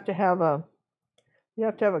you have to have a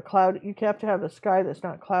cloud. You have to have a sky that's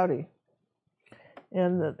not cloudy.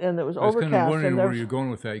 And it was overcast. I was kind of wondering where you're going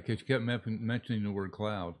with that because you kept mentioning the word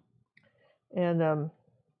cloud. And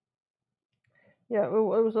yeah, it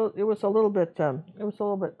was a little bit.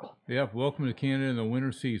 Yeah, welcome to Canada in the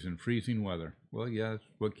winter season, freezing weather. Well, yeah, that's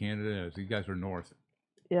what Canada is. You guys are north.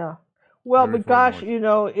 Yeah. Well, Very but gosh,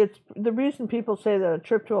 north. it's the reason people say that a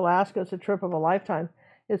trip to Alaska is a trip of a lifetime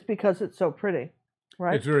is because it's so pretty,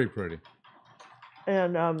 right? It's very pretty.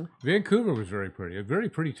 And Vancouver was very pretty. A very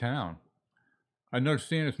pretty town. I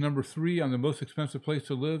understand it's number 3 on the most expensive place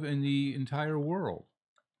to live in the entire world.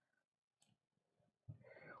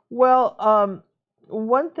 Well,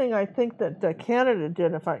 one thing I think that Canada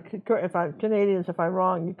did, if I'm Canadians, if I'm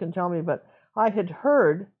wrong, you can tell me. But I had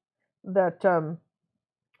heard that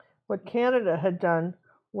what Canada had done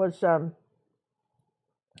was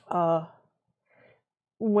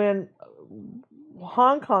when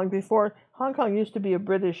Hong Kong used to be a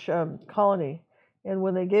British colony, and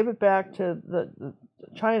when they gave it back to the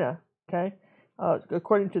China, okay,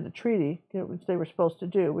 according to the treaty, which they were supposed to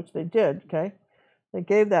do, which they did, okay, they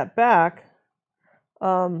gave that back.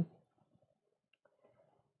 A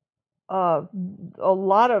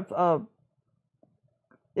lot of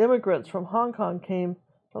immigrants from Hong Kong came.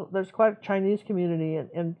 There's quite a Chinese community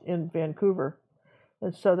in Vancouver,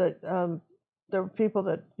 and so that there were people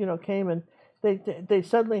that came, and they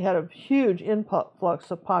suddenly had a huge influx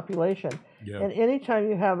of population. Yeah. And anytime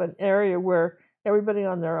you have an area where everybody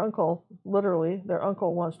on literally their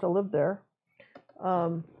uncle wants to live there,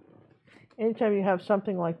 anytime you have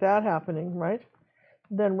something like that happening, right?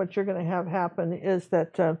 Then what you're going to have happen is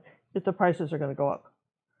that the prices are going to go up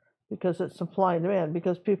because it's supply and demand.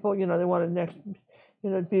 Because people, they want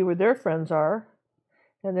to be where their friends are,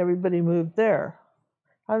 and everybody moved there.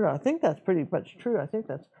 I don't know. I think that's pretty much true. I think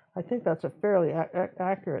that's a fairly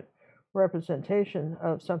accurate representation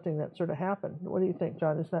of something that sort of happened. What do you think,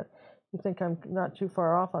 John? You think I'm not too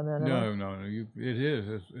far off on that? No. It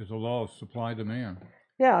is. It's a law of supply demand.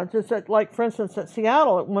 Yeah, it's just that, like, for instance, at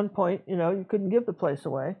Seattle, at one point, you couldn't give the place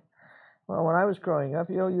away. Well, when I was growing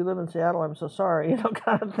up, you live in Seattle, I'm so sorry,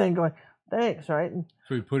 kind of thing, going, thanks, right? And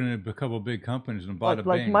so we put in a couple of big companies and bought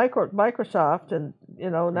like Microsoft and,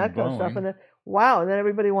 and that kind of stuff. And then, wow, and then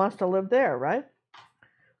everybody wants to live there, right?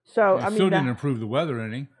 So, it still didn't improve the weather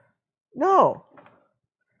any. No.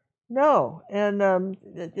 And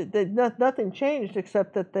nothing changed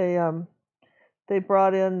except that they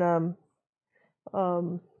brought in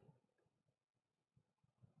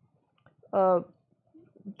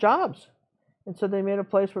jobs, and so they made a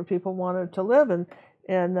place where people wanted to live.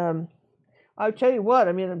 And I'll tell you what,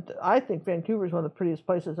 I mean, I think Vancouver is one of the prettiest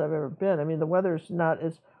places I've ever been. I mean, the weather's not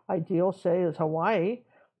as ideal, say, as Hawaii,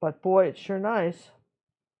 but boy, it's sure nice.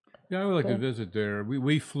 Yeah, I would like to visit there.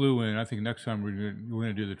 We flew in. I think next time we're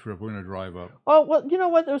going to do the trip. We're going to drive up. Oh, well, you know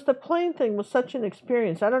what? It was the plane thing was such an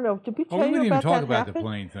experience. I don't know. Did we tell we you didn't about even talk that about happen? the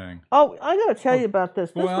plane thing. Oh, I got to tell you about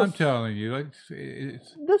this. Well, I'm telling you.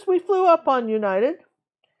 This we flew up on United,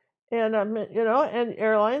 and you know, and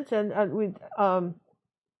airlines, and we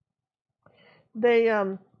they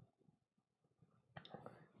So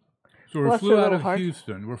we flew out of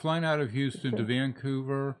Houston. We're flying out of Houston to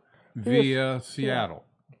Vancouver via Seattle.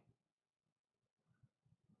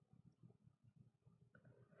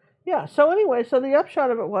 Yeah. So anyway, so the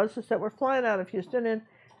upshot of it was is that we're flying out of Houston,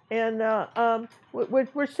 and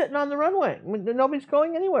we're sitting on the runway. Nobody's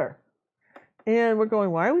going anywhere, and we're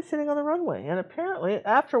going. Why are we sitting on the runway? And apparently,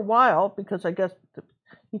 after a while, because I guess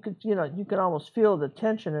you could almost feel the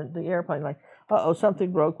tension in the airplane, like, uh-oh,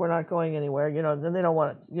 something broke. We're not going anywhere. You know, and they don't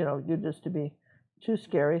want it, you just to be too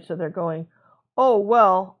scary. So they're going, oh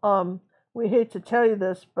well, we hate to tell you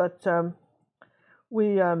this, but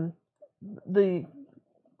the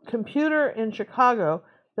computer in Chicago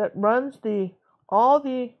that runs all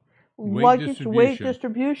the weight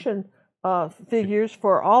distribution figures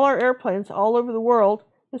for all our airplanes all over the world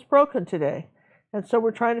is broken today. And so we're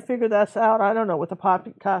trying to figure this out. I don't know, with a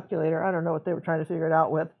pocket calculator. I don't know what they were trying to figure it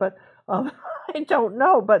out with, but I don't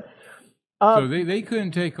know. But so they couldn't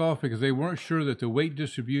take off because they weren't sure that the weight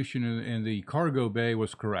distribution in the cargo bay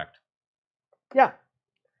was correct. Yeah.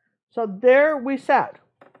 So there we sat.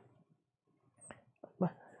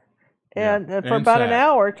 And for about an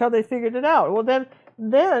hour until they figured it out. Well,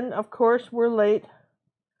 then of course we're late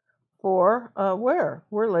for where?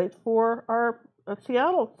 We're late for our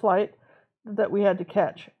Seattle flight that we had to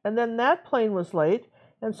catch, and then that plane was late,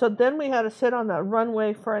 and so then we had to sit on the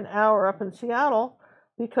runway for an hour up in Seattle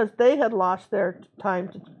because they had lost their time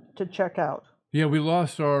to check out. Yeah, we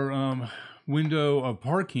lost our window of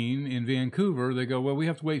parking in Vancouver. They go, well, we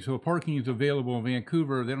have to wait till parking is available in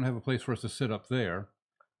Vancouver. They don't have a place for us to sit up there.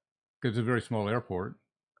 Because it's a very small airport.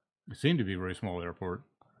 It seemed to be a very small airport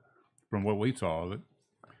from what we saw of it.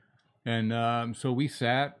 And so we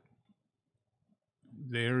sat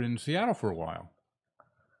there in Seattle for a while.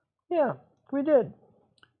 Yeah, we did.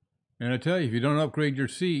 And I tell you, if you don't upgrade your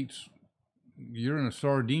seats, you're in a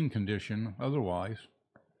sardine condition otherwise.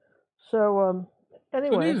 So,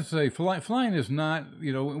 anyway. So needless to say, flying is not,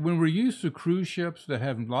 when we're used to cruise ships that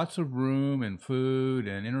have lots of room and food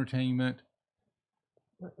and entertainment,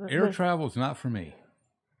 air travel is not for me.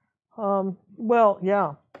 Well,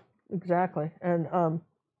 yeah, exactly. And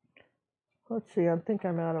let's see. I think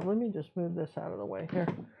I'm out of. Let me just move this out of the way here.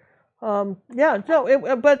 Yeah.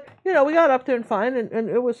 No. But we got up there and fine, and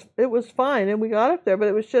it was fine, and we got up there. But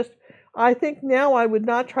it was just. I think now I would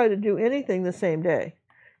not try to do anything the same day,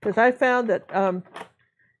 because I found that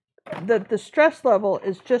that the stress level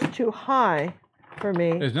is just too high for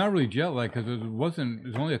me. It's not really jet lag because it was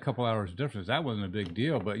only a couple hours difference. That wasn't a big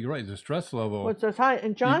deal, but you're right, the stress level was so high.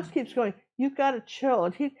 And John keeps going, you've got to chill.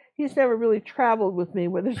 And he's never really traveled with me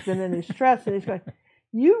where there's been any stress. And he's going,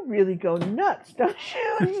 you really go nuts, don't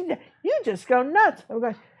you? You just go nuts. I'm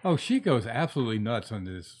going, oh, she goes absolutely nuts on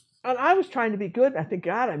this. And I was trying to be good. I think,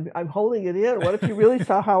 God, I'm holding it in. What if you really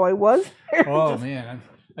saw how I was? Oh, man.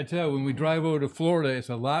 I tell you, when we drive over to Florida, it's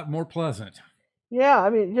a lot more pleasant. Yeah, I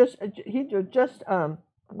mean,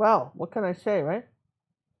 well, what can I say, right?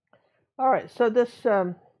 All right, so this...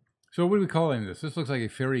 So what are we calling this? This looks like a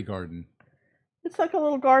fairy garden. It's like a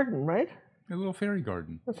little garden, right? A little fairy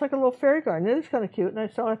garden. It's like a little fairy garden. It is kind of cute, and I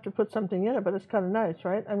still have to put something in it, but it's kind of nice,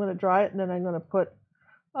 right? I'm going to dry it, and then I'm going to put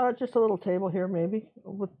just a little table here, maybe,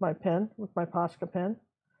 with my pen, with my Posca pen.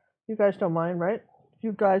 You guys don't mind, right?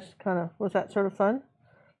 You guys kind of... Was that sort of fun?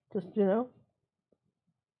 Just,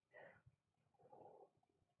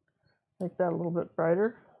 make that a little bit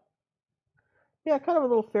brighter. Yeah, kind of a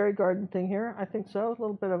little fairy garden thing here. I think so. A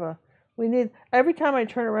little bit of every time I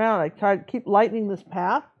turn around, I try to keep lightening this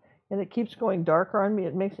path, and it keeps going darker on me.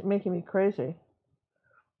 It makes it making me crazy.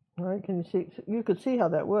 All right, can you see? You could see how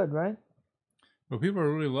that would, right? Well, people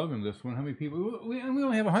are really loving this one. How many people? We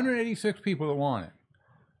only have 186 people that want it.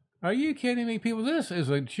 Are you kidding me, people? This is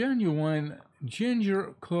a genuine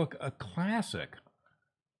ginger cook, a classic.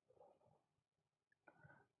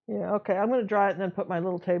 Yeah, okay. I'm going to dry it and then put my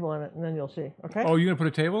little table in it, and then you'll see, okay? Oh, you're going to put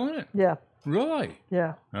a table in it? Yeah. Really?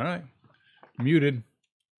 Yeah. All right. Muted.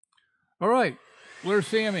 All right. Where's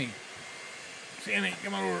Sammy? Sammy,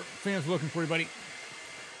 come on over. Fans looking for you, buddy.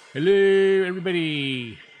 Hello,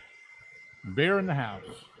 everybody. Bear in the house.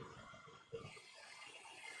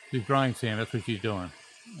 She's drying sand. That's what she's doing.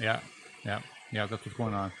 Yeah. That's what's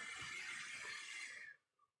going on.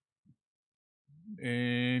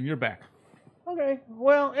 And you're back. Okay.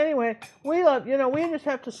 Well, anyway, we love, we just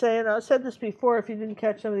have to say, and I said this before, if you didn't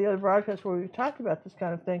catch some of the other broadcasts where we talked about this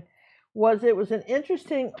kind of thing, it was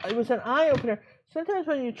an eye opener. Sometimes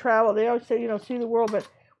when you travel, they always say, see the world, but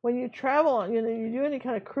when you travel, you do any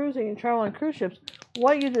kind of cruising, you travel on cruise ships,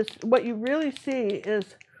 what you really see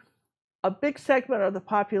is a big segment of the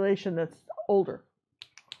population that's older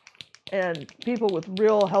and people with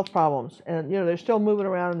real health problems, and they're still moving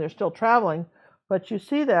around and they're still traveling. But you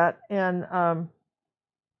see that, and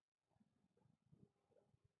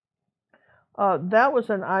that was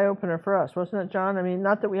an eye-opener for us, wasn't it, John? I mean,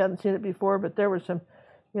 not that we hadn't seen it before, but there was some,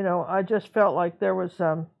 I just felt like there was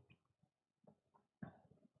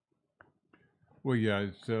Well, yeah,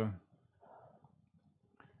 it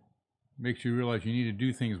makes you realize you need to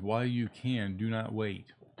do things while you can. Do not wait.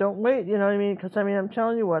 Don't wait, you know what I mean? Because, I'm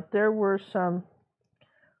telling you what, there were some...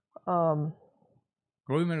 Well,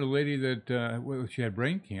 we met a lady that she had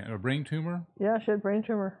brain tumor. Yeah, she had brain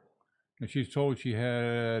tumor. And she's told she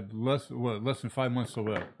had less than 5 months to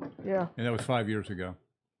live. Yeah. And that was 5 years ago.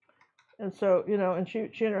 And so, and she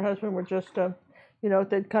and her husband were just,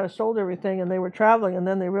 they'd kind of sold everything and they were traveling, and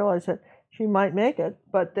then they realized that she might make it,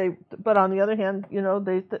 but on the other hand,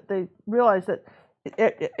 they realized that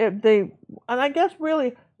and I guess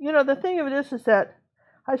really, the thing of it is that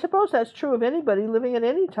I suppose that's true of anybody living at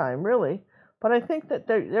any time, really. But I think that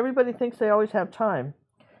everybody thinks they always have time.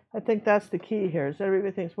 I think that's the key here, is that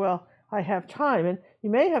everybody thinks, well, I have time. And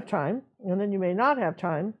you may have time, and then you may not have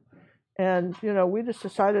time. And, we just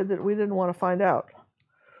decided that we didn't want to find out.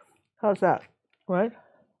 How's that? Right?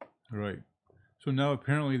 Right. So now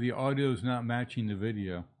apparently the audio is not matching the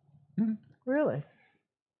video. Really?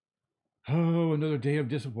 Oh, another day of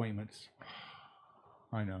disappointments.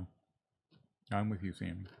 I know. I'm with you,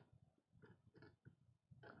 Sammy.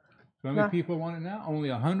 So how many people want it now? Only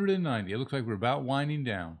 190. It looks like we're about winding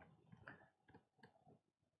down.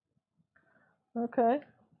 Okay.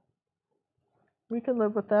 We can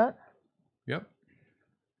live with that. Yep.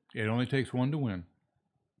 It only takes one to win.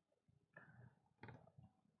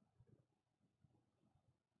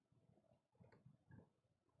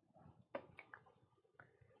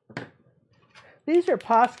 These are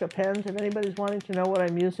Posca pens, if anybody's wanting to know what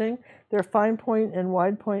I'm using. They're fine point and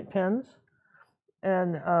wide point pens.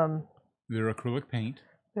 And they're acrylic paint.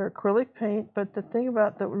 They're acrylic paint, but the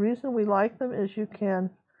reason we like them is you can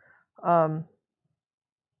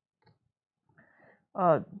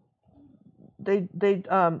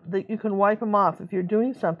you can wipe them off. If you're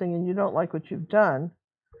doing something and you don't like what you've done,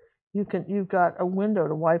 you've got a window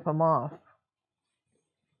to wipe them off.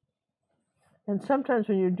 And sometimes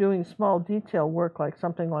when you're doing small detail work, like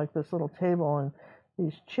something like this little table and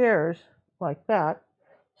these chairs like that,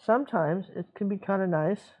 sometimes it can be kind of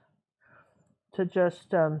nice to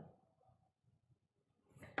just,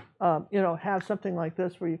 have something like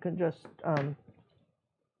this where you can just,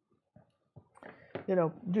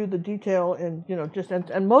 do the detail and,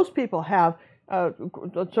 and most people have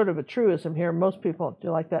sort of a truism here. Most people, do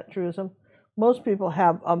you like that truism? Most people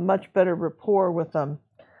have a much better rapport with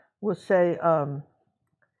say,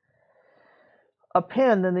 a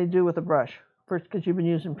pen than they do with a brush. First, because you've been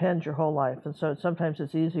using pens your whole life, and so sometimes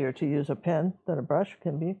it's easier to use a pen than a brush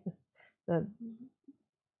can be.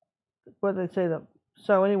 What do they say?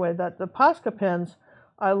 So anyway, the Posca pens,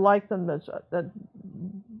 I like them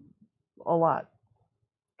a lot.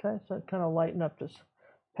 Okay, so kind of lighten up this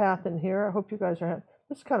path in here. I hope you guys are having.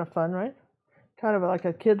 This is kind of fun, right? Kind of like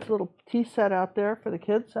a kid's little tea set out there for the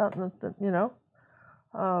kids out in the,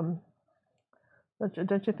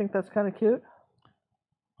 don't you think that's kind of cute?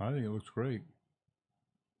 I think it looks great.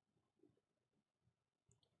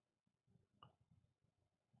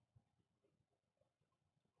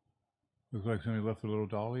 Looks like somebody left a little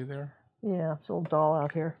dolly there. Yeah, it's a little doll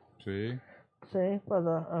out here. See? For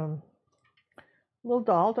the little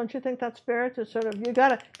doll. Don't you think that's fair to sort of, if you're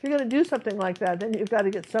gonna do something like that, then you've got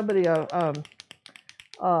to get somebody got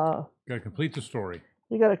to complete the story.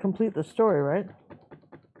 You got to complete the story, right?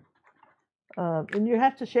 And you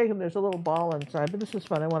have to shake them. There's a little ball inside, but this is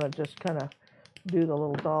fun. I want to just kind of do the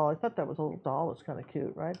little doll. I thought that was a little doll was kind of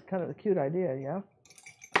cute, right? Kind of a cute idea, yeah?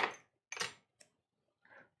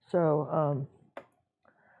 So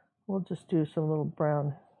we'll just do some little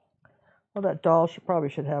brown. Well, that doll probably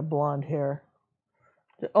should have blonde hair.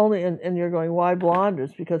 Only, and you're going, why blonde?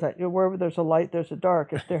 Is because wherever there's a light, there's a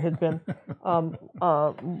dark. If there had been,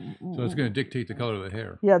 so it's going to dictate the color of the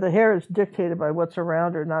hair. Yeah, the hair is dictated by what's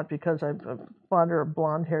around her, not because I'm fonder of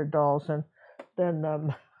blonde-haired dolls, and then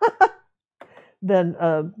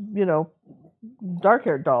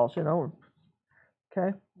dark-haired dolls.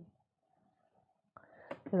 Okay.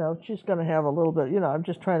 You know, she's going to have a little bit, you know, I'm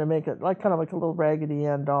just trying to make it like kind of like a little Raggedy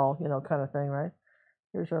Ann doll, you know, kind of thing, right?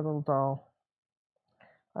 Here's our little doll.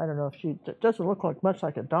 I don't know if it doesn't look like much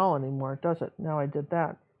like a doll anymore, does it? Now I did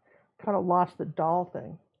that. Kind of lost the doll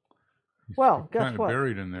thing. Well, guess kind of what?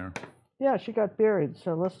 Buried in there. Yeah, she got buried,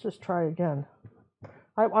 so let's just try again.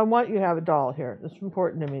 I want you to have a doll here. It's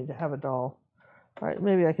important to me to have a doll. All right,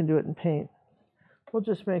 maybe I can do it in paint. We'll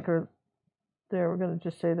just make her there. We're going to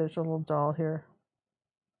just say there's a little doll here.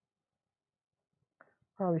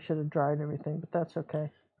 Probably should have dried everything, but that's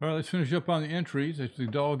okay. All right, let's finish up on the entries. As the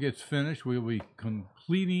doll gets finished, we'll be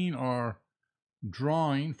completing our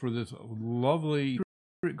drawing for this lovely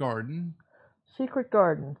secret garden. Secret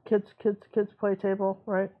garden. Kids play table,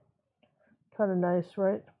 right? Kind of nice,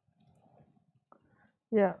 right?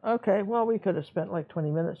 Yeah, okay. Well, we could have spent like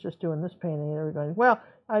 20 minutes just doing this painting and everything. Well,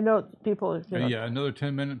 I know people, you know. Yeah, another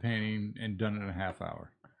 10-minute painting and done it in a half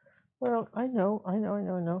hour. Well, I know.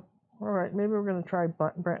 All right, maybe we're going to try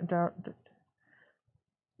down.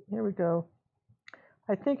 Here we go.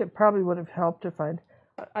 I think it probably would have helped if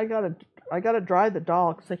I gotta dry the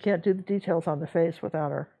doll because I can't do the details on the face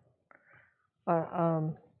without her.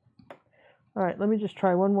 All right, let me just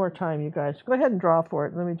try one more time, you guys. Go ahead and draw for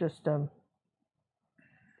it. Let me just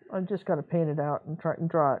I just got to paint it out and try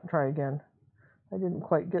again. I didn't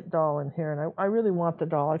quite get doll in here, and I really want the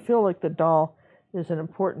doll. I feel like the doll is an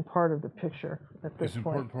important part of the picture at this point. It's an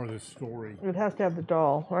important part of the story. It has to have the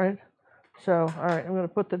doll, right? So, all right, I'm going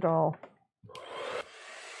to put the doll.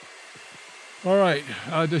 All right,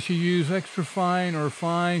 does she use extra fine or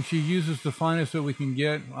fine? She uses the finest that we can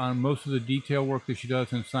get on most of the detail work that she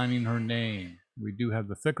does in signing her name. We do have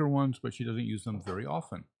the thicker ones, but she doesn't use them very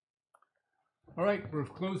often. All right, we're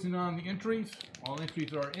closing on the entries. All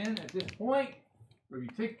entries are in at this point. We'll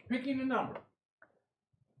be picking a number.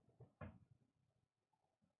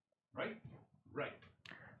 Right? Right.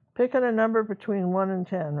 Picking a number between 1 and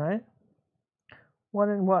 10, right? 1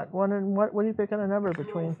 and what? 1 and what? What are you picking a number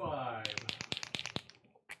between? 5.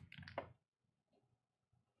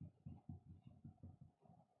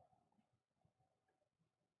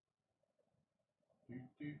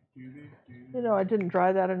 You know, I didn't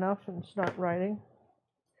dry that enough and it's not writing.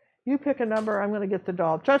 You pick a number, I'm going to get the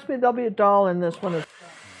doll. Trust me, there'll be a doll in this one.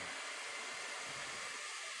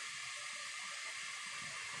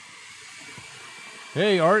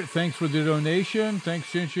 Hey, Art, thanks for the donation.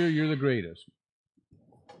 Thanks, Ginger, you're the greatest.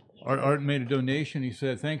 Art made a donation. He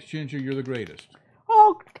said, thanks, Ginger, you're the greatest.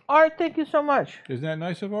 Oh, Art, thank you so much. Isn't that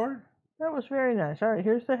nice of Art? That was very nice. All right,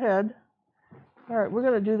 here's the head. All right, we're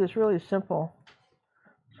going to do this really simple.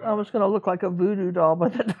 It's almost going to look like a voodoo doll by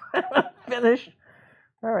the time I'm finished.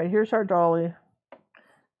 All right, here's our dolly.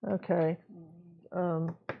 Okay. I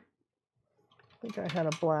think I had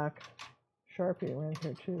a black Sharpie around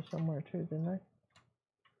here too, somewhere too, didn't I?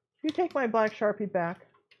 You take my black Sharpie back.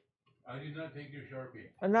 I did not take your Sharpie.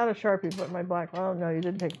 Not a Sharpie, but my black. Oh, no, you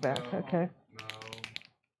didn't take it back. No, okay.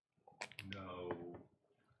 No.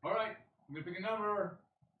 All right, I'm going to pick a number.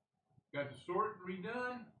 Got the sort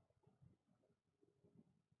redone.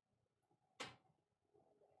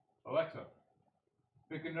 Alexa,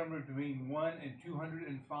 pick a number between 1 and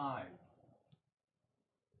 205.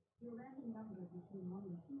 Your random number between 1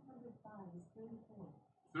 and 205 is 34.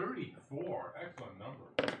 34? Excellent number.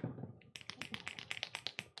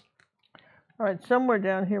 All right, somewhere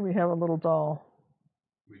down here we have a little doll.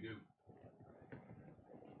 We do.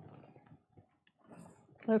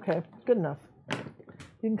 Okay, good enough.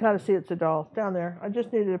 You can kind of see it's a doll down there. I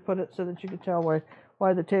just needed to put it so that you could tell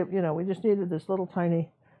why the table, you know, we just needed this little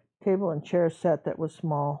tiny table and chair set that was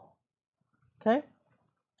small. Okay?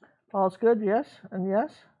 All's good, yes and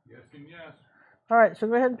yes? Yes and yes. All right, so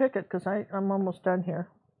go ahead and pick it because I'm almost done here.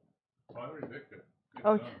 Oh, I already picked it.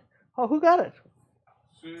 Oh, who got it?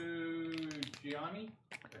 Gianni,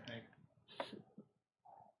 I think.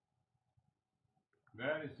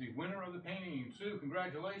 That is the winner of the painting. Sue,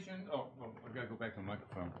 congratulations. Oh, I gotta go back to the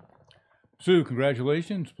microphone. Sue,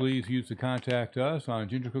 congratulations. Please use to contact us on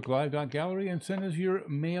gingercooklive.gallery and send us your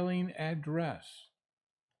mailing address.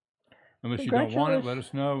 Unless you don't want it, let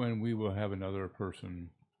us know and we will have another person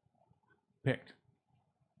picked.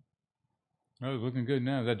 Oh, it's looking good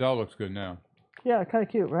now. That doll looks good now. Yeah, kind of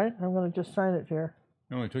cute, right? I'm going to just sign it here.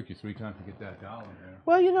 It only took you 3 times to get that doll in there.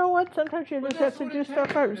 Well, you know what? Sometimes you just have to do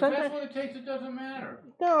stuff right. If that's what it takes, it doesn't matter.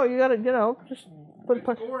 No, you got to, you know, just put.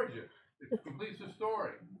 It's gorgeous. It completes the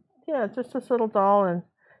story. Yeah, just this little doll, and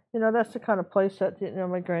you know that's the kind of place that you know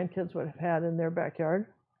my grandkids would have had in their backyard,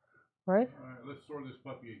 right? All right, let's sort this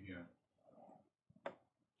puppy again.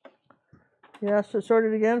 Yeah, so sort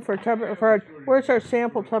it again for a tub. Where's our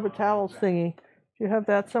sample tub of towels thingy? Do you have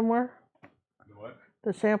that somewhere? The what?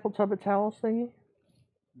 The sample tub of towels thingy.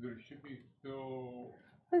 There should be still.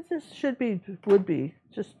 This should be, would be.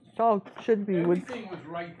 Just it's all should be. Everything was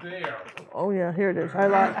right there. Oh yeah, here it is.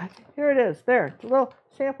 Here it is. There, the little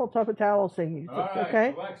sample tub of towels thingy. All right,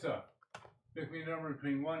 okay. Alexa, pick me a number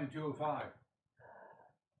between 1 and 205.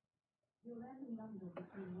 Your random number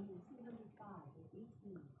between 1 and 205 is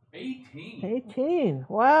 18. 18. 18.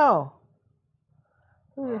 Wow.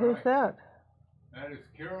 Who's right. that? That is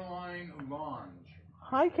Caroline Lange.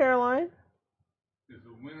 Hi, Caroline. Is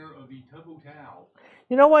the winner of the tub of towel.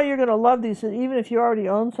 You know why you're going to love these? Even if you already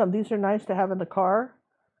own some, these are nice to have in the car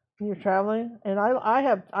when you're traveling. And I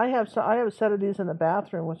have a set of these in the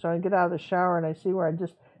bathroom, which I get out of the shower and I see where I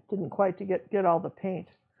just didn't quite to get all the paint.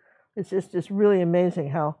 It's just really amazing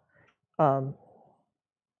how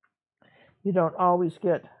you don't always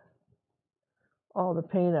get all the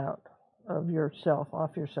paint out of yourself,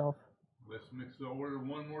 off yourself. Let's mix the order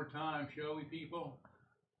one more time, shall we, people?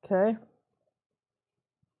 Okay.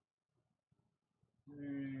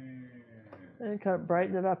 And And kind of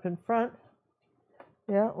brighten it up in front.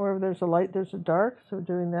 Yeah, wherever there's a light, there's a dark. So we're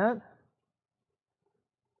doing that.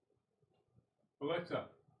 Alexa,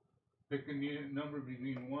 pick a number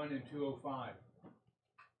between 1 and 205.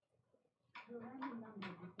 Your random number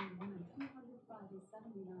between 1 and 205 is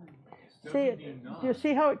 79. See, do you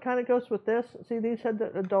see how it kind of goes with this? See, these had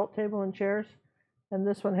the adult table and chairs, and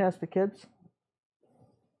this one has the kids.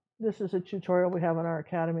 This is a tutorial we have on our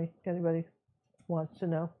academy, if anybody wants to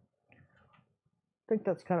know. I think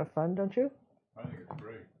that's kind of fun, don't you? I think it's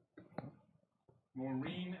great.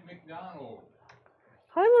 Maureen McDonald.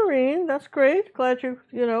 Hi, Maureen. That's great. Glad you're,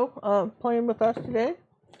 playing with us today.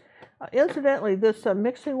 Incidentally, this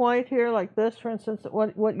mixing white here, like this, for instance,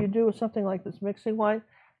 what you do with something like this mixing white,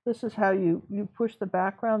 this is how you push the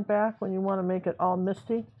background back when you want to make it all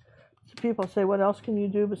misty. So people say, what else can you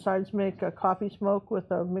do besides make coffee smoke with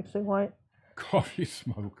a mixing white? Coffee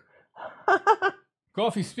smoke.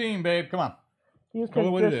 Coffee steam, babe. Come on. You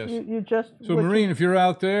can what just, it is. you just. So, Maureen, if you're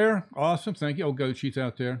out there, awesome. Thank you. Oh, good. She's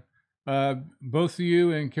out there. Both of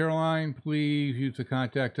you and Caroline, please use the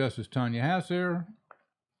contact us as Tanya has there.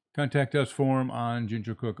 Contact us form on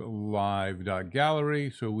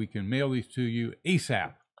gingercooklive.gallery so we can mail these to you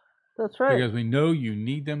ASAP. That's right. Because we know you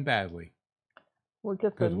need them badly. We'll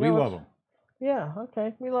get them. Because we love them. Yeah,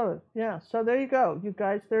 okay. We love it. Yeah, so there you go. You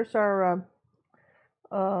guys, there's our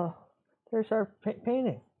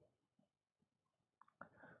painting,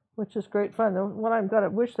 which is great fun. What I've got to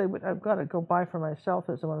go buy for myself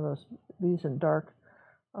is one of these in dark.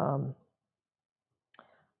 I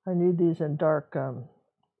need these in dark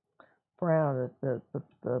brown.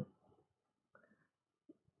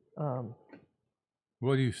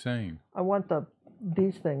 What are you saying? I want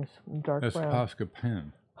these things in dark brown. That's Posca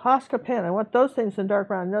pen. Posca pen. I want those things in dark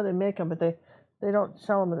brown. I know they make them, but they don't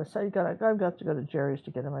sell them in the site. I've got to go to Jerry's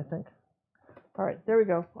to get them, I think. All right, there we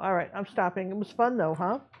go. All right, I'm stopping. It was fun though,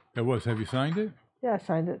 huh? It was. Have you signed it? Yeah, I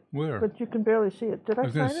signed it. Where? But you can barely see it. Did I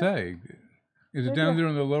sign it? I was going to say, is it down there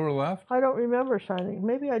on the lower left? I don't remember signing.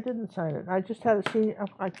 Maybe I didn't sign it. I just had a senior.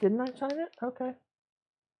 Didn't I sign it? Okay.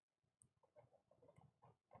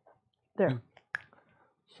 There.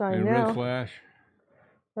 Sign now. Red slash.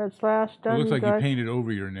 Red slash. Done. It looks like you guys. painted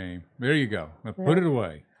over your name. There you go. Now put it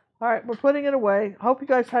away. All right, we're putting it away. Hope you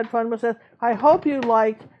guys had fun with this. I hope you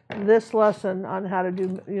liked this lesson on how to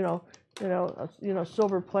do,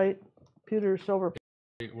 silver plate, pewter silver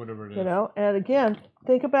plate. Whatever it is. And again,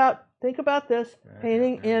 think about this,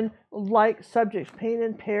 painting in like subjects, paint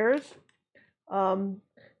in pairs of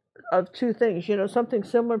two things, something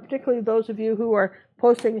similar, particularly those of you who are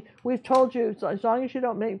posting. We've told you, as long as you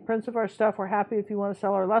don't make prints of our stuff, we're happy if you want to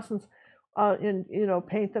sell our lessons,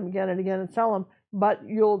 paint them again and again and sell them. But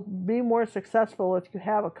you'll be more successful if you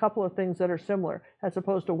have a couple of things that are similar as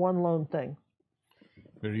opposed to one lone thing.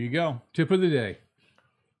 There you go. Tip of the day.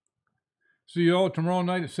 See you all tomorrow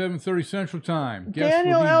night at 7:30 Central Time.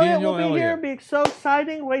 Daniel Elliott will be here. It'll be so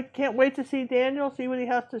exciting. Can't wait to see Daniel, see what he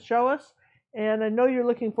has to show us. And I know you're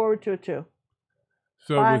looking forward to it too.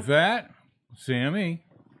 So Bye. With that, Sammy,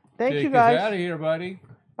 thank you take guys. us out of here, buddy.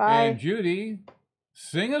 Bye. And Judy,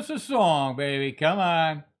 sing us a song, baby. Come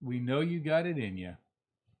on. We know you got it in you.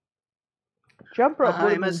 Jump rope.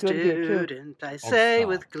 I'm a student, I say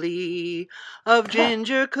with glee, of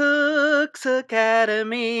Ginger Cook's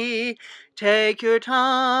Academy. Take your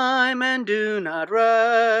time and do not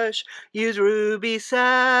rush. Use ruby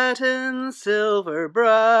satin, silver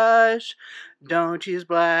brush. Don't use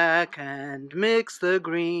black and mix the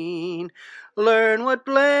green. Learn what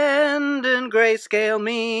blend and grayscale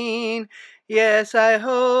mean. Yes, I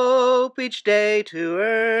hope each day to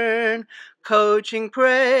earn coaching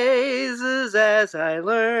praises as I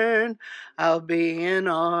learn. I'll be an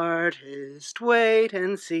artist, wait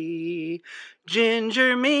and see.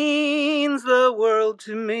 Ginger means the world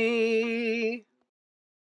to me.